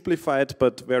simplified,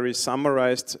 but very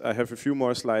summarized. I have a few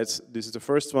more slides. This is the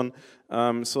first one.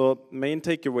 So main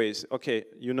takeaways. Okay,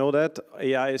 you know that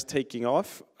AI is taking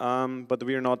off, but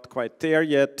we are not quite there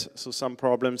yet. So some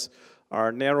problems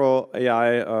are narrow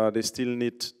AI. They still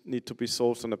need to be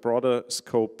solved on a broader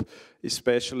scope,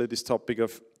 especially this topic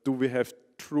of, do we have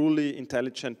truly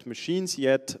intelligent machines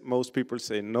yet? Most people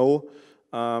say no.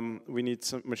 We need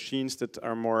some machines that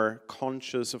are more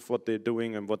conscious of what they're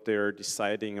doing and what they're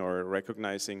deciding or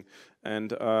recognizing,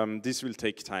 and this will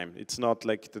take time. It's not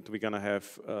like that we're gonna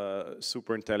have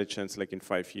super intelligence like in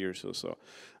 5 years or so.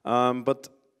 But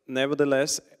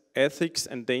nevertheless, ethics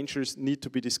and dangers need to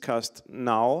be discussed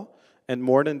now, and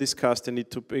more than discussed, they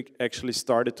need to be actually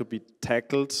started to be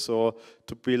tackled. So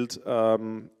to build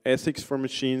ethics for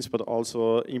machines, but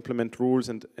also implement rules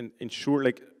and ensure,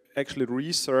 like, actually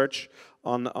research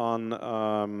on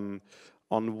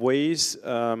ways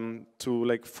to,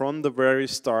 like, from the very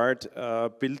start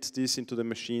build this into the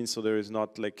machine, so there is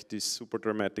not like this super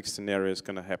dramatic scenario is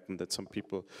going to happen that some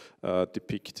people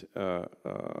depict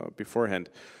beforehand.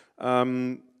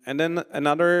 And then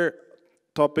another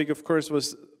topic, of course,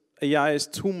 was AI is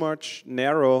too much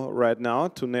narrow right now,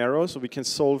 too narrow, so we can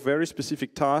solve very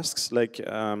specific tasks like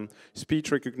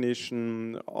speech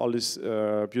recognition, all these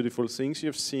beautiful things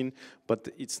you've seen, but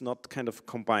it's not kind of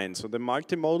combined. So the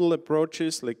multimodal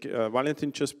approaches, like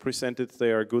Valentin just presented,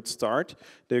 they are a good start.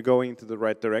 They're going into the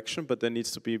right direction, but there needs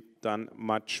to be done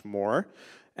much more.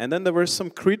 And then there was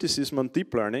some criticism on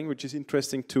deep learning, which is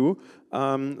interesting too.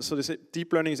 So they say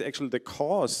deep learning is actually the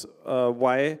cause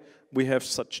why we have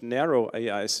such narrow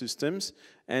AI systems.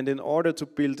 And in order to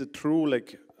build a true,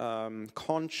 like,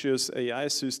 conscious AI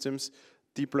systems,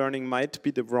 deep learning might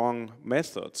be the wrong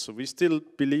method. So we still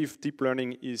believe deep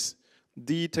learning is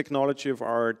the technology of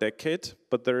our decade,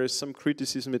 but there is some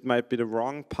criticism it might be the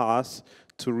wrong path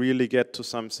to really get to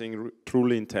something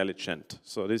truly intelligent.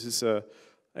 So this is a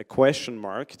question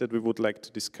mark that we would like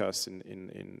to discuss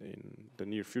in the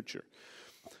near future.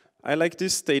 I like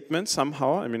this statement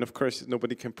somehow. I mean, of course,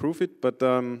 nobody can prove it, but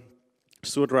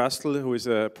Stuart Russell, who is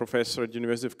a professor at the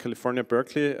University of California,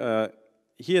 Berkeley,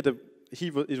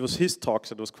 it was his talk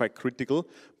that was quite critical,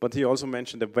 but he also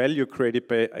mentioned the value created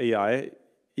by AI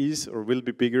is or will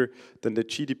be bigger than the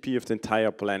GDP of the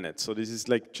entire planet. So this is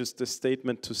like just a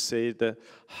statement to say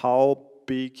how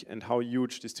big and how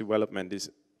huge this development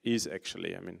is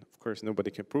actually. I mean, of course,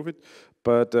 nobody can prove it,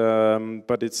 but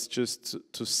it's just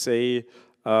to say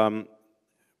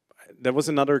there was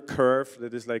another curve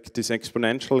that is like this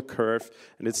exponential curve,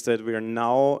 and it's that we are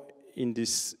now in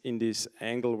this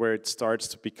angle where it starts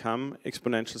to become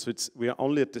exponential. So we are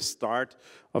only at the start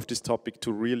of this topic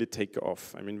to really take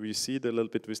off. I mean, we see it a little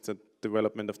bit with the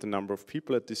development of the number of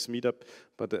people at this meetup,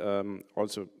 but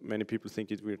also many people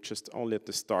think we're just only at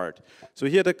the start. So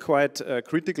he had a quite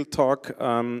critical talk.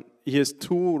 He has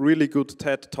 2 really good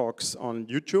TED Talks on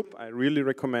YouTube. I really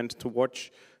recommend to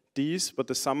watch these, but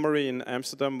the summary in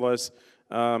Amsterdam was,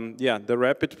 the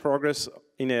rapid progress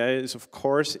in AI is of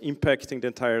course impacting the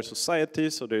entire society.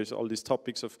 So there's all these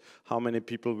topics of how many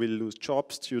people will lose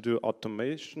jobs due to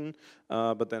automation,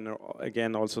 but then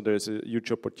again also there's a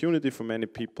huge opportunity for many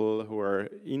people who are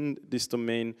in this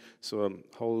domain. So a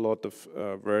whole lot of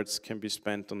words can be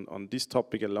spent on this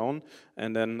topic alone.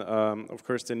 And then of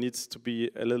course there needs to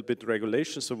be a little bit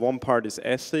regulation. So one part is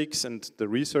ethics and the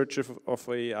research of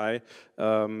AI,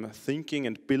 thinking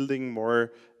and building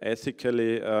more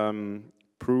ethically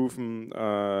proven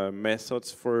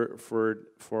methods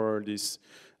for this,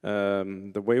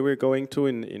 the way we're going to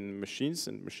in machines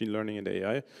and machine learning and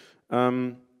AI.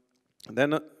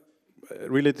 Then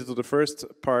related to the first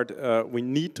part, we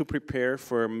need to prepare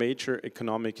for major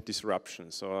economic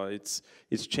disruption. So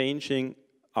it's changing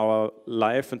our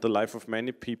life and the life of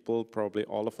many people, probably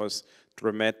all of us,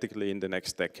 dramatically in the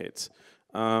next decades.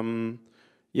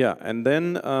 Yeah, and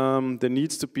then there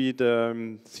needs to be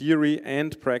the theory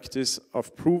and practice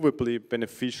of provably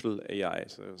beneficial AI.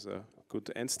 So it's a good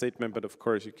end statement, but of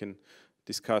course you can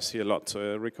discuss here a lot. So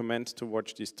I recommend to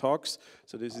watch these talks.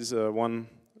 So this is one,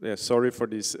 sorry for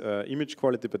this image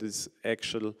quality, but it's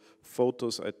actual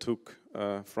photos I took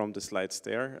from the slides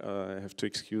there. I have to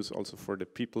excuse also for the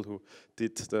people who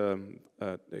did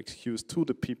excuse to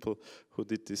the people who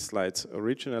did these slides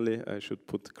originally. I should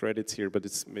put credits here, but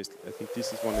it's missed. I think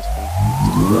this is one is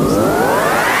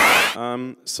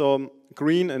from so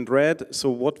green and red.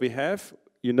 So what we have,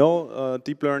 you know,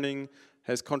 deep learning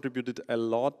has contributed a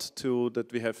lot to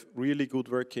that we have really good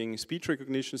working speech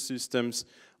recognition systems,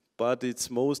 but it's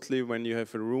mostly when you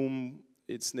have a room,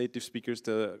 it's native speakers,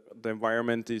 the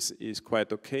environment is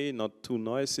quite okay, not too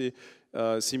noisy.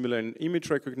 Similar in image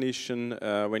recognition,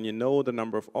 when you know the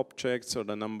number of objects or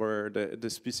the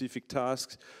specific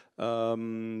tasks,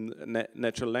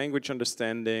 natural language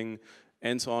understanding,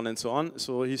 and so on and so on.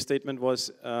 So his statement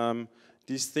was,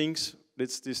 these things,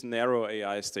 it's this narrow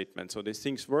AI statement. So these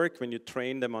things work when you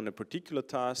train them on a particular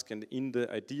task, and in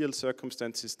the ideal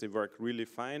circumstances, they work really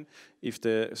fine. If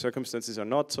the circumstances are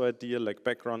not so ideal, like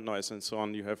background noise and so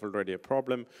on, you have already a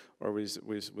problem, or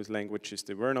with languages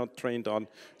they were not trained on.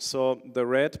 So the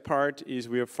red part is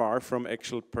we are far from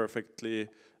actual perfectly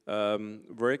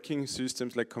working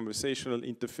systems like conversational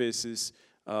interfaces,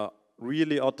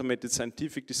 really automated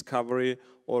scientific discovery,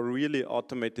 or really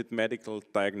automated medical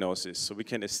diagnosis. So we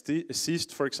can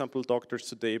assist, for example, doctors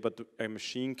today, but a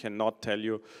machine cannot tell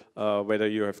you whether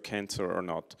you have cancer or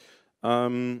not,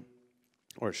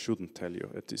 or shouldn't tell you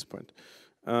at this point.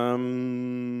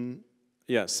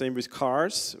 Yeah, same with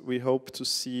cars. We hope to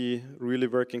see really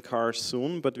working cars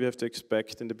soon, but we have to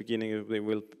expect in the beginning they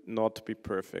will not be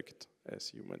perfect as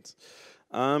humans.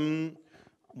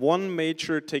 One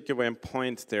major takeaway and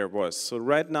point there was, so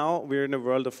right now we're in a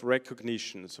world of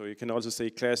recognition. So you can also say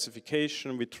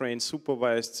classification. We train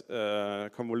supervised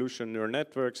convolutional neural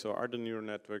networks or other neural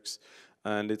networks,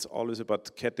 and it's always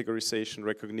about categorization,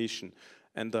 recognition.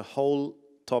 And the whole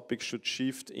topic should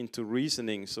shift into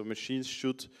reasoning. So machines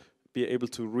should be able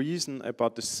to reason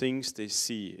about the things they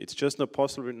see. It's just not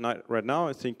possible right now.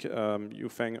 I think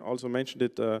Yufeng also mentioned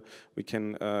it. We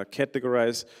can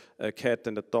categorize a cat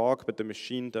and a dog, but the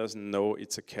machine doesn't know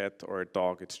it's a cat or a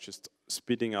dog. It's just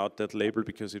spitting out that label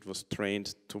because it was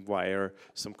trained to wire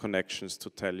some connections to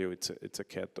tell you it's a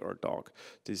cat or a dog.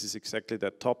 This is exactly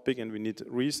that topic, and we need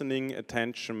reasoning,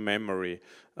 attention, memory.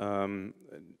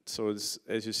 So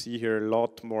as you see here, a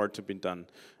lot more to be done.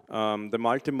 The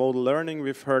multimodal learning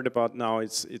we've heard about now,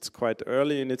 it's quite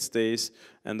early in its days,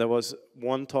 and there was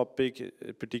one topic,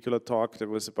 a particular talk that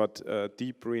was about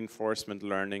deep reinforcement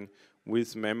learning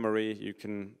with memory. You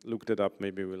can look that up,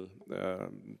 maybe we'll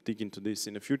dig into this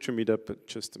in a future meetup, but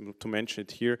just to mention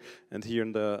it here. And here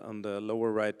on the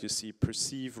lower right you see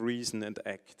perceive, reason and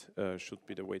act should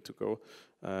be the way to go,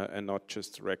 and not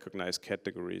just recognize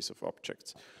categories of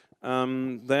objects.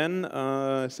 Then,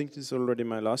 I think this is already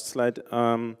my last slide,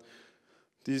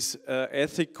 these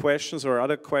ethic questions or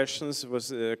other questions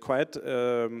was quite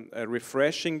a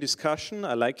refreshing discussion.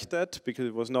 I liked that because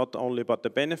it was not only about the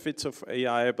benefits of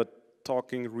AI, but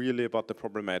talking really about the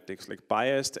problematics, like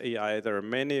biased AI. There are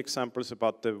many examples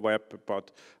about the web,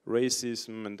 about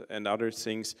racism and other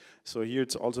things. So here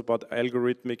it's also about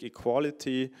algorithmic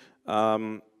equality.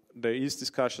 There is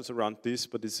discussions around this,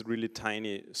 but it's really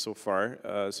tiny so far.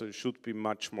 So it should be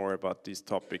much more about these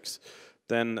topics.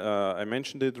 Then I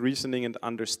mentioned it, reasoning and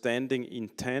understanding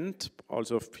intent,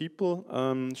 also of people,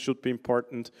 should be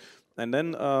important. And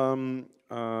then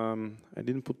I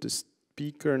didn't put this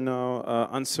speaker now.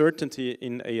 Uncertainty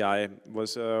in AI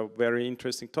was a very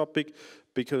interesting topic,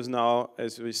 because now,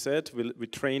 as we said, we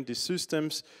train these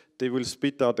systems. They will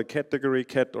spit out a category,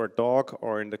 cat or dog,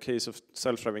 or in the case of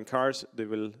self-driving cars, they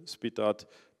will spit out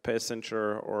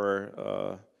passenger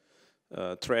or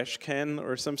trash can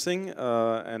or something,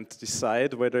 and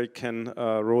decide whether it can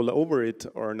roll over it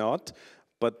or not.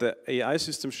 But the AI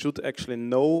system should actually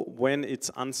know when it's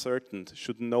uncertain,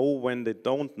 should know when they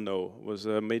don't know, was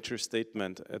a major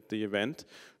statement at the event.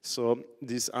 So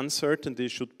this uncertainty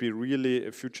should be really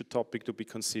a future topic to be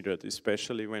considered,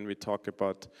 especially when we talk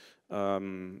about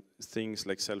things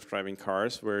like self-driving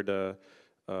cars, where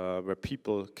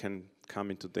people can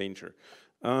come into danger.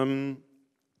 And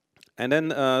then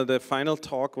the final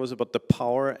talk was about the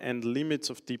power and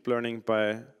limits of deep learning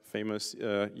by famous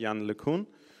Yann LeCun.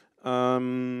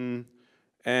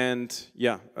 And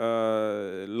yeah,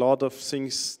 a lot of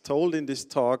things told in this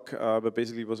talk, but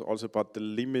basically it was also about the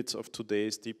limits of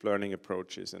today's deep learning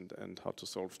approaches and how to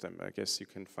solve them. I guess you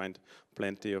can find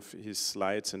plenty of his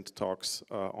slides and talks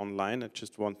online. I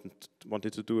just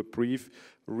wanted to do a brief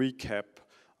recap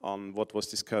on what was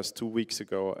discussed 2 weeks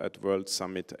ago at World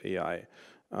Summit AI.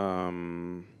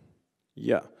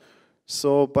 Yeah.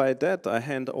 So by that, I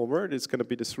hand over. It's going to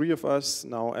be the three of us,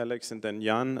 now Alex and then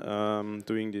Jan,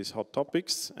 doing these hot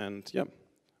topics. And yeah,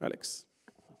 Alex.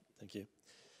 Thank you.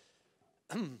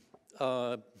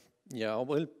 Yeah, I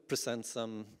will present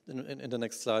some, in the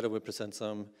next slide, I will present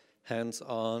some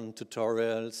hands-on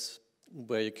tutorials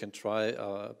where you can try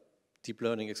deep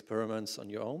learning experiments on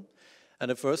your own.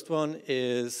 And the first one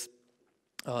is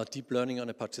deep learning on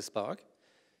Apache Spark.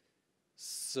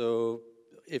 So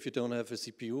if you don't have a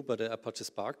CPU, but an Apache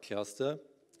Spark cluster,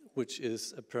 which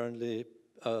is apparently,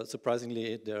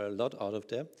 surprisingly, there are a lot out of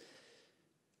there.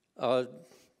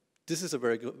 This is a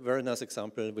very nice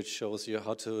example which shows you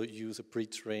how to use a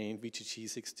pre-trained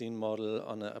VGG16 model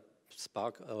on a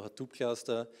Spark or Hadoop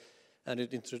cluster, and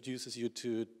it introduces you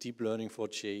to deep learning for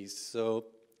GAs. So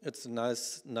it's a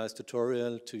nice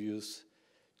tutorial to use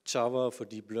Java for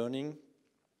deep learning,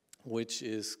 which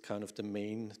is kind of the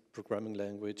main programming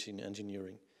language in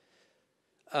engineering.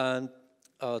 And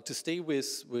to stay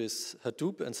with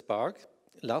Hadoop and Spark,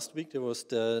 last week there was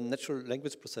the natural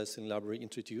language processing library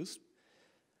introduced.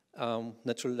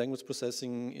 Natural language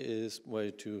processing is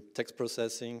way to text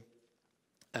processing.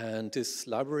 And this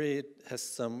library has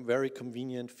some very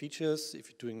convenient features. If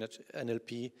you're doing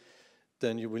NLP,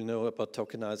 then you will know about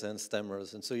tokenizer and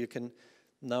stammers. And so you can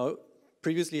now,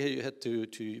 previously you had to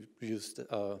use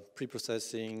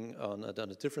pre-processing on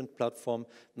a different platform.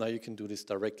 Now you can do this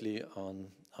directly on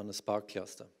a Spark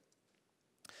cluster.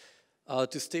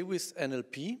 To stay with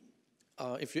NLP,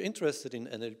 if you're interested in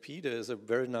NLP, there is a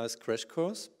very nice crash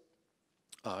course.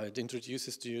 It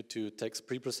introduces you to text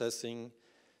pre-processing,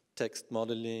 text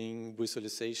modeling,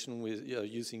 visualization with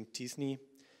using t-SNE.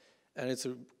 And it's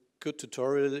a good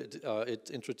tutorial.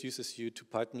 It introduces you to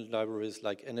Python libraries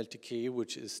like NLTK,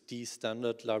 which is the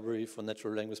standard library for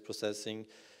natural language processing,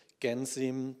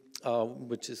 Gensim,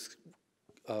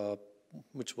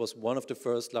 which was one of the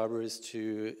first libraries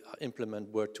to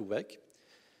implement Word2Vec,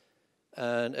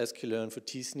 and sklearn for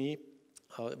t-SNE,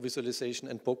 visualization,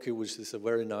 and Bokeh, which is a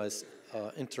very nice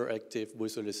interactive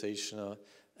visualization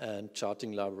and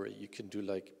charting library. You can do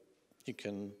you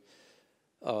can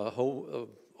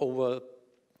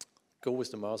go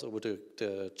with the mouse over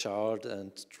the chart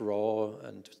and draw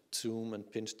and zoom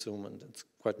and pinch zoom, and it's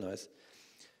quite nice.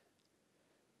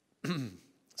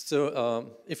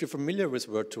 So if you're familiar with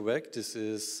Word2Vec, this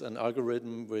is an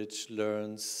algorithm which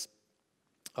learns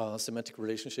semantic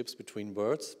relationships between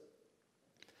words.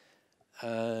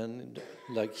 And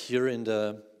like here in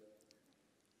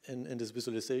this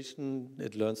visualization,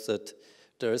 it learns that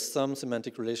there is some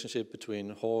semantic relationship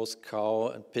between horse, cow,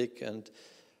 and pig, and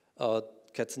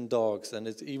cats and dogs. And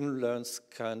it even learns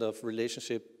kind of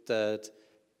relationship that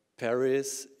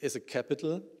Paris is a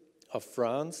capital of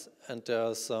France, and there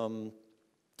are some,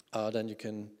 then you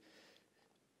can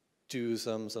do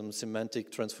some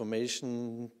semantic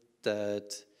transformation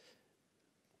that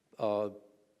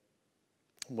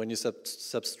when you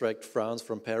subtract France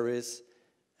from Paris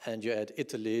and you add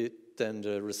Italy, then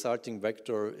the resulting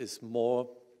vector is more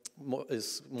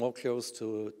is more close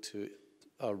to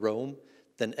Rome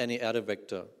than any other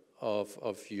vector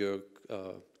of your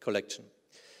collection.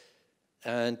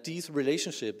 And these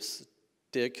relationships,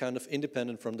 they're kind of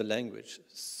independent from the language.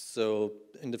 So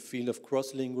in the field of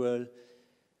cross-lingual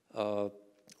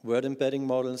word embedding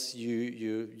models,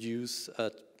 you use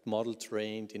a model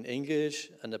trained in English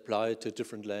and apply it to a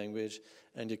different language,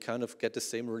 and you kind of get the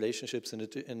same relationships in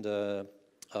the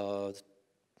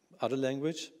other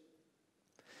language.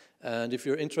 And if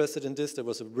you're interested in this,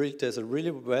 there's a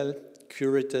really well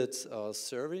curated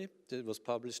survey that was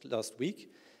published last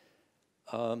week.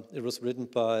 It was written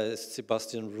by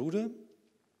Sebastian Rude,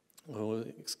 who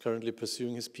is currently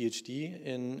pursuing his PhD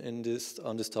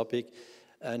on this topic,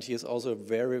 and he has also a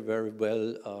very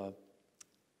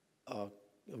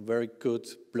good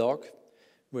blog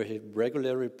where he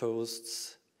regularly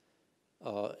posts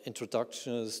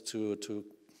introductions to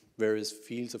various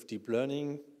fields of deep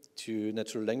learning, to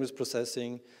natural language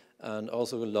processing, and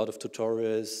also a lot of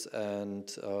tutorials and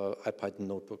IPython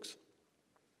notebooks.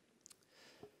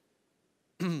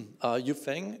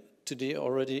 Yufeng today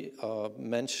already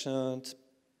mentioned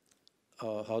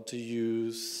how to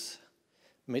use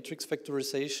matrix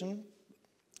factorization.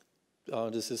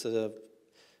 This is an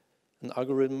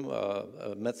algorithm,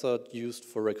 a method used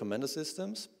for recommender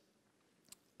systems.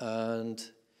 And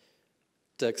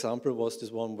the example was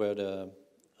this one where the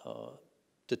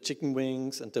chicken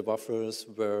wings and the wafers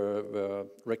were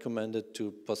recommended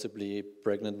to possibly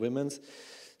pregnant women.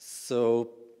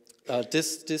 So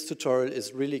this tutorial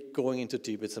is really going into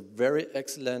deep. It's a very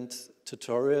excellent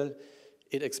tutorial.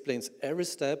 It explains every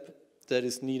step that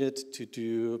is needed to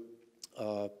do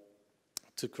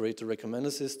to create a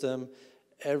recommender system,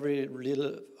 every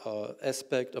little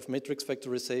aspect of matrix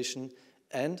factorization,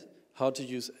 and how to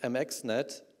use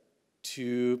MXNet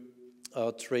to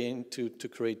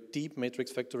create deep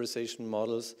matrix factorization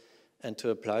models and to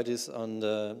apply this on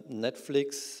the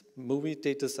Netflix movie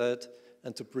dataset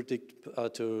and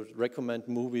to recommend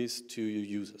movies to your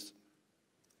users.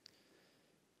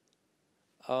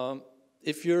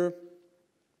 If you're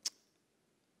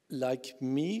like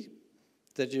me,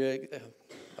 that you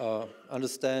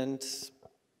understand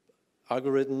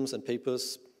algorithms and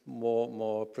papers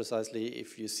more precisely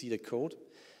if you see the code,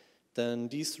 then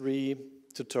these three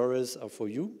tutorials are for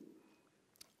you.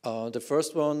 The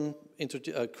first one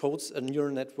codes a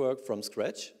neural network from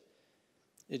scratch.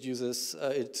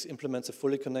 It implements a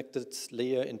fully connected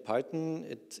layer in Python.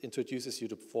 It introduces you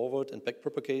to forward and back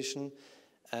propagation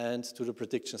and to the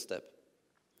prediction step.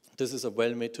 This is a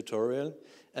well-made tutorial.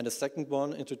 And the second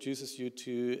one introduces you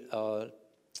to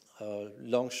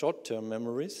long short-term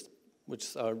memories,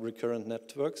 which are recurrent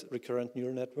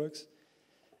neural networks.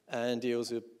 And they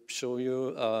also show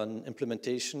you an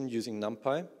implementation using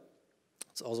NumPy.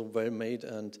 It's also well-made,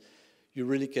 and you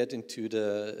really get into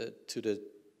the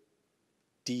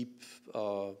deep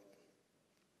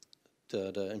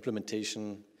the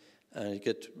implementation, and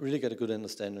you really get a good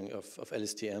understanding of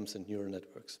LSTMs and neural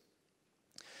networks.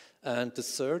 And the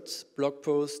third blog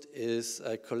post is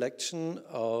a collection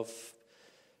of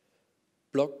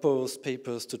blog posts,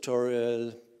 papers,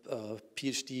 tutorial,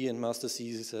 PhD and master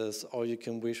theses, all you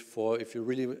can wish for if you're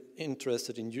really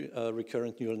interested in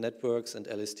recurrent neural networks and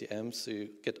LSTMs, so you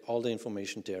get all the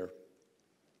information there.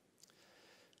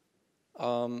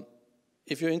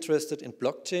 If you're interested in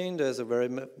blockchain, there's a very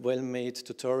well-made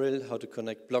tutorial how to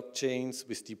connect blockchains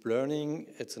with deep learning.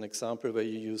 It's an example where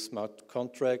you use smart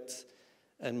contracts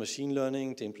and machine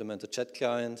learning to implement a chat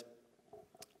client,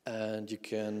 and you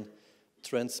can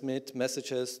transmit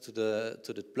messages to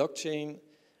the blockchain,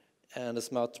 and a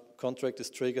smart contract is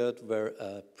triggered where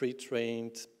a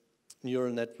pre-trained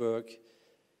neural network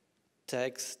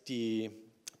tags the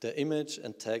image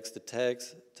and tags the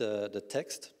text,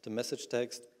 the message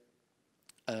text,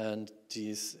 and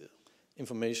this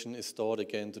information is stored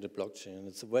again to the blockchain.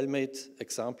 It's a well-made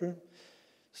example.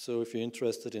 So if you're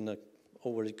interested in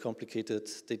overly complicated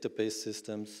database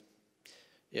systems,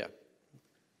 yeah,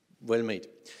 well-made.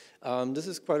 This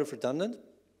is quite redundant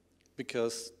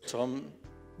because Tom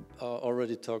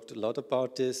already talked a lot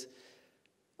about this.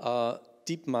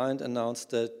 DeepMind announced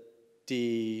that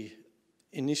they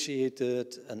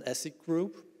initiated an Erste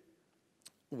Group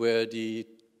where they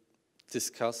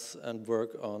discuss and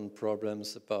work on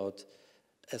problems about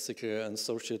ethical and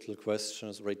societal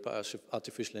questions raised by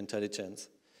artificial intelligence.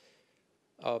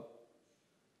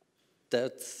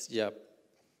 That's, yeah,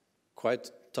 quite,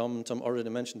 Tom already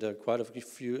mentioned there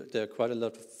are quite a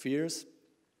lot of fears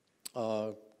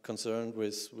concerned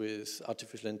with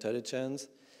artificial intelligence,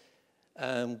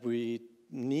 and we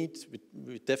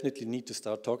definitely need to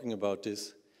start talking about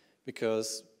this,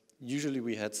 because usually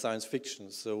we had science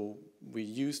fiction, so we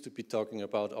used to be talking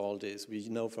about all this. We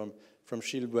know from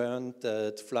Jules Verne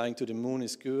that flying to the moon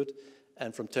is good,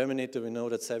 and from Terminator we know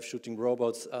that self-shooting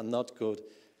robots are not good.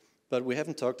 But we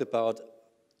haven't talked about,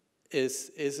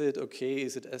 is it okay,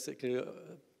 is it ethically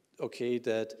okay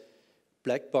that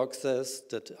black boxes,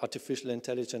 that artificial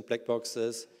intelligent black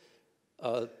boxes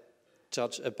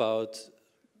judge about,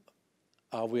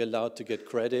 are we allowed to get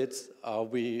credits? Are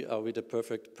we the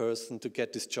perfect person to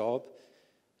get this job?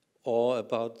 Or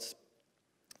about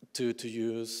to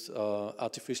use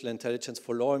artificial intelligence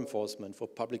for law enforcement, for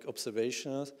public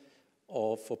observations,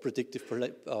 or for predictive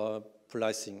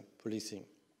policing.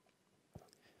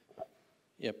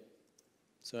 Yep.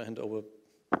 So I hand over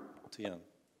to Jan.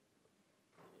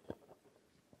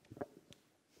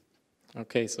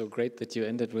 Okay, so great that you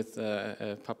ended with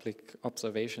public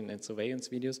observation and surveillance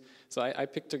videos. So I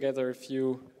picked together a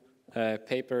few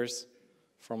papers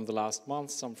from the last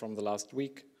month, some from the last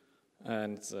week,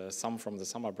 and some from the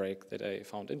summer break that I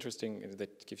found interesting,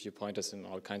 that give you pointers in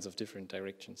all kinds of different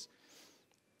directions.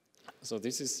 So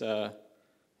this is,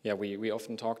 we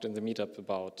often talked in the meetup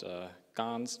about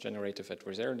GANs, generative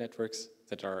adversarial networks,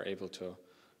 that are able to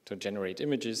generate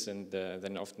images, and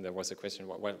then often there was a question,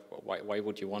 why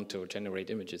would you want to generate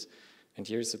images? And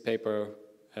here's a paper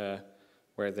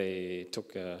where they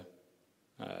took a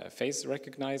face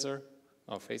recognizer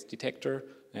or face detector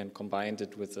and combined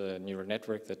it with a neural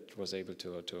network that was able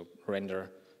to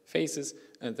render faces,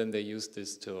 and then they used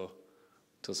this to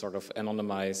sort of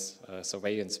anonymize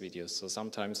surveillance videos. So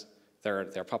sometimes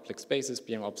there are public spaces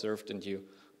being observed, and you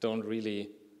don't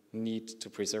really need to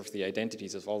preserve the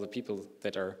identities of all the people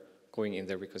that are going in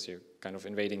there, because you're kind of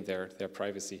invading their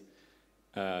privacy.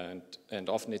 And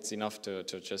often it's enough to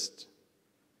just,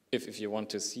 if you want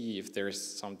to see if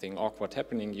there's something awkward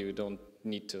happening, you don't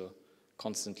need to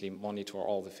constantly monitor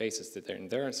all the faces that are in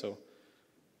there. So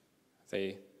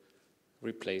they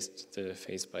replaced the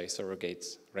face by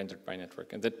surrogates rendered by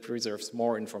network. And that preserves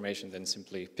more information than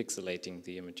simply pixelating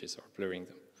the images or blurring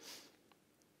them.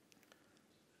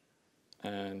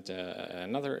 And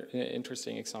another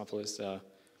interesting example is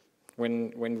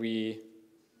when we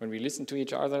listen to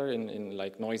each other in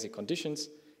like noisy conditions,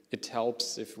 it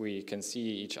helps if we can see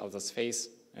each other's face,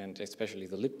 and especially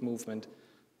the lip movement,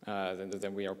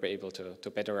 then we are able to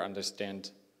better understand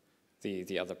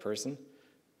the other person.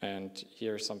 And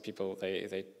here some people,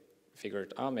 they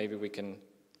figured, maybe we can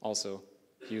also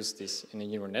use this in a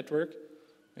neural network.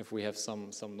 If we have some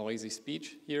noisy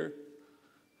speech here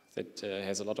that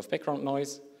has a lot of background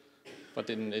noise, but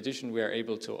in addition we are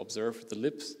able to observe the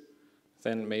lips,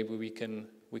 then maybe we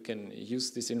can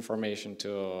use this information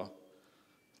to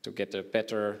get a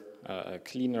better,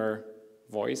 cleaner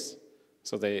voice.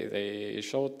 So they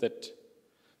showed that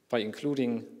by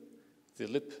including the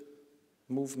lip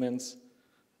movements,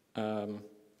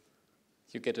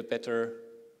 you get a better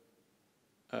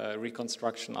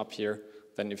reconstruction up here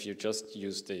than if you just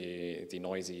use the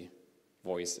noisy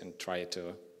voice and try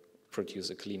to produce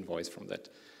a clean voice from that.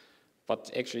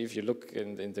 But actually, if you look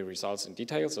in the results in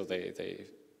detail, so they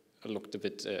looked a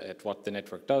bit at what the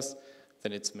network does,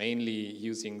 then it's mainly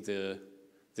using the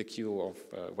cue of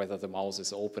whether the mouse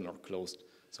is open or closed.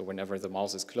 So whenever the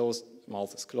mouth is closed,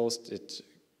 it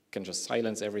can just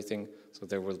silence everything, so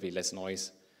there will be less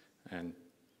noise. And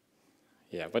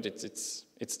yeah, but it's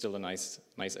still a nice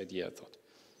idea, I thought.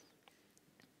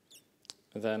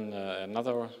 And then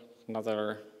another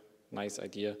nice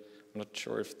idea. I'm not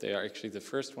sure if they are actually the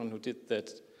first one who did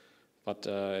that, but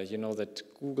you know that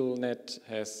GoogleNet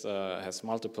has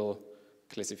multiple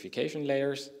classification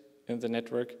layers in the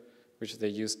network, which they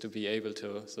used to be able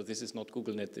to. So this is not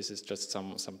GoogleNet. This is just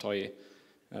some toy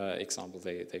example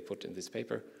they put in this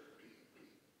paper.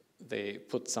 They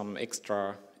put some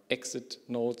extra exit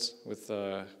nodes with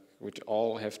which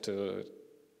all have to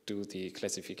do the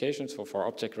classifications for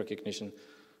object recognition.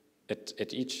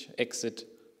 At each exit,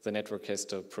 the network has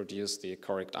to produce the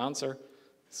correct answer.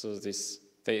 So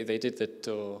they did that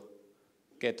to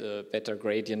get a better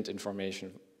gradient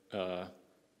information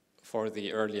for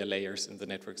the earlier layers in the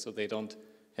network, so they don't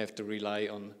have to rely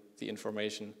on the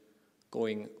information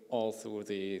going all through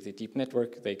the deep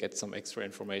network. They get some extra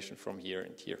information from here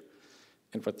and here.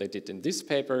 And what they did in this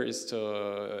paper is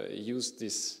to use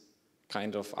this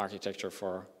kind of architecture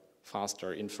for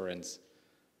faster inference.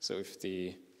 So if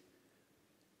the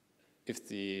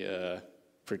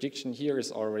prediction here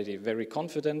is already very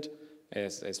confident,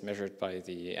 as measured by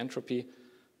the entropy,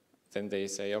 then they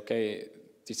say, okay,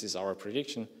 this is our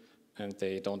prediction, and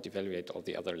they don't evaluate all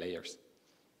the other layers.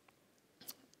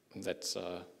 And that's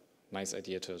a nice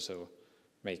idea to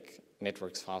make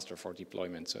networks faster for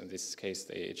deployment. So in this case,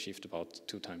 they achieved about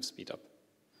 2 times speed up.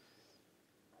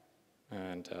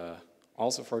 And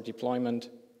also for deployment,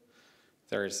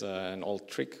 there's an old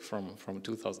trick from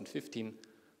 2015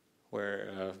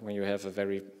 where when you have a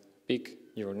very big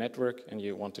neural network and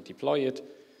you want to deploy it,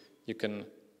 you can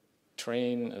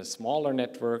train a smaller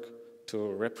network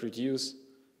to reproduce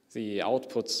the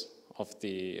outputs of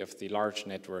the large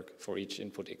network for each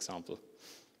input example.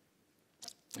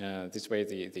 This way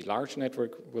the large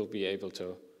network will be able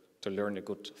to learn a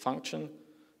good function,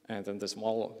 and then the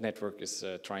small network is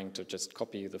trying to just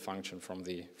copy the function from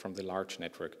the large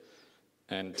network.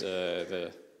 And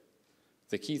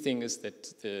the key thing is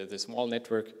that the small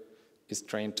network is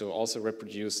trained to also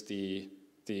reproduce the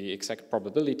exact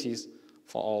probabilities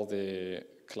for all the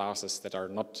classes that are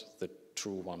not the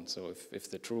true one. So if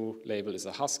the true label is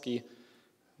a husky,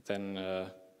 then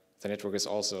the network is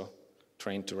also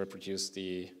trained to reproduce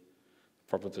the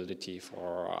probability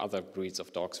for other breeds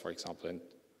of dogs, for example, and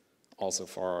also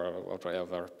for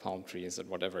whatever palm trees and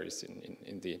whatever is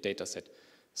in the data set.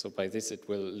 So by this it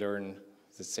will learn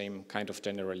the same kind of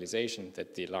generalization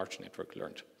that the large network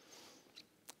learned.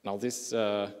 Now this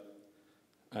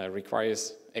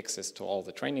requires access to all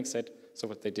the training set. So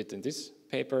what they did in this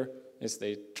paper is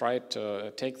they tried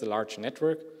to take the large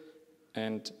network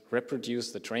and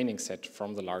reproduce the training set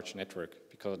from the large network,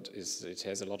 because it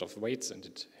has a lot of weights and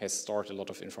it has stored a lot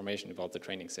of information about the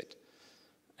training set.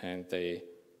 And they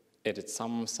added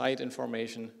some side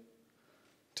information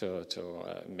to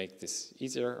make this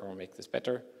easier or make this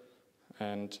better.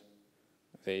 And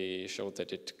they showed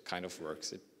that it kind of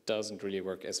works. It doesn't really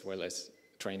work as well as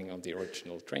training on the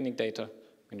original training data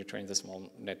when you train the small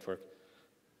network,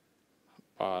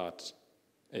 but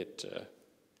it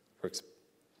works,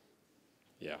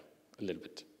 yeah, a little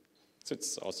bit. So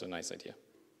it's also a nice idea,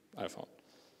 I found.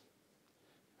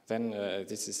 Then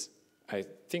this is, I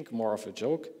think, more of a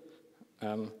joke.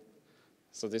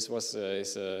 So this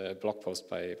is a blog post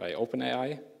by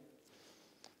OpenAI.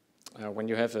 When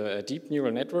you have a deep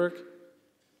neural network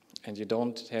and you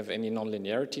don't have any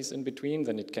nonlinearities in between,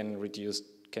 then it can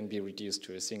be reduced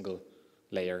to a single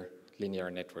layer linear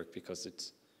network, because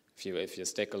it's, if you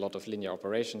stack a lot of linear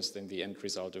operations, then the end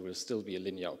result will still be a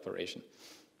linear operation.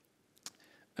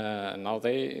 Now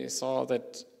they saw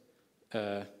that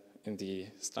in the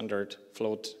standard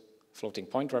floating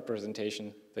point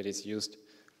representation that is used,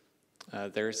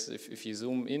 there's, if you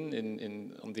zoom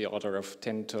in on the order of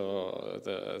 10 to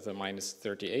the minus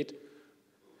 38,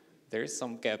 there is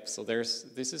some gap. So this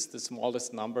is the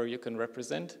smallest number you can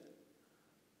represent,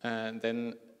 and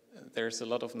then there's a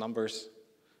lot of numbers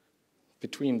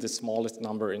between the smallest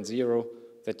number and 0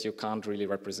 that you can't really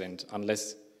represent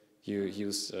unless you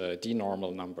use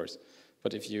denormal numbers.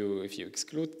 But if you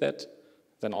exclude that,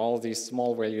 then all these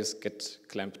small values get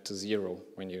clamped to 0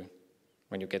 when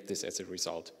you get this as a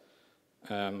result.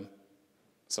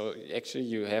 So actually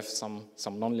you have some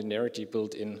nonlinearity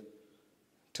built in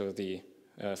to the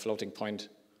floating point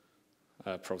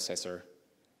processor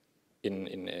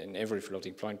in every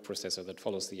floating point processor that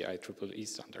follows the IEEE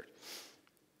standard.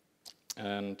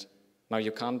 And now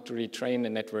you can't really train a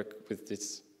network with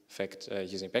this fact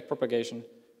using backpropagation,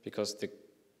 because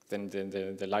then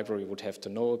the library would have to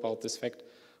know about this fact.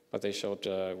 But they showed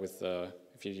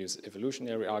if you use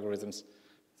evolutionary algorithms,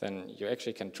 then you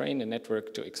actually can train a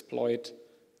network to exploit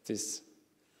this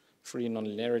free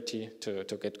nonlinearity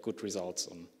to get good results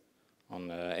on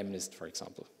MNIST, for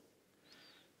example.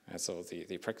 So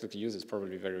the practical use is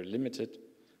probably very limited.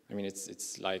 I mean,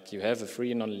 it's like you have a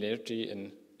free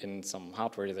nonlinearity in some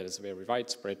hardware that is very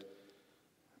widespread,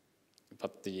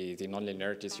 but the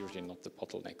nonlinearity is usually not the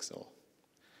bottleneck. So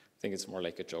I think it's more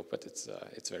like a joke, but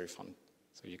it's very fun.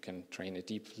 So you can train a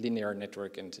deep linear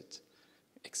network and it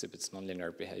exhibits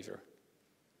nonlinear behavior.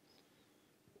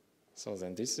 So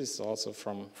then this is also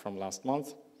from last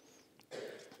month.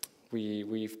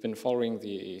 We've been following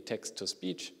the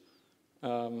text-to-speech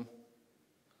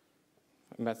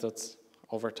methods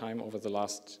over time, over the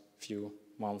last few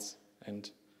months. And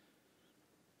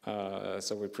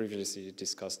so we previously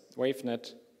discussed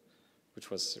WaveNet, which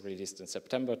was released in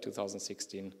September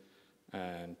 2016,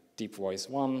 and Deep Voice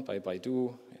 1 by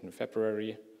Baidu in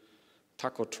February,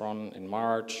 Tacotron in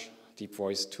March, Deep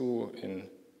Voice 2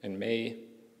 in May,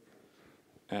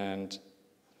 and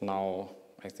now,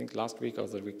 I think last week or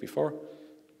the week before,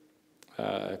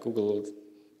 Google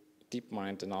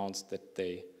DeepMind announced that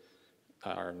they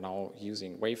are now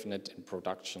using WaveNet in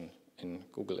production in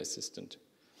Google Assistant.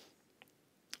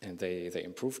 And they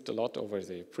improved a lot over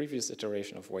the previous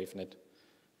iteration of WaveNet.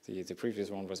 The previous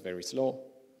one was very slow,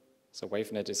 So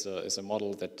WaveNet is a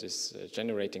model that is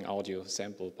generating audio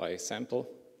sample by sample,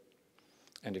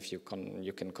 and if you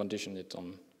can condition it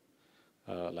on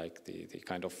like the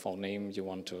kind of phoneme you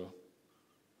want to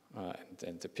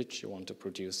and the pitch you want to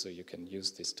produce, so you can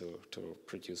use this to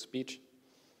produce speech.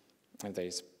 And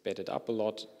they sped it up a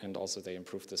lot, and also they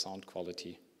improved the sound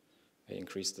quality. They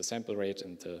increased the sample rate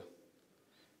and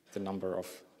the number of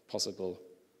possible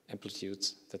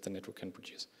amplitudes that the network can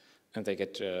produce. And they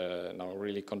get now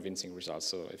really convincing results.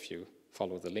 So if you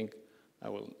follow the link, I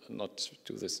will not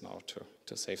do this now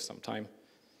to save some time.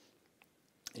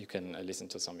 You can listen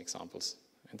to some examples.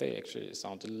 And they actually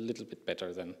sound a little bit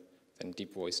better than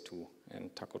Deep Voice 2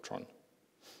 and Tacotron.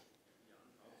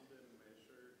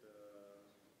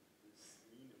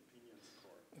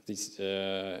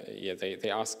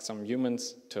 They ask some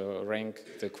humans to rank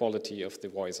the quality of the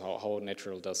voice, how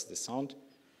natural does this sound.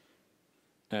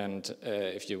 And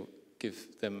if you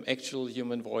give them actual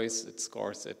human voice, it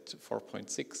scores at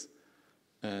 4.6.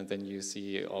 And then you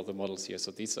see all the models here.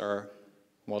 So these are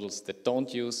models that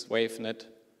don't use WaveNet.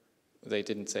 They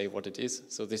didn't say what it is.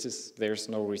 So there's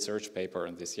no research paper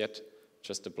on this yet,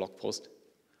 just a blog post.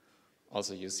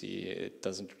 Also, you see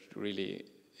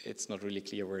it's not really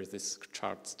clear where this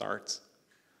chart starts.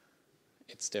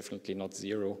 It's definitely not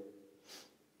 0.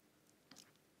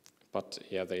 But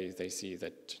yeah, they see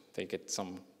that they get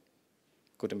some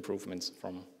good improvements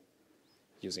from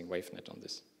using WaveNet on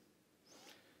this.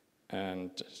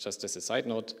 And just as a side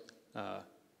note,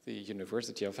 the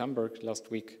University of Hamburg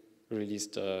last week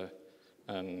released a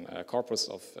corpus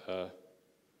of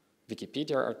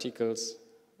Wikipedia articles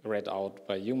read out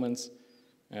by humans,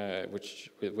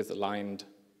 with aligned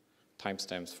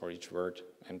timestamps for each word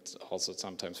and also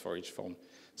sometimes for each phone.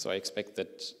 So I expect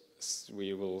that this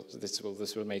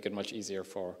will make it much easier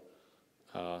for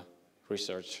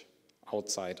research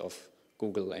outside of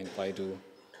Google and Baidu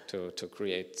to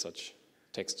create such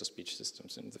text-to-speech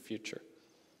systems in the future.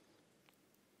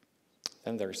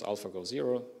 Then there's AlphaGo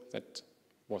 0 that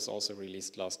was also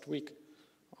released last week.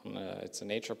 It's a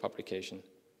Nature publication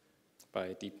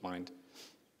by DeepMind.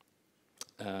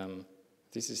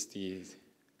 This is the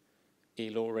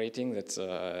ELO rating. That's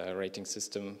a rating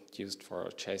system used for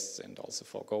chess and also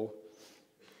for Go.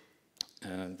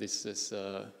 And this is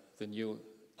the new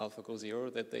AlphaGo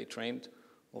 0 that they trained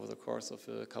over the course of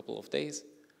a couple of days.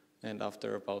 And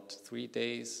after about 3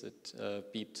 days, it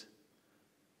beat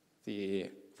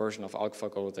the version of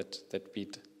AlphaGo that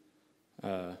beat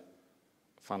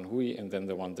Fan Hui, and then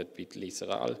the one that beat Li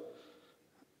Sedal.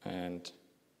 And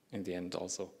in the end,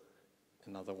 also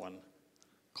another one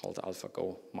called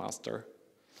AlphaGo Master.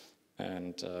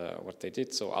 And what they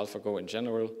did, so AlphaGo in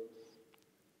general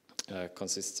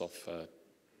consists of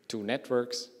 2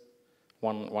 networks.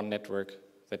 One network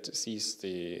that sees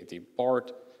the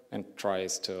board and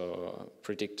tries to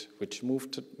predict which move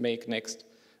to make next,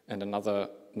 and another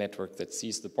network that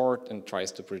sees the board and tries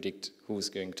to predict who's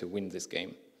going to win this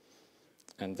game.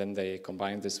 And then they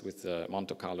combine this with the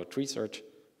Monte Carlo tree search,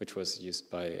 which was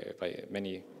used by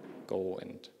many Go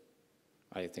and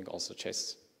I think also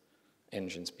chess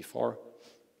engines before,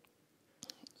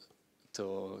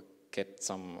 to get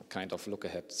some kind of look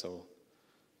ahead. So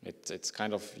it's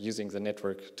kind of using the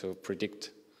network to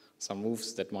predict some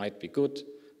moves that might be good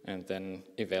and then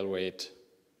evaluate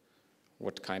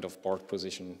what kind of board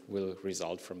position will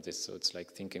result from this. So it's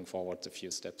like thinking forward a few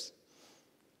steps.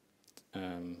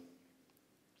 And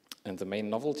the main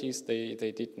novelties they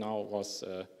did now was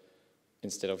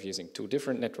instead of using 2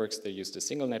 different networks, they used a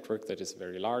single network that is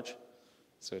very large.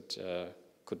 So it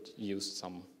could use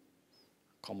some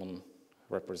common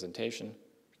representation,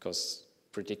 because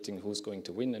predicting who's going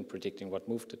to win and predicting what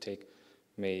move to take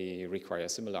may require a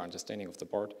similar understanding of the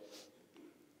board.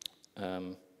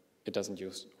 It doesn't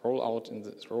use rollouts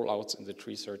in the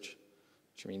tree search,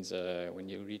 which means when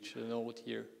you reach a node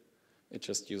here, it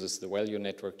just uses the value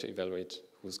network to evaluate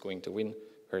who's going to win,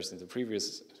 whereas in the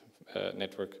previous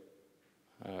network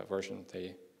version,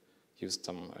 they used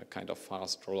some kind of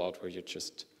fast rollout where you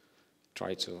just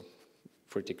try to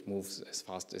predict moves as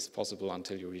fast as possible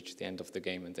until you reach the end of the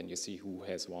game, and then you see who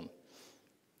has won.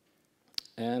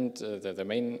 And the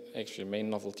main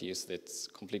novelty is that it's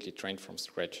completely trained from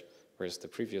scratch, whereas the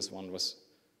previous one was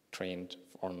trained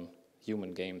on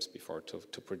human games before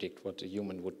to predict what a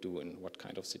human would do in what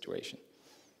kind of situation.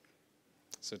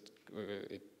 So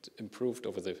it improved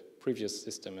over the previous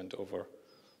system and over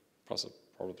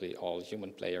probably all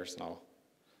human players now,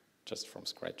 just from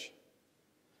scratch.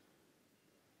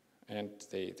 And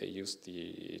they used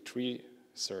the tree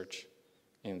search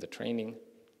in the training,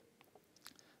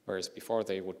 whereas before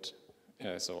they would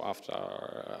So after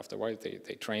a while,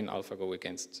 they train AlphaGo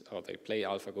against, or they play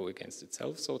AlphaGo against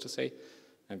itself, so to say.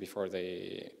 And before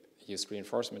they used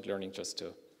reinforcement learning just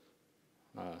to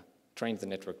train the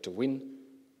network to win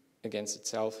against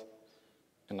itself.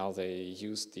 And now they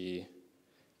use the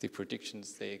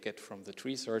predictions they get from the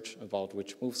tree search about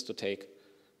which moves to take,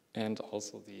 and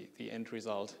also the end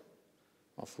result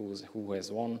of who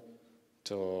has won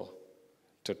to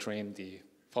train the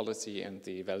policy and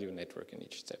the value network in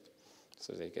each step.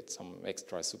 So they get some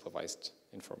extra supervised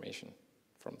information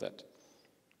from that.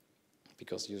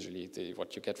 Because usually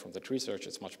what you get from the tree search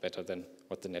is much better than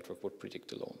what the network would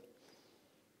predict alone.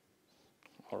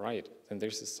 All right, then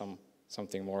there's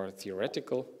something more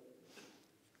theoretical.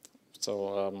 So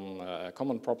a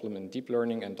common problem in deep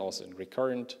learning and also in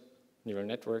recurrent neural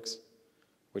networks,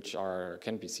 which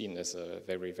can be seen as a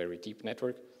very, very deep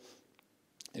network,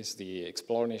 is the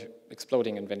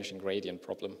exploding and vanishing gradient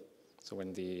problem. So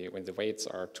when the weights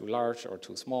are too large or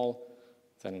too small,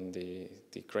 then the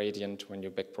gradient, when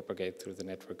you backpropagate through the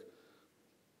network,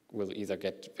 will either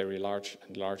get very large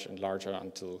and large and larger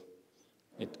until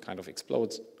it kind of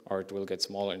explodes, or it will get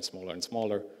smaller and smaller and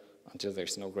smaller until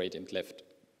there's no gradient left.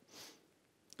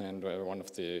 And one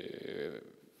of the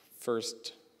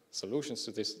first solutions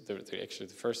to this, actually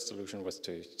the first solution was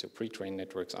to pre-train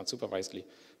networks unsupervisedly.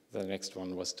 The next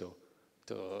one was to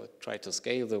try to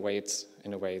scale the weights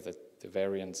in a way that the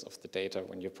variance of the data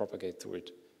when you propagate through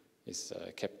it is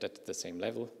kept at the same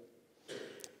level.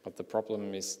 But the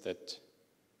problem is that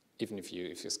even if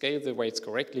you scale the weights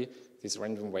correctly, these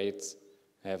random weights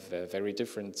have very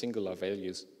different singular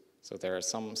values. So there are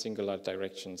some singular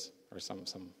directions or some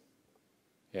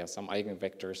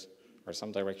eigenvectors or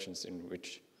some directions in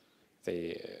which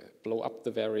they blow up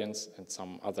the variance and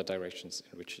some other directions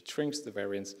in which it shrinks the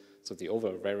variance. So the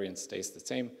overall variance stays the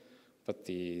same, but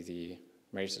the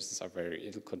matrices are very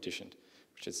ill conditioned,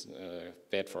 which is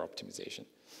bad for optimization.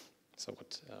 So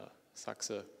what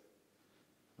Sachse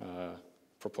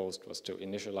proposed was to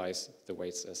initialize the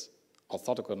weights as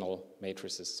orthogonal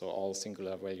matrices, so all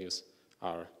singular values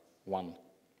are 1,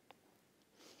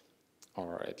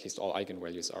 or at least all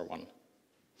eigenvalues are 1.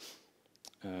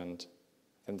 And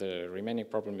then the remaining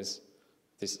problem is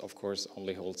this, of course,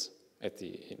 only holds at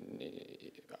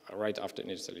right after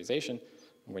initialization.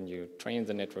 When you train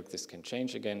the network, this can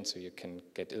change again, so you can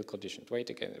get ill-conditioned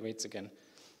weights again.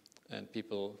 And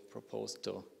people propose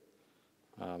to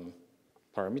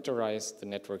parameterize the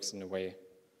networks in a way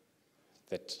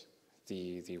that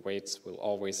the weights will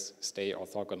always stay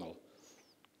orthogonal.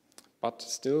 But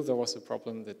still, there was a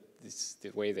problem that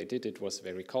the way they did it was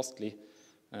very costly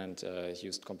and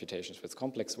used computations with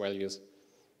complex values,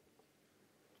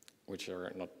 which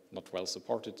are not well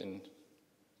supported in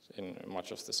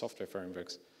much of the software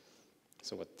frameworks.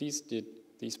 So what these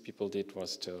people did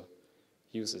was to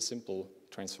use a simple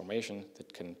transformation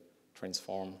that can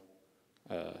transform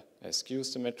a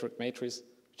skew-symmetric matrix,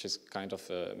 which is kind of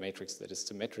a matrix that is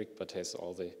symmetric but has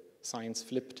all the signs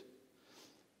flipped.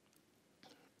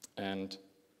 And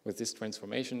with this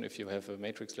transformation, if you have a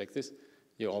matrix like this,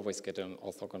 you always get an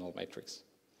orthogonal matrix.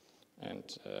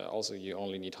 And also you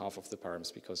only need half of the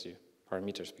parameters because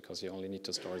you only need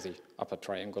to store the upper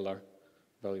triangular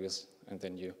values, and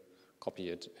then you copy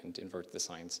it and invert the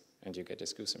signs, and you get a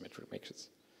skew-symmetric matrix.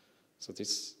 So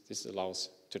this allows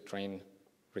to train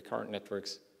recurrent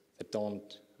networks that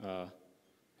don't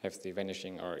have the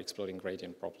vanishing or exploding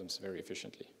gradient problems very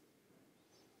efficiently.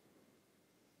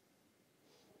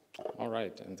 All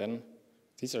right, and then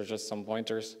these are just some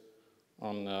pointers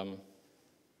on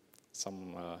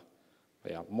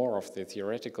more of the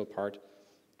theoretical part.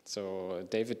 So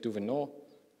David Duveneau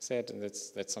said, and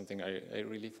that's something I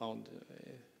really found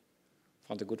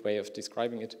a good way of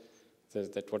describing it,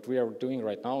 that what we are doing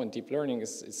right now in deep learning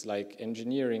is like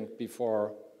engineering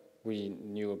before we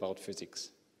knew about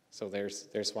physics. So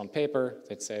there's one paper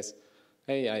that says,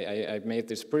 hey, I made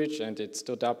this bridge and it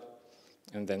stood up.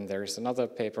 And then there's another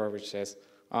paper which says,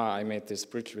 I made this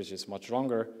bridge which is much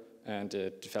longer and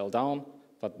it fell down,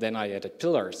 but then I added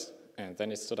pillars and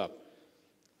then it stood up.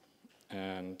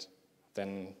 And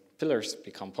then pillars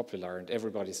become popular and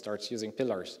everybody starts using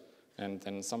pillars. And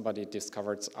then somebody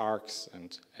discovers arcs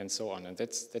and so on. And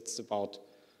that's about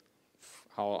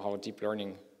how deep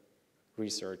learning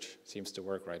research seems to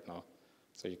work right now.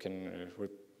 So you can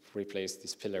replace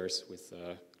these pillars with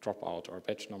dropout or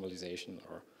batch normalization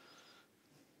or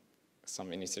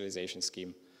some initialization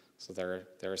scheme. So there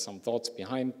are some thoughts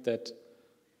behind that.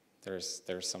 There's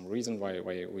some reason why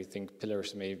we think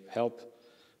pillars may help,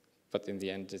 but in the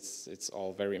end it's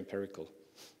all very empirical.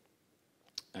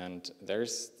 And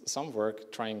there's some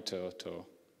work trying to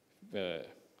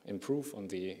improve on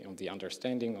the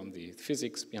understanding, on the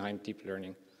physics behind deep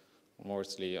learning,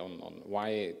 mostly on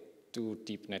why do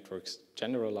deep networks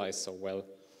generalize so well.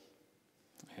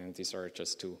 And these are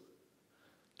just two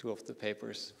of the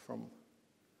papers from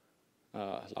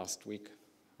last week,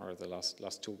 or the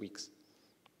last 2 weeks,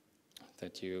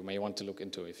 that you may want to look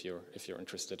into if you're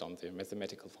interested on the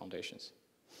mathematical foundations.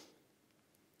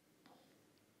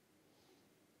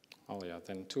 Oh yeah,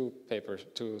 then two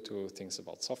things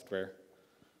about software.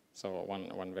 So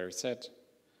one very sad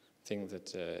thing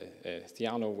that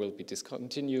Theano will be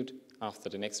discontinued after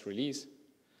the next release,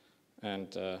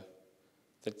 and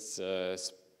that's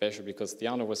special because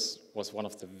Theano was one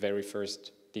of the very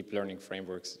first deep learning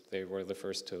frameworks. They were the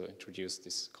first to introduce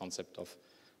this concept of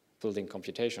building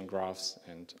computation graphs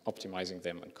and optimizing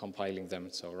them and compiling them,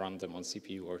 so run them on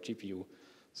CPU or GPU.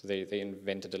 So they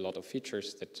invented a lot of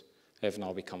features that have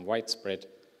now become widespread,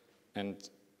 and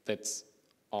that's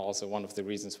also one of the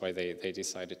reasons why they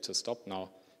decided to stop now,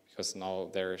 because now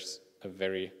there's a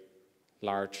very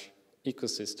large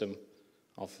ecosystem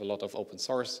of a lot of open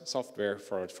source software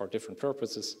for different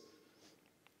purposes,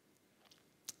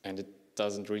 and it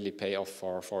doesn't really pay off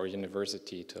for a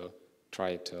university to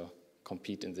try to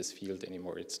compete in this field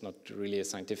anymore. It's not really a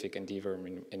scientific endeavor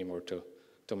anymore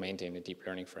to maintain a deep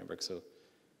learning framework, so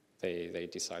they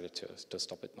decided to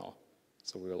stop it now.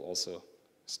 So we will also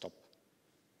stop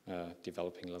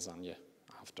developing Lasagne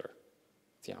after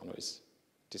Theano is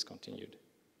discontinued.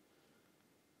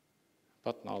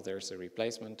 But now there's a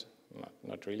replacement,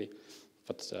 not really,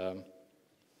 but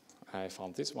I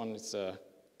found this one. It's a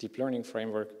deep learning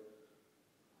framework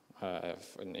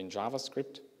in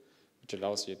JavaScript, which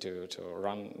allows you to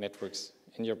run networks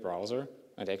in your browser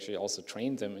and actually also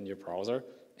train them in your browser,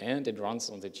 and it runs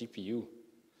on the GPU.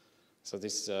 So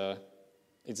this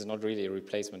it's not really a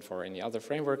replacement for any other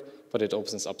framework, but it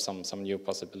opens up some new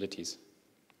possibilities.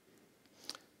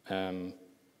 And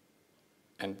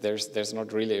there's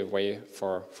not really a way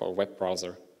for a web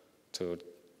browser to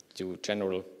do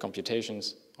general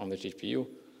computations on the GPU.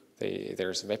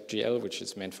 There's WebGL, which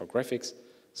is meant for graphics.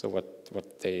 So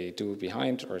what they do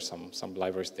behind, or some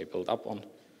libraries they build up on,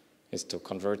 is to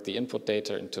convert the input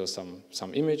data into some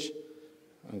image,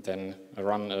 and then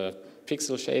run a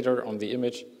pixel shader on the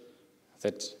image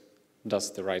that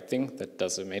does the right thing, that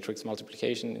does a matrix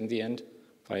multiplication in the end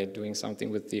by doing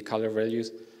something with the color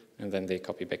values, and then they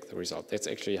copy back the result. That's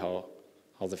actually how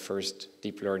the first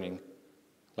deep learning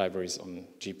libraries on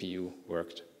GPU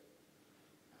worked,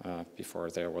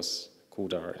 before there was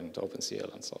CUDA and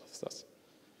OpenCL and sort of stuff.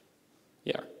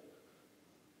 Yeah.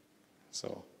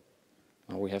 So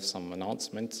now we have some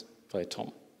announcements by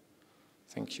Tom.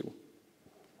 Thank you.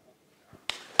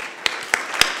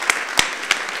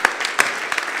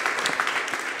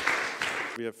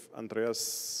 We have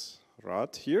Andreas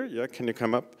Rath here. Yeah, can you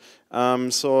come up?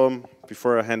 So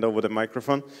before I hand over the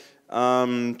microphone,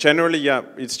 generally, yeah,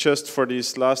 it's just for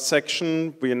this last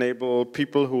section. We enable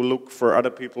people who look for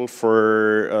other people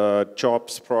for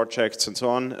jobs, projects, and so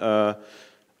on.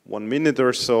 1 minute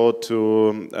or so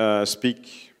to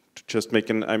speak, to just make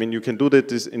an, I mean, you can do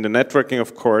that in the networking,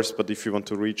 of course, but if you want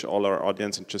to reach all our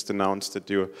audience and just announce that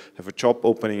you have a job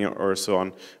opening or so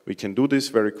on, we can do this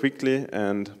very quickly.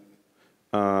 And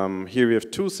here we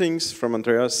have 2 things from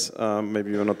Andreas.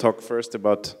 Maybe you want to talk first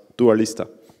about Dualista.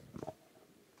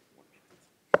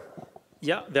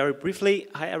 Yeah, very briefly.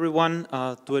 Hi, everyone.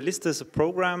 Dualista is a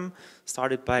program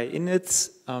started by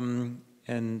INITS and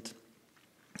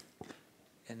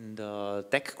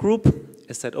Tech Group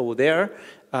is that over there.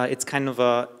 It's kind of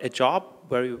a job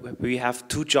where we have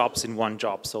 2 jobs in one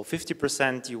job. So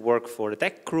 50% you work for the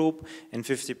Tech Group and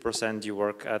 50% you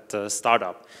work at a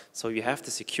startup. So you have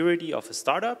the security of a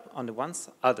startup on the one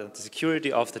side, the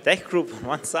security of the Tech Group on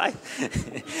one side,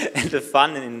 and the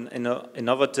fun and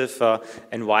innovative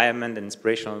environment and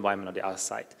inspirational environment on the other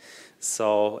side.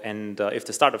 So, and if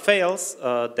the startup fails,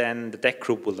 then the Tech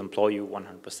Group will employ you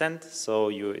 100%. So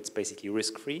it's basically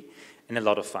risk-free and a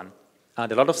lot of fun.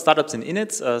 There are a lot of startups in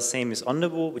INITS, same as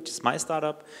Ondevo, which is my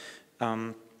startup,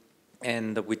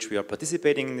 and which we are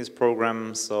participating in this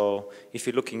program. So if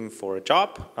you're looking for a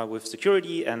job with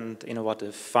security and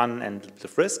innovative fun and little bit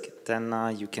of risk, then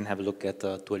you can have a look at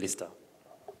Dualista.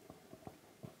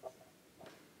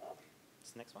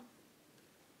 What's the next one?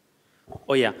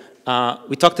 Oh yeah,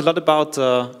 we talked a lot about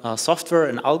software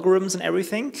and algorithms and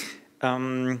everything.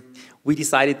 We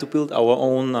decided to build our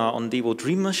own Ondevo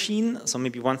Dream Machine. So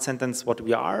maybe one sentence what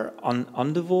we are.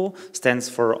 Ondevo stands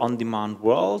for On-Demand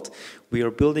World. We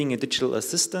are building a digital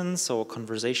assistant, so a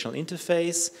conversational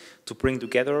interface to bring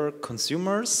together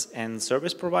consumers and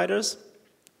service providers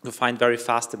to find very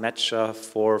fast a match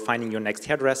for finding your next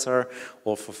hairdresser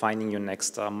or for finding your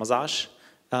next massage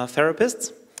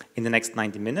therapist in the next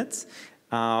 90 minutes.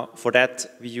 For that,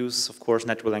 we use, of course,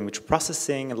 natural language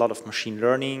processing, a lot of machine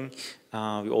learning.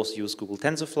 We also use Google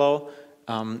TensorFlow.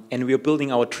 And we are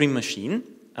building our dream machine,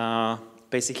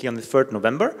 basically on the 3rd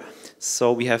November.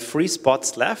 So we have 3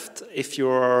 spots left. If you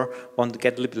want to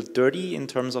get a little bit dirty in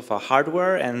terms of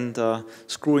hardware and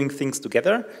screwing things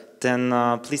together, then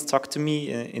please talk to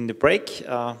me in the break.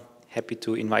 Happy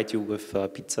to invite you with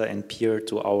pizza and beer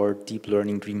to our deep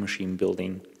learning dream machine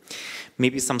building.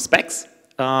 Maybe some specs.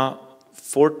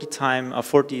 40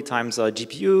 times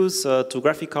GPUs, 2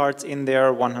 graphic cards in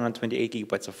there, 128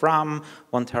 gigabytes of RAM,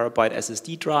 1 terabyte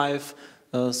SSD drive,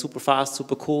 super fast,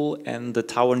 super cool, and the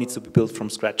tower needs to be built from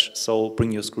scratch. So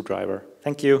bring your screwdriver.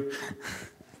 Thank you.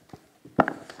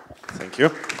 Thank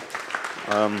you.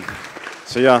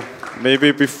 So yeah,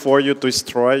 maybe before you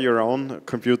destroy your own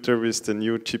computer with the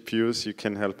new GPUs, you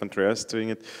can help Andreas doing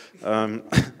it.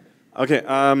 Okay,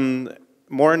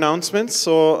 more announcements.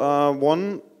 So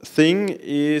one thing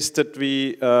is that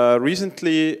we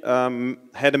recently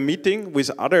had a meeting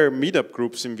with other meetup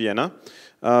groups in Vienna.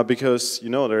 Because, you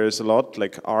know, there is a lot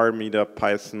like R meetup,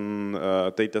 Python,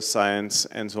 data science,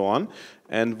 and so on.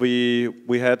 And we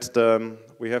have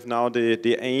now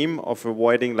the aim of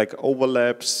avoiding like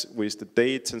overlaps with the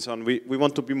dates and so on. We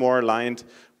want to be more aligned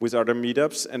with other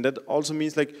meetups, and that also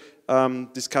means like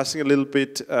discussing a little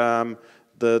bit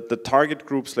the target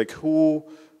groups, like who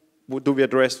do we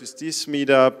address with this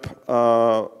meetup?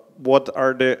 What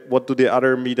do the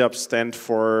other meetups stand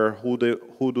for? Who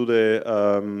do they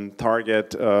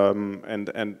target?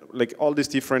 And like all these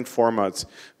different formats.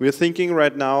 We're thinking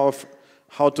right now of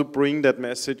how to bring that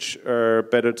message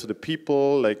better to the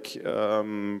people. Like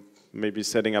maybe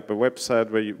setting up a website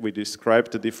where we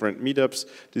describe the different meetups.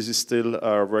 This is still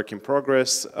a work in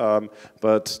progress.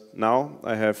 But now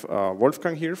I have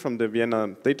Wolfgang here from the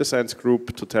Vienna Data Science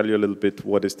Group to tell you a little bit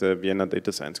what is the Vienna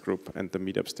Data Science Group and the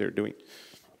meetups they're doing.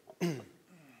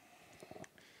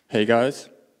 Hey guys,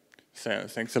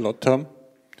 thanks a lot, Tom,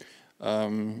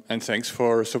 and thanks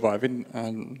for surviving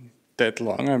that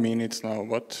long. I mean, it's now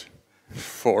what,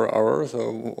 4 hours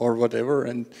or whatever,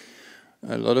 and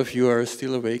a lot of you are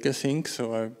still awake, I think.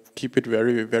 So I keep it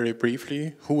very, very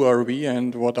briefly. Who are we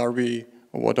and what are we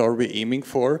aiming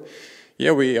for?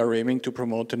 Yeah, we are aiming to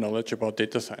promote the knowledge about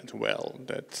data science. Well,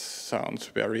 that sounds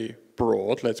very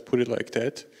broad. Let's put it like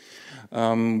that.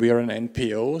 We are an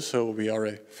NPO, so we are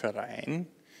a Verein,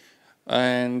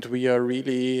 and we are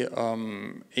really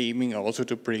aiming also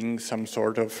to bring some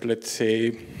sort of, let's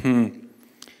say,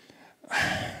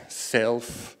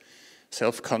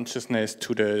 self-consciousness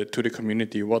to the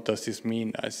community. What does this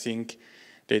mean? I think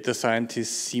data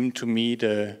scientists seem to me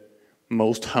the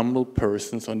most humble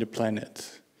persons on the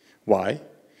planet. Why?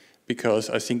 Because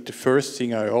I think the first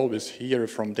thing I always hear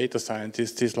from data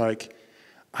scientists is like,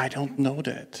 I don't know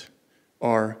that.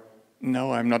 Or,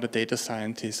 no, I'm not a data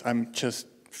scientist, I'm just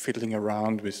fiddling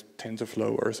around with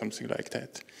TensorFlow or something like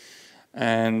that.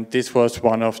 And this was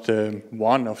one of the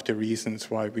reasons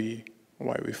why we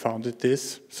founded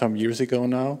this some years ago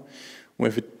now.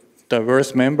 With a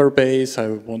diverse member base, I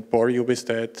won't bore you with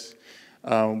that.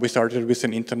 We started with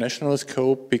an international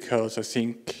scope because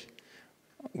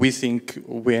we think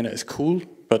Vienna is cool,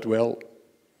 but well,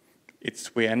 it's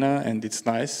Vienna and it's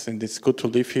nice and it's good to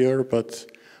live here, but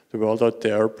the world out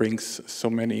there brings so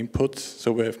many inputs.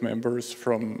 So we have members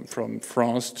from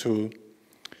France to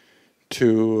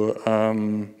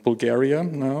Bulgaria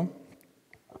now.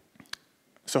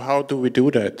 So how do we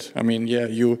do that? I mean, yeah,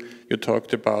 you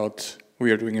talked about we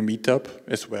are doing a meetup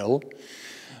as well.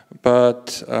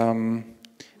 But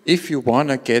if you want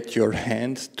to get your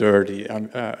hands dirty,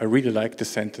 I really like the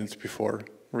sentence before,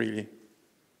 really.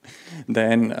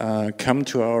 Then come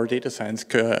to our data science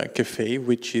cafe,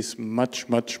 which is much,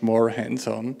 much more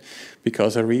hands-on,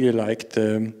 because I really like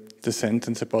the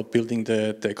sentence about building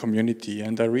the community.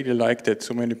 And I really like that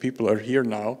so many people are here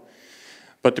now.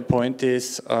 But the point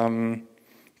is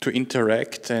to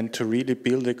interact and to really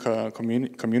build a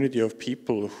community of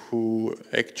people who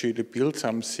actually build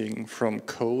something from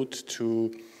code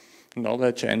to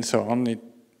knowledge and so on. It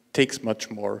takes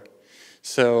much more.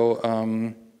 So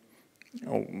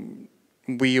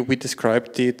we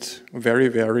described it very,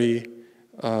 very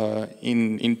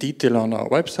in detail on our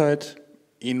website.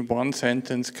 In one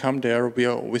sentence, come there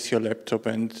with your laptop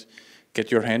and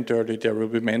get your hand dirty. There will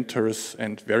be mentors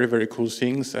and very, very cool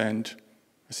things, and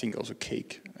I think also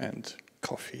cake and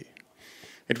coffee.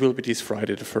 It will be this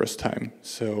Friday the first time,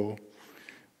 so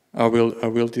I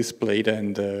will display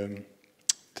then the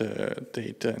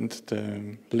data and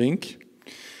the link.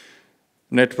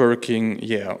 networking,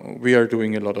 yeah, we are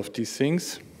doing a lot of these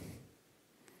things.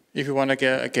 If you want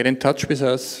to get in touch with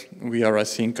us, we are, I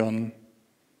think, on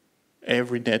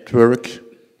every network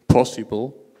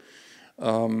possible.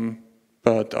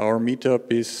 But our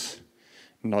meetup is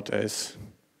not as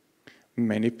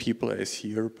many people as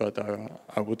here, but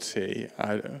I would say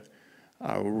I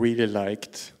really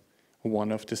liked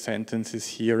one of the sentences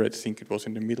here. I think it was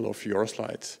in the middle of your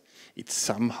slides. It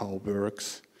somehow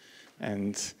works,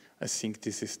 and I think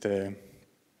this is the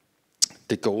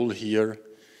goal here,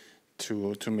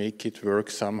 to make it work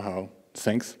somehow.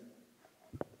 Thanks.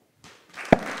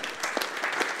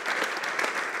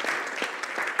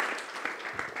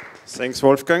 Thanks,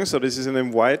 Wolfgang. So this is an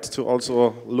invite to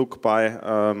also look by,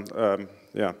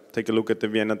 take a look at the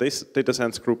Vienna Data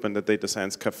Science Group and the Data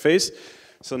Science Cafes.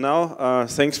 So now,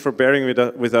 thanks for bearing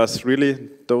with us really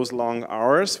those long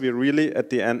hours. We're really at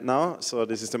the end now. So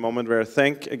this is the moment where I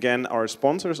thank again our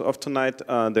sponsors of tonight,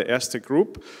 the Erste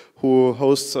Group, who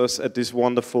hosts us at this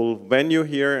wonderful venue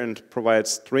here and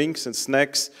provides drinks and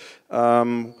snacks.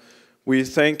 We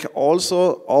thank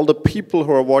also all the people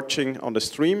who are watching on the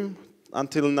stream.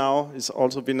 Until now, it's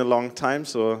also been a long time,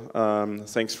 so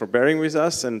thanks for bearing with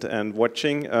us and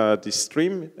watching this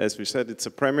stream. As we said, it's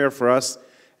a premiere for us,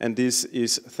 and this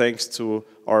is thanks to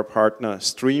our partner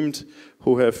Streamed,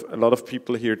 who have a lot of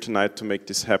people here tonight to make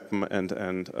this happen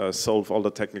and solve all the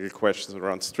technical questions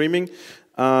around streaming.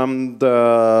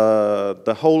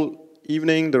 The whole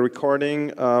evening, the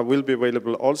recording will be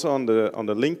available also on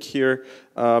the link here.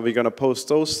 We're going to post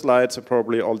those slides and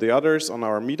probably all the others on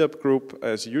our meetup group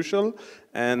as usual.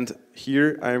 And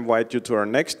here I invite you to our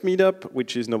next meetup,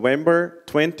 which is November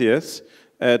 20th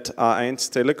at A1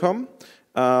 Telekom.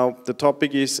 The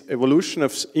topic is evolution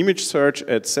of image search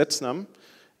at Setsnam.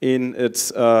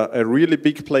 It's a really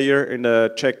big player in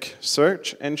the Czech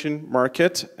search engine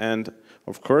market, and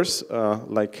of course,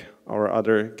 like our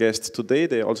other guests today,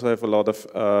 they also have a lot of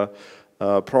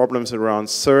problems around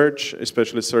search,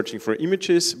 especially searching for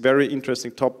images. Very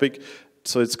interesting topic.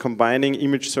 So it's combining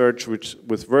image search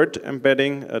with word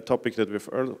embedding, a topic that we've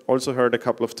also heard a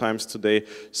couple of times today.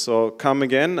 So come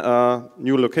again,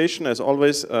 new location as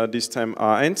always, this time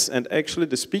A1. And actually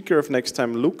the speaker of next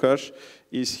time, Lukas,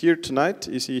 is here tonight.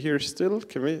 Is he here still?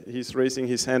 He's raising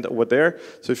his hand over there.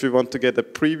 So if you want to get a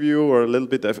preview or a little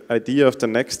bit of idea of the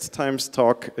next time's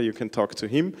talk, you can talk to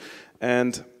him.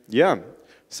 And yeah,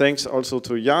 thanks also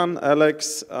to Jan,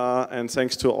 Alex, and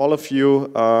thanks to all of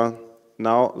you.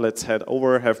 Now let's head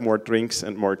over, have more drinks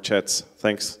and more chats.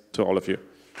 Thanks to all of you.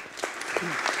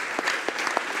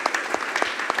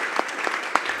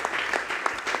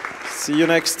 See you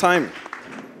next time.